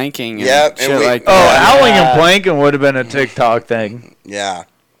or planking? And Yep, and shit we- like Oh, that? owling and planking would have been a TikTok thing. Yeah.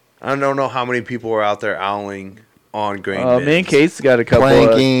 I don't know how many people were out there owling on grain Me and bins. Case got a couple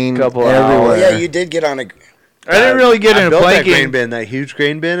Planking couple everywhere. Oh, hours. yeah, you did get on a. I didn't really get I into built that grain planking. bin, that huge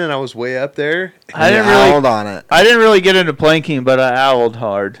grain bin, and I was way up there. I didn't You really. owled on it. I didn't really get into planking, but I owled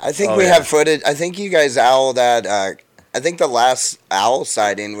hard. I think Oh, we yeah. have footage. I think you guys owled at. I think the last owl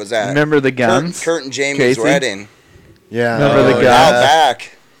sighting was at. Remember the guns? Kurt and Jamie's Casey? wedding. Yeah. Remember the oh, guy? Out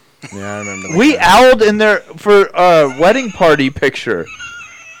back. Yeah, I remember that. We owled in there for a wedding party picture.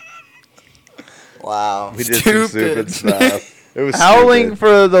 Wow. We did some Stupid. stupid stuff. It was Howling stupid.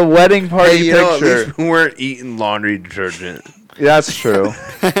 for the wedding party Hey, you know, at picture. least we weren't eating laundry detergent. That's true.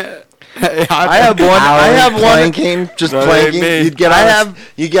 I have one. I have one. Planking, just planking. You'd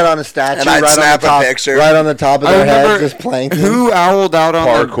get on a statue And I'd right on snap the a top, picture. right on the top of I their head, remember just planking. who owled out on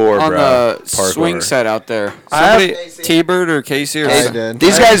Parkour, the, on bro. the Parkour. swing set out there? I have- Somebody, T-Bird or Casey or I something. did.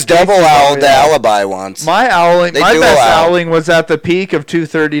 These guys double owled the alibi once. My owling, They my dual best owl. owling was at the peak of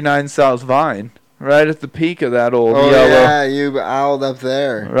 239 South Vine, right at the peak of that old Oh yellow, yeah, you owled up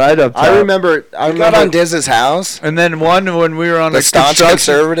there. right up top. I remember. You got on Diz's house? And then one when we were on The a staunch construction,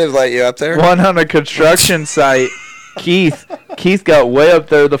 conservative let you up there? one on a construction site. Keith got way up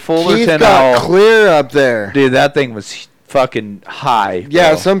there. The Keith Fullerton got owl, clear up there. dude, that thing was fucking high.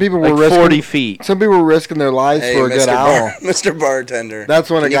 Yeah, bro. some people were like risking 40 feet. Some people were risking their lives Hey, for a good owl. Mr. Bartender. That's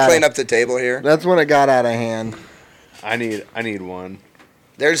when Can it you got. clean up the table here? That's when it got out of hand. I need one.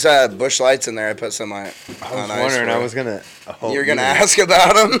 There's bush lights in there. I put some on I was ice wondering. for I you. was gonna. You were gonna ask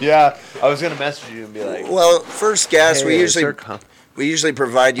about them? Yeah, I was gonna message you and be like, Well, first guess, hey, we is usually there we usually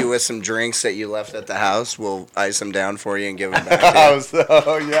provide you with some drinks that you left at the house. We'll ice them down for you and give them back. to you.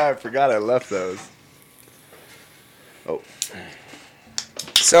 oh yeah, I forgot I left those. Oh,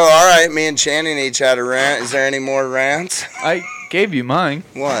 So, all right, me and Channing each had a rant. Is there any more rants? I gave you mine.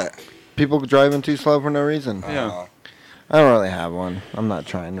 What? People driving too slow for no reason. Yeah. I don't really have one. I'm not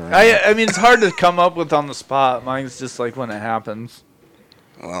trying to. I mean, it's hard to come up with on the spot. Mine's just like when it happens.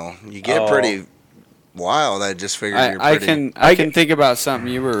 Well, you get pretty wild. I just figured you're I pretty. can think about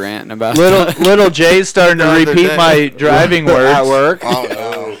something you were ranting about. Little Jay's starting to The other repeat day. my driving words At work. Oh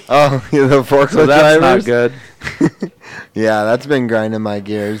no. Oh, yeah, the forklift So that's drivers. not good. Yeah, that's been grinding my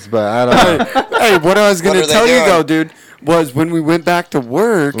gears, but I don't know. Hey, what I was What gonna are they tell you doing? though, dude, was when we went back to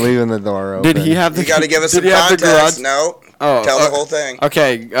work. Leaving the door open. Did he have the? You got to give us did some he have the context. garage? No. Oh, Tell the whole thing.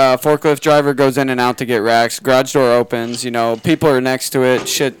 Okay, forklift driver goes in and out to get racks. Garage door opens. You know, people are next to it.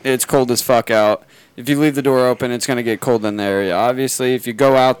 Shit, it's cold as fuck out. If you leave the door open, it's gonna get cold in the area. Obviously, if you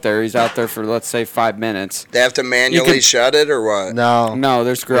go out there, he's out there for let's say 5 minutes. They have to manually shut it or what? No. No,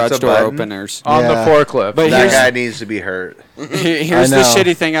 there's garage a door button? openers. On the forklift. But that here's guy needs to be hurt. here's the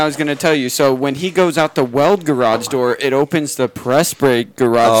shitty thing I was gonna tell you. So when he goes out the weld garage door, it opens the press brake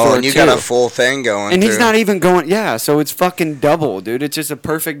garage door and you too. got a full thing going. And he's too. not even going. Yeah, so it's fucking double, dude. It's just a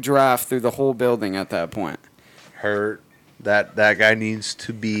perfect draft through the whole building at that point. Hurt. That guy needs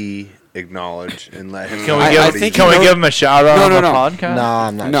to be acknowledged and let him. Can we I give, think can he we knows- give him a shout out No, on no, the no. podcast? No,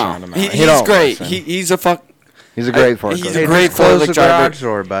 I'm not shouting him out. He's don't great. listen. He's a fuck. He's a great forklift. He's Hey, a great just close forklift the driver. garage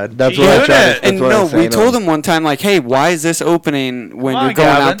door, bud. That's You what I doing tried. it? That's And what I no, was we saying to told him. him one time, like, hey, why is this opening when Come on, you're going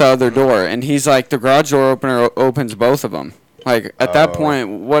Gavin. out the other door? And he's like, the garage door opener opens both of them. Like at that point,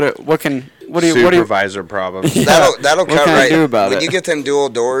 what do you Supervisor problem. Yeah. That'll What cut can I right. do about when it? you get them dual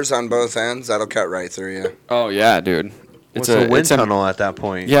doors on both ends, that'll cut right through you. Oh yeah, dude. It's a wind tunnel at that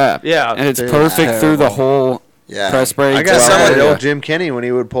point. Yeah, Yeah. and it's Dude, perfect through the terrible. whole Yeah. press brake. I got Someone- someone Yeah. old Jim Kenny when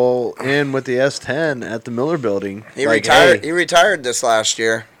he would pull in with the S10 at the Miller Building. He Like, retired. hey, He retired this last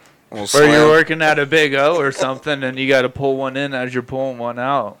year. Where Slim. you're working at a Big O or something, and you got to pull one in as you're pulling one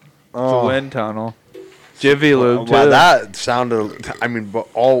out. It's Oh. a wind tunnel. Jiffy Lube, too. Well, that sounded. I mean, but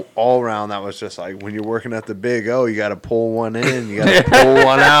all around that was just like when you're working at the Big O, you got to pull one in, you got to pull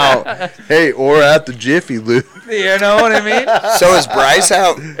one out. Hey, or at the Jiffy Lube. You know what I mean? So is Bryce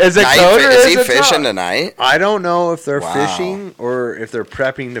out? Is it night code or is is he it fishing not? tonight? I don't know if they're Wow. fishing or if they're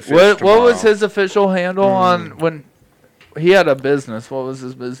prepping to fish. What was tomorrow. his official handle on when he had a business? What was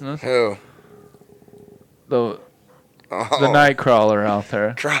his business? Who? The Oh. night crawler out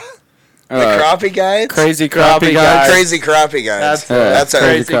there. The crappie guys? Crazy Crappie crappie guys. Crazy crappie guys. That's a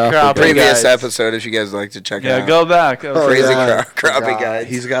Crazy Crappie previous Guys. episode if you guys like to check it Yeah, out. go back. Crazy yeah. crappie guys.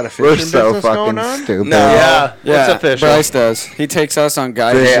 He's got a We're fishing so business going fucking on? stupid. No. Yeah, Yeah, it's official. Bryce does. He takes us on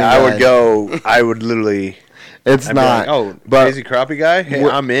guidance. Fishing Yeah, I would guy. go. I would literally. It's I'd be not. like, oh, but crazy crappie guy. Hey,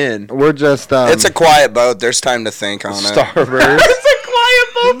 We're- I'm in. we're just. It's a quiet boat. There's time to think on it. Starburst. It's a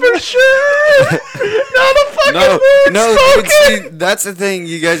quiet boat for sure. Not a fucking No, word no, spoken. dude, see, that's the thing.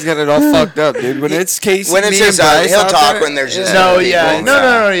 You guys got it all fucked up, dude. When it's Casey, When it's me, just and out, Bryce he'll out talk there, when there's just No, people. yeah,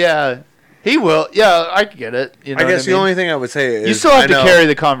 no, yeah. He will. Yeah, I get it. You know I guess what the only thing I would say is you still have I to know carry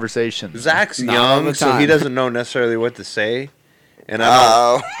the conversation. Zach's Not all young, the so he time. doesn't know necessarily what to say, and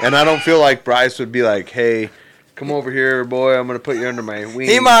Uh-oh. I don't feel like Bryce would be like, "Hey, come over here, boy. I'm gonna put you under my wing."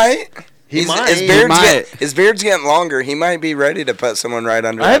 He might. He might. His beard's getting longer. He might be ready to put someone right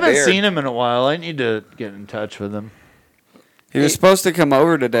under I that haven't beard. seen him in a while. I need to get in touch with him. He was supposed to come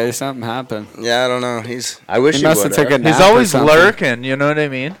over today. Something happened. Yeah, I don't know. He's. I wish He he must have would. took a nap. He's or always something. lurking. You know what I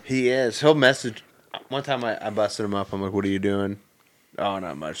mean? He is. He'll message. One time I busted him up. I'm like, "What are you doing?" oh,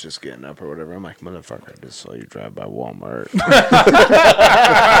 not much, just getting up or whatever. I'm like, motherfucker, I just saw you drive by Walmart.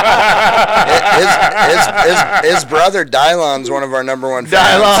 his brother Dylon's one of our number one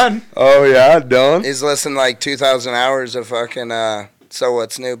fans. Dylon? Oh, yeah, Dylan? He's listened like 2,000 hours of fucking So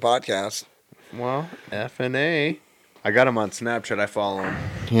What's New podcast. Well, F&A. I got him on Snapchat. I follow him.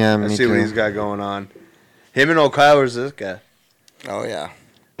 Yeah, I me see what too. he's got going on. Him and old Kyler's this guy. Oh, yeah.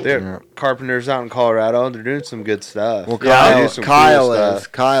 They're carpenters out in Colorado. They're doing some good stuff. Well, They do some Kyle cool is.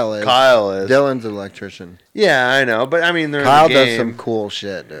 stuff. Kyle is. Kyle is. Dylan's an electrician. Yeah, I know. But, I mean, they're Kyle in the does game. some cool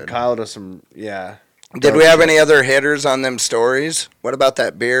shit, dude. Kyle does some, yeah. Did we have any other hitters on them stories? What about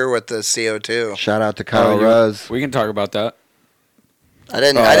that beer with the CO2? Shout out to Kyle Rose. We can talk about that. I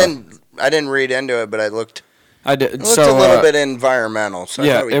didn't read into it, but I looked. I did. It looked So a little bit environmental, so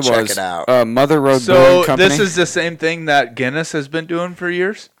yeah, I thought we'd it check was. it out. Mother Road So Brewing Company. this is the same thing that Guinness has been doing for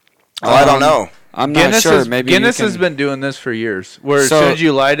years? Oh, I don't know. I'm not sure. Maybe Guinness you has can- been doing this for years. Where as So- soon as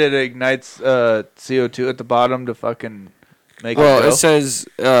you light it, it ignites CO2 at the bottom to fucking make it Well, go. it says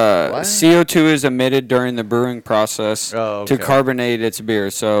CO2 is emitted during the brewing process okay. to carbonate its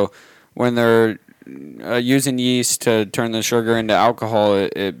beer. So when they're using yeast to turn the sugar into alcohol,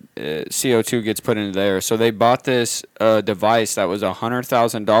 CO2 gets put into there. So they bought this device that was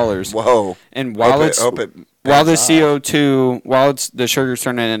 $100,000. Whoa! And while Hope it's while the CO2, the sugar's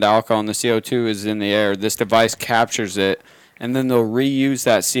turning into alcohol and the CO2 is in the air, this device captures it, and then they'll reuse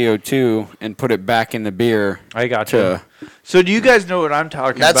that CO2 and put it back in the beer. I got you. So do you guys know what I'm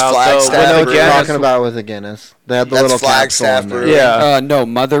talking That's about? Flagstaff I know what Brewing. you're talking about with the Guinness. They had the That's little Flagstaff capsule in Brewing. there. Yeah. No,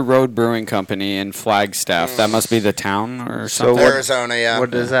 Mother Road Brewing Company in Flagstaff. That must be the town or So something. Arizona, yeah. What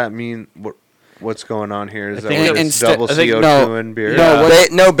does that mean? What's going on here? Is I that think what it- it's double I think- CO2 no, in beer? no,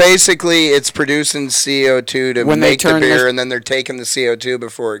 what- Basically, it's producing CO2 to When they make the turn beer, this- and then they're taking the CO2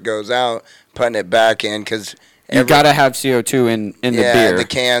 before it goes out, putting it back in because You gotta have CO2 in the beer. the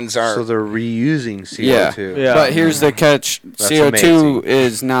cans aren't. So they're reusing Yeah. CO2. Yeah. But here's the catch: That's CO2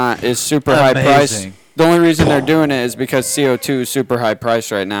 is super high price. Amazing. The only reason they're doing it is because CO2 is super high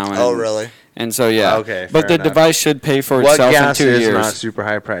price right now. And, Oh, really? And so yeah. Okay, But the fair enough. device should pay for What itself in gas 2 is years. not super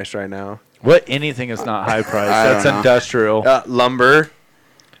high priced right now? What anything is not high price. I That's don't know. industrial. Lumber,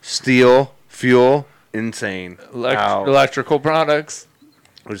 steel, fuel, insane. Ow. Electrical products.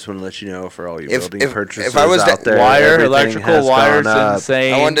 I just want to let you know for all you If- building if- purchasers if I was to- out there, Wire, everything electrical has wires, gone up.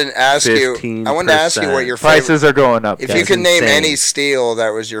 insane. I wanted to ask you. I wanted to ask you what your favorite. prices are going up. If guys. you could name insane. any steel that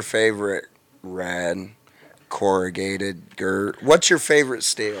was your favorite, red, corrugated, girt. What's your favorite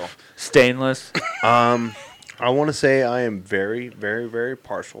steel? Stainless. I want to say I am very, very, very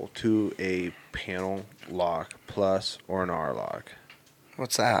partial to a panel lock plus or an R lock.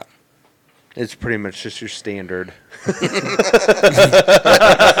 What's that? It's pretty much just your standard.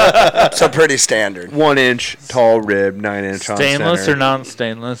 So pretty standard. 1 inch tall rib, 9 inch on Stainless center. or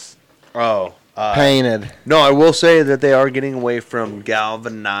non-stainless? Oh, Painted. no, I will say that they are getting away from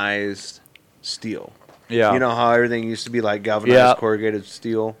galvanized steel. Yeah. You know how everything used to be like galvanized Yeah. corrugated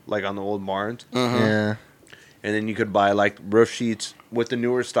steel, like on the old barns? Yeah. And then you could buy like roof sheets with the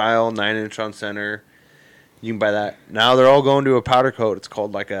newer style, 9 inch on center. You can buy that. Now they're all going to a powder coat. It's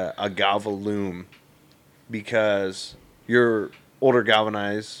called like a Galvalume because your older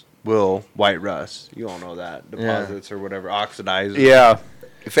galvanized will white rust. You all know that. Deposits or whatever, oxidizes. Yeah.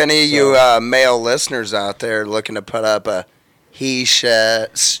 If any of you male listeners out there looking to put up a he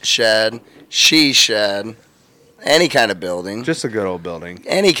shed, she shed, any kind of building, Just a good old building.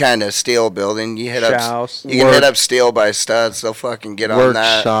 any kind of steel building, you hit up. Shouse. You can hit up Steel by Studs. They'll fucking get on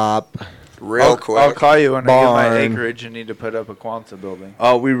that Workshop. real quick. I'll call you when I get my Barn. acreage and need to put up a Quonset building.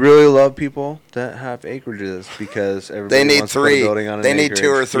 Oh, we really love people that have acreages because everybody They need wants to put a three. building on an They need two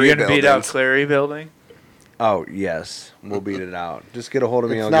or acreage. three You're going to beat out buildings. Clary building? Oh, yes. We'll beat it out. Just get a hold of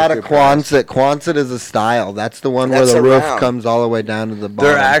me. It's I'll not get a you price. Quonset. Quonset is a style. That's the one That's where a the roof round. comes all the way down to the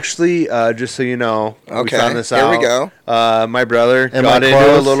bottom. They're actually, just so you know, we Okay, found this here out. we go. My brother Am got I into a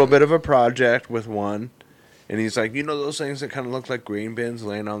close? little bit of a project with one, and he's like, you know those things that kind of look like grain bins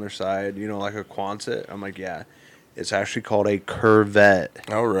laying on their side, you know, like a Quonset? I'm like, yeah. It's actually called a Curvette.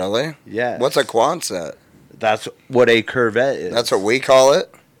 Oh, really? Yes. What's a Quonset? That's what a Curvette is. That's what we call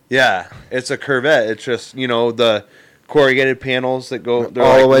it. Yeah, it's a Curvette. It's just, you know, the corrugated panels that go they're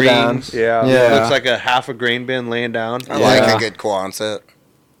all like the way rings. down. Yeah. Yeah. It looks like a half a grain bin laying down. I like Yeah. a good Quonset.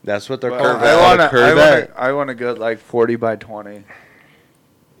 That's what they're Well, called. I want to go like 40 by 20.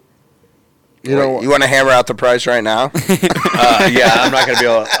 You know, You want to hammer out the price right now? Yeah, I'm not gonna be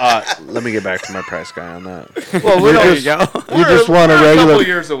able. Let me get back to my price guy on that. Well, You there just- you go. you just want a We're regular. couple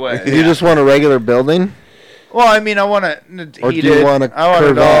years away. You just want a regular building. Well, I mean, I want to Or heat do you it. want a I want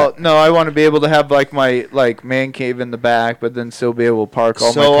it all. Corvette? No, I want to be able to have like my man cave in the back, but then still be able to park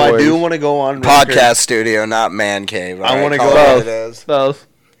all So my toys. I do want to go on record. Podcast studio, not man cave. I want to Call go it what it is. Both.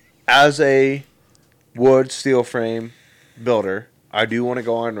 as a wood steel frame builder. I do want to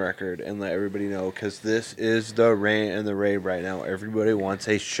go on record and let everybody know, because this is the rant and the rave right now. Everybody wants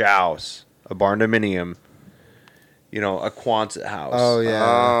a Schaus, a barn dominium, a Quonset house. Oh yeah.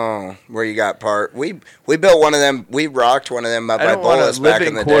 Oh, where you got part? We built one of them. We rocked one of them up I by don't want Bolus to back live in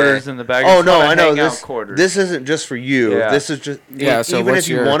in the quarters day. in the back. Oh just no, wanna I know hang out this. quarters. This isn't just for you. Yeah. This is just So even what's if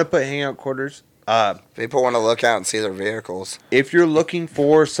you your- want to put hangout quarters. People want to look out and see their vehicles. If you're looking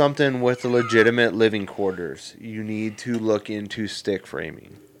for something with a legitimate living quarters, you need to look into stick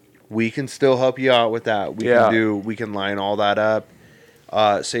framing. We can still help you out with that. We can line all that up.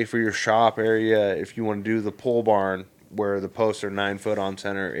 Say for your shop area, if you want to do the pole barn where the posts are 9 foot on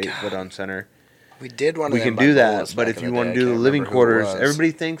center, 8 foot on center. We did one. We of can them do by that. Bolus But back if in you the want day. to do I the can't living remember who it quarters, was.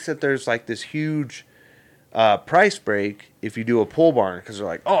 everybody thinks that there's like this huge price break if you do a pole barn, because they're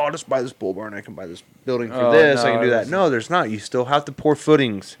like, oh, I'll just buy this pole barn. I can buy this building for Oh, this. I no, can do that. it's- No, there's not. You still have to pour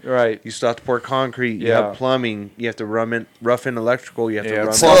footings. Right. You still have to pour concrete. You Yeah. have plumbing. You have to rough in electrical. You have to Yeah, run.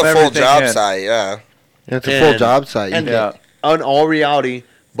 It's still a full everything job in. site. Yeah. It's a full job site. And Yeah. on all reality,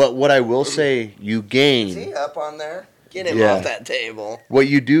 but what I will say, you Is gain. he up on there? Get him Yeah. off that table. What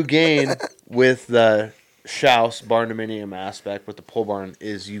you do gain with the Schaus barn dominium aspect with the pole barn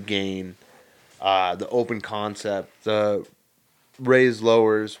is you gain the open concept, the raised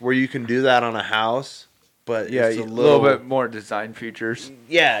lowers, where you can do that on a house, but Yeah, it's a little bit more design features.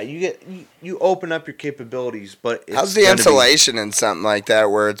 Yeah, you open up your capabilities, but it's How's the gonna be- insulation in something like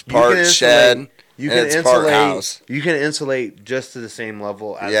that where it's You can part insulate- shed You and can it's part insulate. house? You can insulate just to the same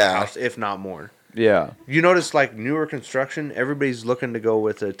level as Yeah. the house, if not more. Yeah. You notice, like newer construction, everybody's looking to go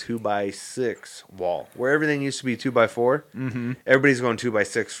with a 2x6 wall, where everything used to be 2x4. Mm-hmm. Everybody's going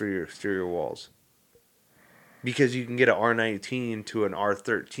 2x6 for your exterior walls, because you can get an R19 to an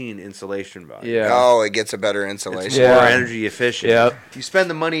R13 insulation value. Yeah. Oh, it gets a better It's insulation. more Yeah. energy efficient. Yep. You spend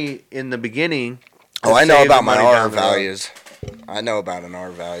the money in the beginning. Oh, to I know save the about my money R down the road. values. I know about an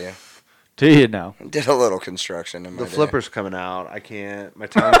R value. Do you now? Did a little construction in my The day. flipper's coming out. I can't. My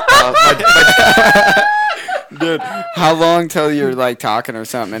tongue's my Dude, how long till you're like talking or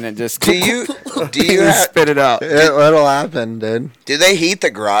something and it just Do you spit it out? It'll happen, dude. do they heat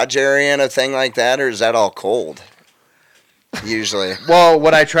the garage area in a thing like that, or is that all cold? Usually. Well,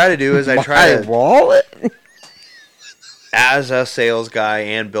 what I try to do is I try My to, wallet? as a sales guy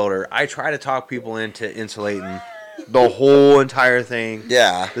and builder, I try to talk people into insulating the whole entire thing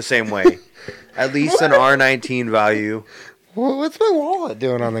Yeah. the same way. At least an R19 value. What's my wallet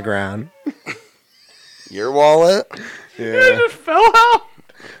doing on the ground? Your wallet? Yeah. Fell out.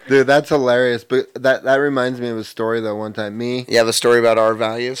 Dude, that's hilarious. But that reminds me of a story though. One time, You have a story about R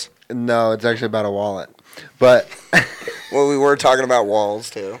values? no, it's actually about a wallet. But Well, we were talking about walls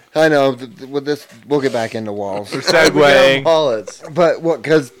too. I know with this, we'll get back into walls. We're segueing. Wallets. But what?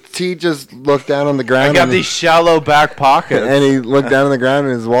 Because T just looked down on the I ground. got and, these shallow back pockets. and he looked down on the ground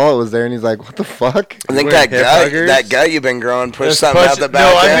and his wallet was there, and he's like, "What the fuck?" I think Wearing that hip huggers? gut you've been growing pushed Just something push out the it-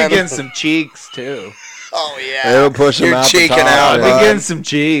 back No, I've end. been getting some cheeks too. Oh yeah. It'll push him You're out the cheeking top, out, I've bud. been bud. getting some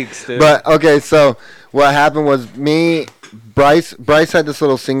cheeks too. But okay, so what happened was Bryce had this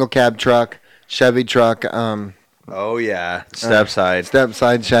little single cab truck, Chevy truck, Oh, yeah. Step side. step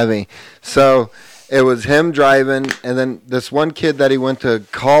side Chevy. So it was him driving, and then this one kid that he went to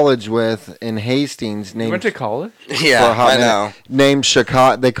college with in Hastings you named went to college? for a Yeah, hot I minute, know. named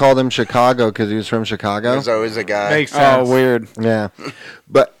Chicago. They called him Chicago because he was from Chicago. There's always a guy. Makes sense. Oh, weird. Yeah,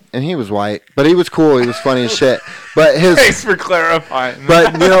 and he was white, but he was cool. He was funny as shit. But Thanks for clarifying.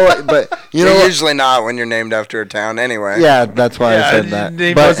 but you know what? But you know You're what? usually not when you're named after a town anyway. Yeah, that's why I said that.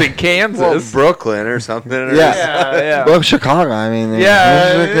 He But- was in Kansas. Well, Brooklyn or something. Or Yeah. yeah. Well, Chicago. I mean,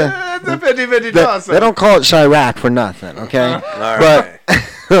 Yeah, it's a 50-50 toss. they don't call it Chirac for nothing, okay? All But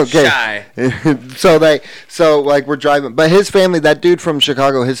okay, Shy. so like we're driving, but his family, that dude from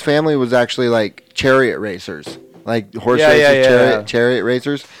Chicago, his family was actually like chariot racers, like horse Yeah, racers, yeah. chariot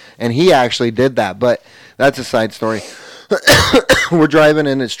racers, and he actually did that. But that's a side story. We're driving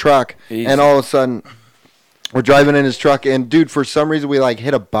in his truck, Easy. and all of a sudden, we're driving in his truck, and dude, for some reason, we like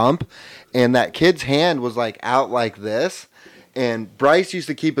hit a bump, and that kid's hand was like out like this. And Bryce used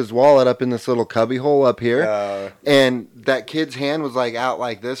to keep his wallet up in this little cubby hole up here. And that kid's hand was like out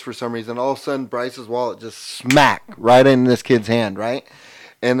like this for some reason. All of a sudden, Bryce's wallet just smack right in this kid's hand, right?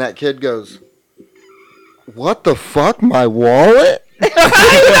 And that kid goes, "What the fuck, my wallet?"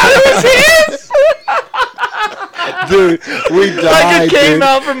 Dude, we died. Like it came dude.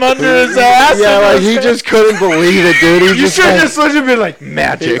 out from under his ass. Yeah, and like it he was- just couldn't believe it, dude. He You just should like, just look and be like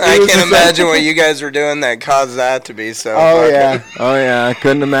magic. I can imagine what you guys were doing that caused that to be so. oh fucking- yeah, I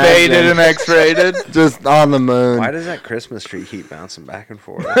couldn't imagine. Faded and X-rated. Just on the moon. Why does that Christmas tree keep bouncing back and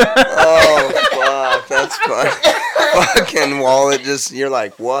forth? Oh fuck, that's fun. Fucking wallet, just you're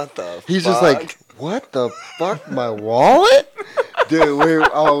like, what the? He's fuck? just like, what the fuck, my wallet? Dude, we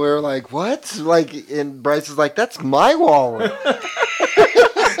were like, what? Like, and Bryce is like, that's my wallet.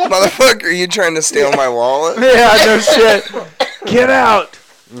 motherfucker, are you trying to steal my wallet? Yeah, no shit. Get out.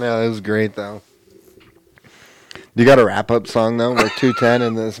 No, it was great though. You got a wrap up song though? We're 2:10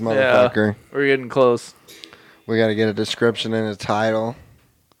 in this motherfucker. We're getting close. We got to get a description and a title.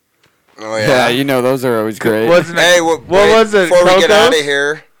 Oh Yeah, you know those are always great. Wasn't it? Hey, What was it? Before we get Cocos? out of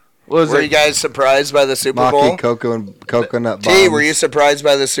here, What was were it? you guys surprised by the Super Maki, Bowl? cocoa, and coconut T, bombs. were you surprised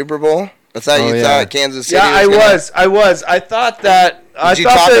by the Super Bowl? I thought Oh, you yeah. thought Kansas City. Yeah, I was. I thought that. Did you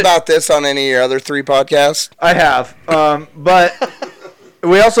talk about this on any of your other 3 podcasts? I have, but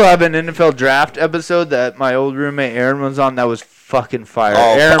we also have an NFL draft episode that my old roommate Aaron was on. That was fucking fire.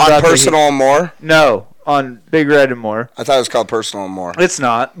 Oh, Aaron on brought the Personal heat. and More? No, on Big Red and More. I thought it was called Personal and More. It's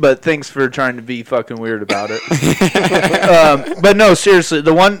not, but thanks for trying to be fucking weird about it. But no, seriously,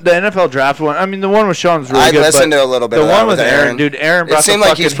 the NFL draft one. I mean, the one with Sean was really I good. listened but to a little bit The of one that with with Aaron, Aaron. dude. Aaron It brought seemed the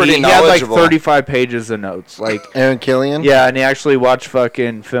like he's fucking pretty heat. He had like knowledgeable. 35 pages of notes. Like Aaron Killian? Yeah, and he actually watched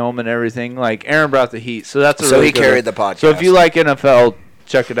fucking film and everything. Like Aaron brought the heat, so that's a So really he good carried one. the podcast. So if you like NFL,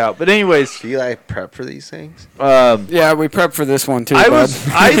 check it out. But anyways, Do you like prep for these things? Yeah, we prepped for this one too. I bud.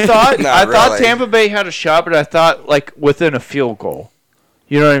 thought Not thought really. Tampa Bay had a shot, but I thought like within a field goal.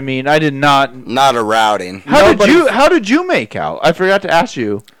 You know what I mean? I did not. Not a routing. How did you make out? I forgot to ask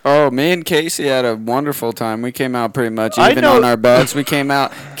you. Oh, me and Casey had a wonderful time. We came out pretty much I even know- on our bets. We came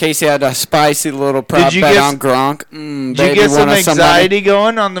out. Casey had a spicy little prop Did you bet get- on Gronk. Did Baby you get some won us money. anxiety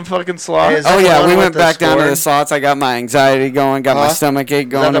going on the fucking slot? Hey, is Oh that yeah, the we one went with the back down to the score? slots. I got my anxiety going, got my Huh? stomach ache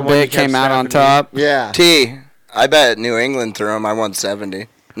that going the a one you bit, kept came out on snapping me? top. Yeah. T, I bet New England threw him. I won 70.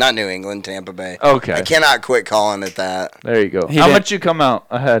 Not New England, Tampa Bay. Okay. I cannot quit calling it that. There you go. He How did- much you come out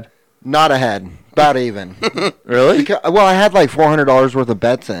ahead? Not ahead. About even. Really? Well, I had like $400 worth of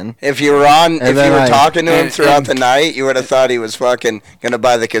bets in. If you were And if you then were I- talking to him and- throughout and- the night, you would have thought he was fucking gonna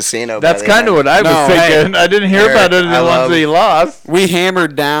buy the casino. That's kind of what I was No, thinking. I didn't hear about it in I the ones love- that he lost. We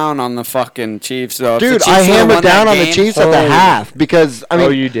hammered down on the fucking Chiefs though. If the Dude, Chiefs I would've hammered won that down on the game- Chiefs at the Oh. half because I mean, Oh,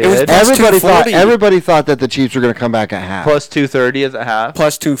 you did? It was plus everybody 240. thought that the Chiefs were going to come back at half. Plus 230 at the half.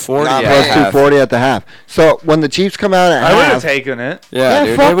 plus 240. Not at bad. Plus half. 240 at the half. So when the Chiefs come out at I would have half, taken it. Yeah, Yeah,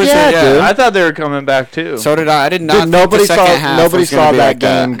 dude. fuck It was yeah, dude. I thought they were coming back too. So did I. I did not. dude, think nobody the second saw half nobody was gonna saw be that like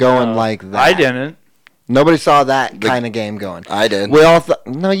game going No. like that. I didn't. Nobody saw that kind of game going. I did. We all thought,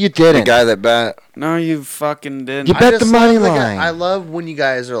 no, you The didn't. guy that bet. No, you fucking didn't. You bet the money line. I love when you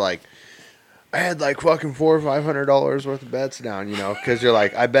guys are like, I had like fucking $400 or $500 worth of bets down, you know, because you're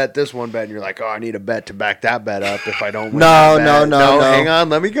like, I bet this one bet, and you're like, oh, I need a bet to back that bet up if I don't win. No, that no, bet. no. Hang on,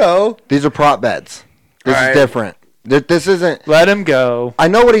 let me go. These are prop bets. This All is right. different. This isn't. Let him go. I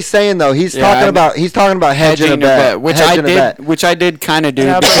know what he's saying though. He's Yeah, talking I- about hedging a Hedging bet, which hedging a bet. which I did kind of do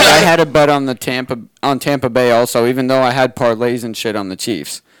Yeah, but- because I had a bet on the Tampa Bay also, even though I had parlays and shit on the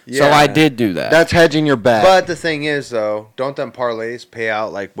Chiefs. So Yeah. I did do that. That's hedging your bet. But the thing is, though, don't them parlays pay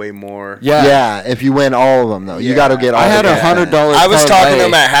out like way more? yeah. yeah, if you win all of them though, you Yeah. got to get all. I had the a $100. I was talking to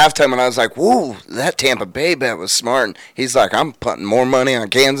him parlay. at halftime, and I was like, "Whoa, that Tampa Bay bet was smart." And he's like, "I'm putting more money on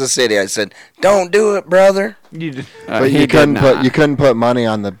Kansas City." I said, "Don't do it, brother." You did. But he you did couldn't not. put money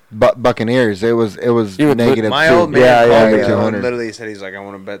on the Buccaneers. It was You would put- negative. My two. old man yeah, called me yeah, though, and 200. literally said he's like, I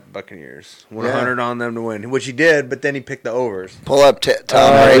want to bet Buccaneers. Won Yeah. 100 on them to win, which he did, but then he picked the overs. Pull up Tom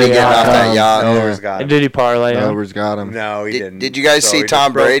Oh, Brady yeah, getting off that Tom. yacht. The Yeah. overs got And him. did he parlay him? Overs got him. No, he didn't. Did you guys see he just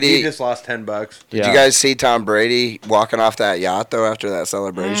Tom broke- Brady? He just lost $10. Did you guys see Tom Brady walking off that yacht though after that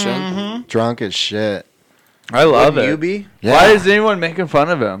celebration? Mm-hmm. Drunk as shit. I love Wouldn't it. you be? Yeah. Why is anyone making fun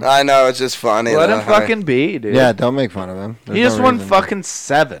of him? I know it's just funny. Let though, him how fucking be, dude. Yeah, don't make fun of him. There's He just no won reason. fucking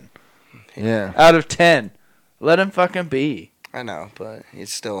 7 Yeah. out of 10. Let him fucking be. I know, but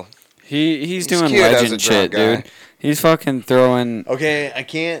he's still. He's doing cute as a legend shit, drunk guy. dude. He's fucking throwing. Okay, I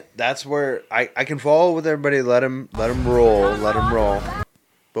can't. That's where I can follow with everybody. Let him roll. Let him roll.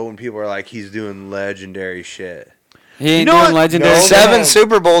 But when people are like, he's doing legendary shit. He ain't know doing what? legendary. No, shit. 7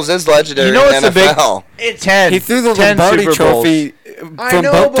 Super Bowls is legendary. You know what's in the big- NFL. It's 10. He threw the 10 Lombardi Super Bowls. trophy I from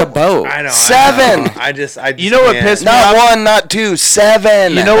know, boat to but- boat. I know. 7. I just You know what can't. pissed me Not off? 1, not 2,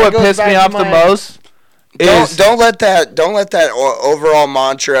 7. You know what goes pissed me back off to the my- most? Don't Is let that overall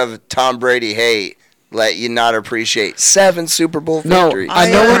mantra of Tom Brady hate let you not appreciate 7 Super Bowl No, victories. I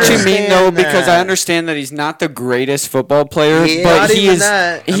know what you mean, understand though, because I that. understand that he's not the greatest football player, He- but Not he even is.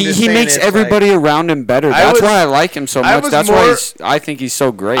 that. I'm He just he saying makes it's everybody around him better. I That's was- why I like him so I much. was That's more- why I think he's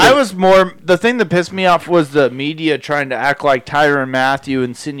so great. I was more the thing that pissed me off was the media trying to act like Tyrann Mathieu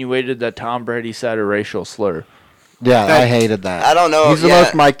insinuated that Tom Brady said a racial slur. Yeah, I hated that. I don't know, He's the yeah.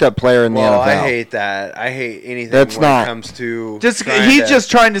 most mic'd up player in the Well, NFL. I hate that. I hate anything That's when not- it comes to Just trying he's to- just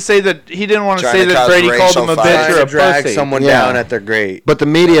trying to say that he didn't want to Trying say to that cause Brady called racial him a fights. bitch trying or to a drag pussy. someone Yeah. down at their great. But the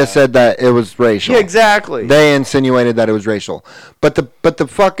media said that it was racial. Yeah, exactly. They insinuated that it was racial. But the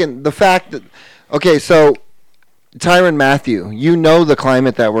fact that okay, so Tyrann Mathieu, you know the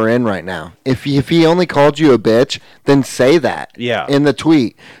climate that we're in right now. If he only called you a bitch, then say that. Yeah. In the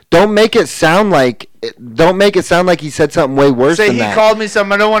tweet. Don't make it sound like he said something way worse Say than he that. called me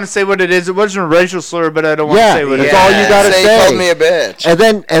something. I don't want to say what it is. It wasn't a racial slur, but I don't want Yeah, to say what that's it all is. you gotta Say say. he called me a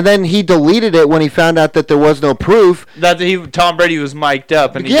bitch. And then he deleted it when he found out that there was no proof. That Tom Brady was mic'd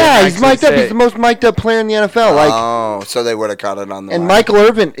up. And he Yeah, didn't he's actually mic'd up. say He's it. the most mic'd up player in the NFL. Oh, so they would have caught it on the And line. Michael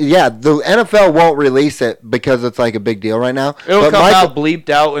Irvin, yeah, the NFL won't release it because it's like a big deal right now. It'll But come Michael, out bleeped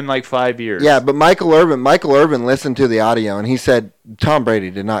out in like 5 years. yeah, but Michael Irvin listened to the audio and he said Tom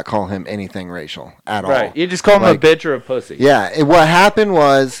Brady did not call him anything racial at all. Right. You just call him Like, a bitch or a pussy. Yeah, what happened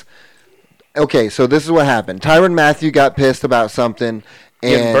was, okay, so this is what happened. Tyrann Mathieu got pissed about something,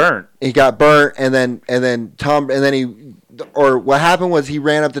 and Getting burnt. He got burnt, and then what happened was he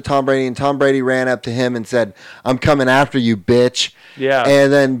ran up to Tom Brady, and Tom Brady ran up to him and said, "I'm coming after you, bitch." Yeah.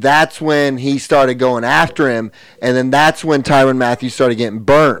 And then that's when he started going after him, and then that's when Tyrann Mathieu started getting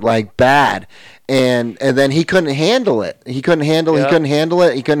burnt like bad. And then he couldn't handle it. He couldn't handle it.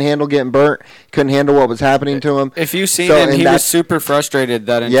 He couldn't handle getting burnt. He couldn't handle what was happening to him. If you seen So- him, and he was that's- super frustrated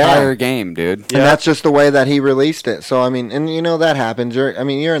that Yeah. entire game, dude. And that's just the way that he released it. So I mean, and you know that happens. You're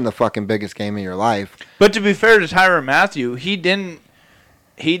in the fucking biggest game of your life. But to be fair to Tyrann Mathieu, he didn't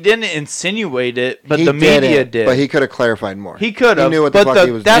insinuate it, but He the media didn't, did. but he could have clarified more. He could have. He knew what but the fuck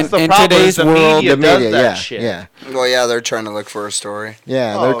he was that's doing. the problem. Is the media does that yeah, shit. yeah, Well, yeah, they're trying to look for a story.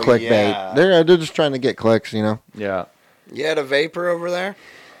 yeah. They're Oh, clickbait. yeah. They're just trying to get clicks. You know. Yeah. You had a vapor over there?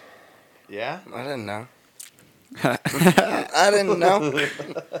 Yeah. I didn't know. I didn't know.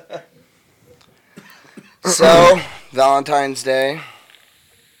 So, Valentine's Day,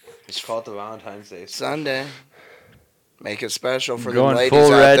 Just call it the Valentine's Day. Sunday. Make it special for the Going ladies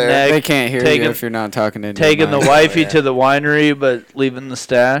full out redneck. there. They can't hear Taking- you if you're not talking into Taking the mic. wifey yeah. to the winery, but leaving the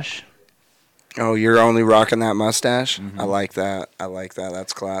stash. Oh, you're only rocking that mustache? I like that.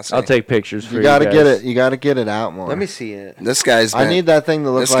 That's classy. I'll take pictures for You you. gotta guys. get it. You gotta get it out more. Let me see it. This guy's been, I need that thing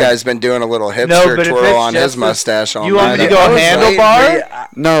to look this like. guy's been doing a little No, hipster but if twirl it's on his just a- mustache all You want me night. to go handlebar?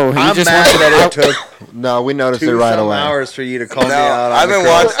 No, he I'm just mad wants that it took No, we noticed it two right some away. hours for you to call No, me out. On I've the been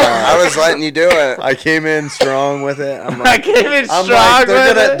curl watching. style. I was letting you do it. I came in strong with it. I'm I like, came in I'm strong like,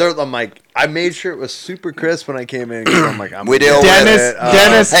 with it. I'm like, I made sure it was super crisp when I came in. 'Cause I'm like, I'm We gonna deal get with Dennis, it.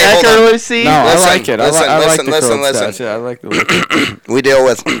 Dennis Hey, hold on. Eckerly, No, Listen, I like it. listen, I like the listen, curled listen. stash. Yeah, I like the look. We deal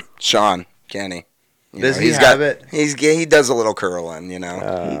with Sean Kenny. You Does know, he he's have got, it? He does a little curling, you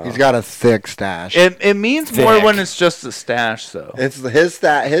know. He's got a thick stash. It means more Thick. when it's just a stash, though. It's his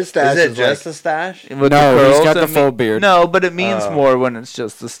stash. His stash Is it is just like, a stash? With No, the he's curls, got the it full beard. No, but it means Oh. more when it's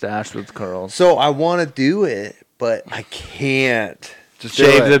just the stash with curls. So I want to do it, but I can't. just do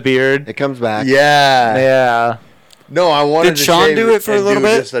Shave it. the beard. It comes back. Yeah. Yeah. No, I wanted Did to Sean shave do it for a and little do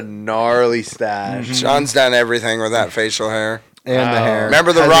bit? Just a gnarly stash. Sean's done everything with that facial hair. And the hair.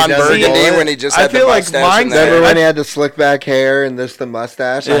 Remember the Has he Ron done the Burgundy mullet? when he just I had the feel like mustache mine's and the Remember hair? when he had the slick back hair and this the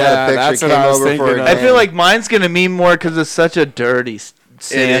mustache? I had Yeah, a picture that's what came I was over for thinking it. of. I feel like mine's gonna mean more because it's such a dirty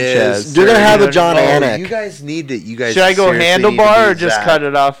Sanchez. is. You're gonna have You a know John what I mean? Anik. You guys need to. You guys Should I go seriously need to handlebar or meet just Zach. cut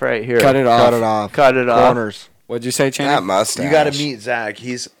it off right here? Cut it off. Cut it off. Cut it off. Corners. What'd you say, Channing? That mustache. You got to meet Zach.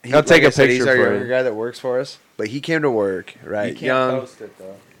 I'll take a I said, picture He's our for younger you. guy that works for us, but he came to work. Right, young, it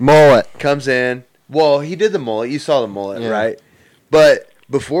though. Mullet. comes in. Well, he did the mullet. You saw the mullet, Yeah. right? But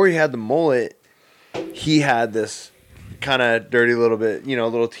before he had the mullet, he had this kind of dirty little bit,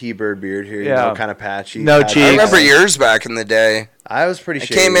 little T-bird beard here, Yeah. kind of patchy. No Had- cheeks. I remember yours back in the day. I was pretty. It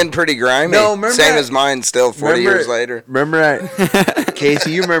shady. came in pretty grimy. No, remember Same that- as mine still 40 years later. Remember that,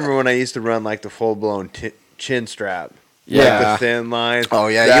 Casey? You remember when I used to run like the full blown chin strap? Yeah. Like the thin lines. Oh,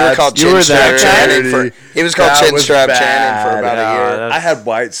 yeah. You were called You Chin were Strap that Channing. dirty. He was called That Chin was Strap bad. Channing for about a year. that's- I had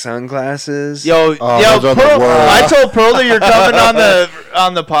white sunglasses. Yo, Oh, yo, those are the Pearl, worst. I told Pearl that you're coming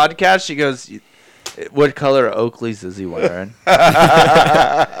on the podcast. She goes, What color Oakleys is he wearing?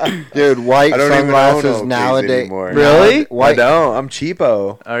 Dude, white I don't even own sunglasses Oakleys nowadays. anymore. Really? I White. don't. I'm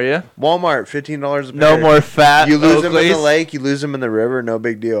cheapo. Are you? Walmart, $15 a pair. No more fat. You lose them in the Oakleys? lake. You lose them in the river. No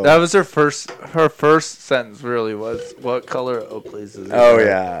big deal. That was her first sentence. Really was. What color Oakleys is he Oh wearing?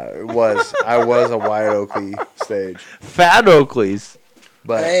 yeah, it was. I was a white Oakley stage. Fat Oakleys.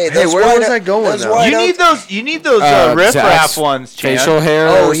 But Hey, hey, those where white was o- I going those though? white You need those. You need those riff Zach's raff ones. Chan. facial hair.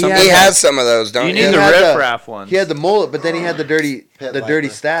 Oh, or he something. He had has some of those, don't You you? need the had riff the- raff ones. He had the mullet, but then he had the dirty Pit dirty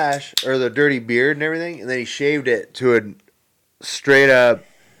viper. stash or the dirty beard and everything, and then he shaved it to a straight up.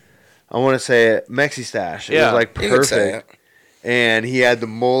 I want to say it Mexi stash. It Yeah. was like You could say perfect. And he had the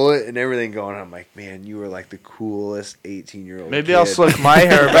mullet and everything going. I'm like, man, you were like the coolest 18-year-old. Maybe I'll slick my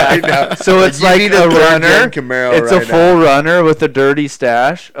hair back. So it's You like need a a third-gen runner. Camaro It's a right full runner with a dirty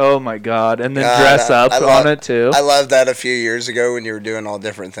stash. Oh my god! And then God, dress up I on love- it too. I loved that a few years ago when you were doing all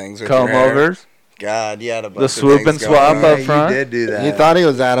different things with Comb your hair. overs. God, you had a bunch The of swoop things and going swap on. up front. You did do that. He thought he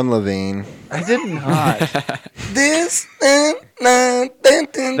was Adam Levine. I did not. This.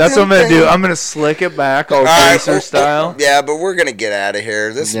 That's what I'm gonna do. I'm gonna slick it back, all right, greaser style. Yeah, but we're gonna get out of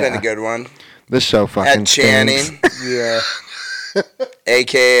here. This has been Yeah. a good one. This show fucking At Channing, stinks. Yeah.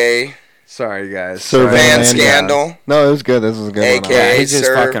 aka Sorry, guys. Sir Sorry. Van Landingham. Scandal, No, it was good. This was a good one. aka he's just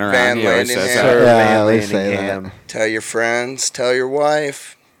Sir fucking around. Van He always says Landingham. that. Sir Yeah, Van I always say Landingham. that. Tell your friends, tell your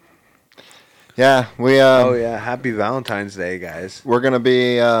wife. Yeah, we Oh yeah, happy Valentine's Day, guys. we're gonna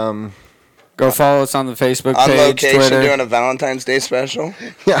be Go follow us on the Facebook On page, location Twitter. doing a Valentine's Day special.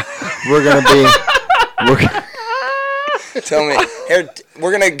 yeah, we're gonna be. We're, Tell me, here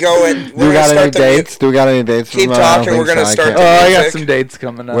we're gonna go and do we're we gonna got any start the dates? Do we got any dates? Keep I don't talking, think we're gonna I start can't- the- Oh, I got music. some dates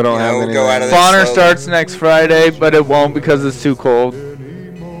coming up. We don't have we'll any. go out of this. Spawner slowly. starts next Friday, but it won't because it's too cold.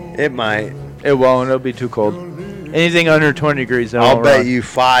 It might. It won't. It'll be too cold. Anything under 20 degrees, they I'll don't bet run. you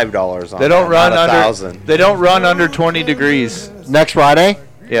 $5 on They don't that, run not under. 1,000. They don't run under 20 degrees. Next Friday?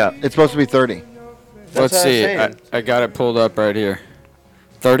 Yeah. It's supposed to be 30. Let's what I was see. saying. I got it pulled up right here.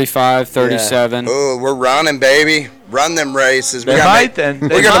 35, 37. Oh, we're running, baby. Run them races. They gotta might make- then. They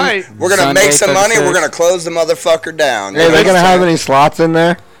We're gonna might. we're gonna Sunday, make some money. We're 36. gonna close the motherfucker down. Hey, they're gonna have any slots in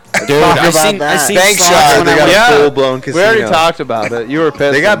there? Dude, Talk I about seen that. Bank slots shot. when They I got went- Yeah. a full-blown casino. We already talked about it. You were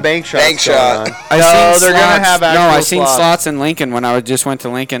pissed. They got bank shots Bank shot. going on. I No, seen they're gonna slots- have No, I actual seen slots. slots in Lincoln when I just went to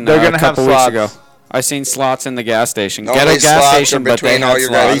Lincoln They're a gonna have couple weeks slots. ago. I seen slots in the gas station. Only Get a gas slots are station, but they between all have your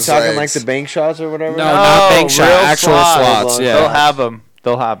slots. Are you guys' talking like legs. the bank shots or whatever? No, not bank shot, real actual slots. They'll Yeah. have them.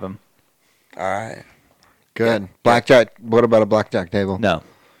 They'll have them. All right. Good. Blackjack. What about a blackjack table? No.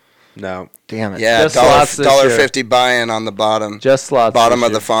 No. Damn it. Yeah, Just slots this year. $1.50 buy-in on the bottom. Just slots. Bottom this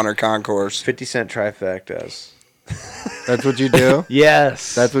of the year. Fawner Concourse. 50-cent trifectas. That's what you do?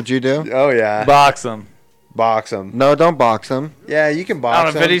 Yes. That's what you do? Oh, yeah. Box them. Box them. No, don't box them. Yeah, you can box On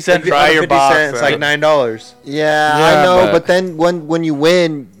a them. 50-cent If you- try on a your 50 box, cent, It's right? like $9. Yeah, Yeah, I know, but- but then when you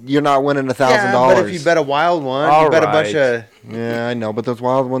win, you're not winning $1,000. Yeah, but if you bet a wild one, All you bet a bunch right. of... Yeah, I know, but those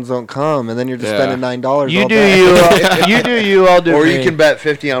wild ones don't come, and then you're just Yeah. spending $9. You all do day. you. You do you. I'll do Or me. you can bet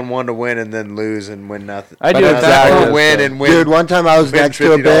 50 on one to win and then lose and win nothing. I But do at that exactly. point- Or win and win. Dude, one time I was win next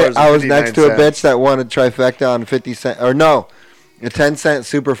to a $50 bitch. I was next to a 59 bitch that won a trifecta on 50 cent, or no, a 10-cent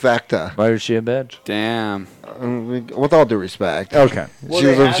superfecta. Why was she a bitch? Damn. With all due respect. Okay.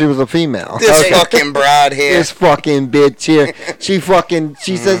 She was a female. This fucking broad here. This fucking bitch here. She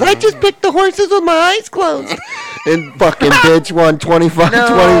says, I just picked the horses with my eyes closed. And fucking bitch won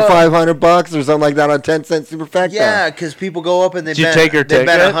 $2,500 or something like that on a 10-cent superfecta. Yeah, because people go up and they Did you bet, take your they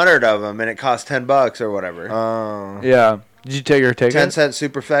bet ticket? 100 of them and it costs $10 or whatever. Oh. Yeah. Did you take her ticket? 10-cent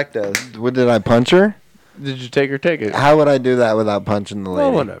superfectas. What, did I punch her? Did you take her ticket? How would I do that without punching the lady?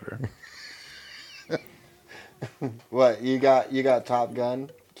 Well, whatever. What, you got Top Gun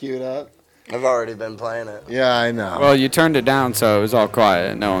queued up? I've already been playing it. Yeah, I know. Well, you turned it down, so it was all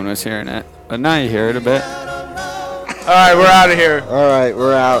quiet. No one was hearing it. But now you hear it a bit. All right, we're out of here. All right,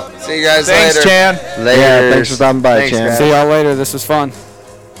 we're out. See you guys Thanks, later. Chan. Yeah, thanks for stopping by, Thanks, Chan. guys. See y'all later. This was fun.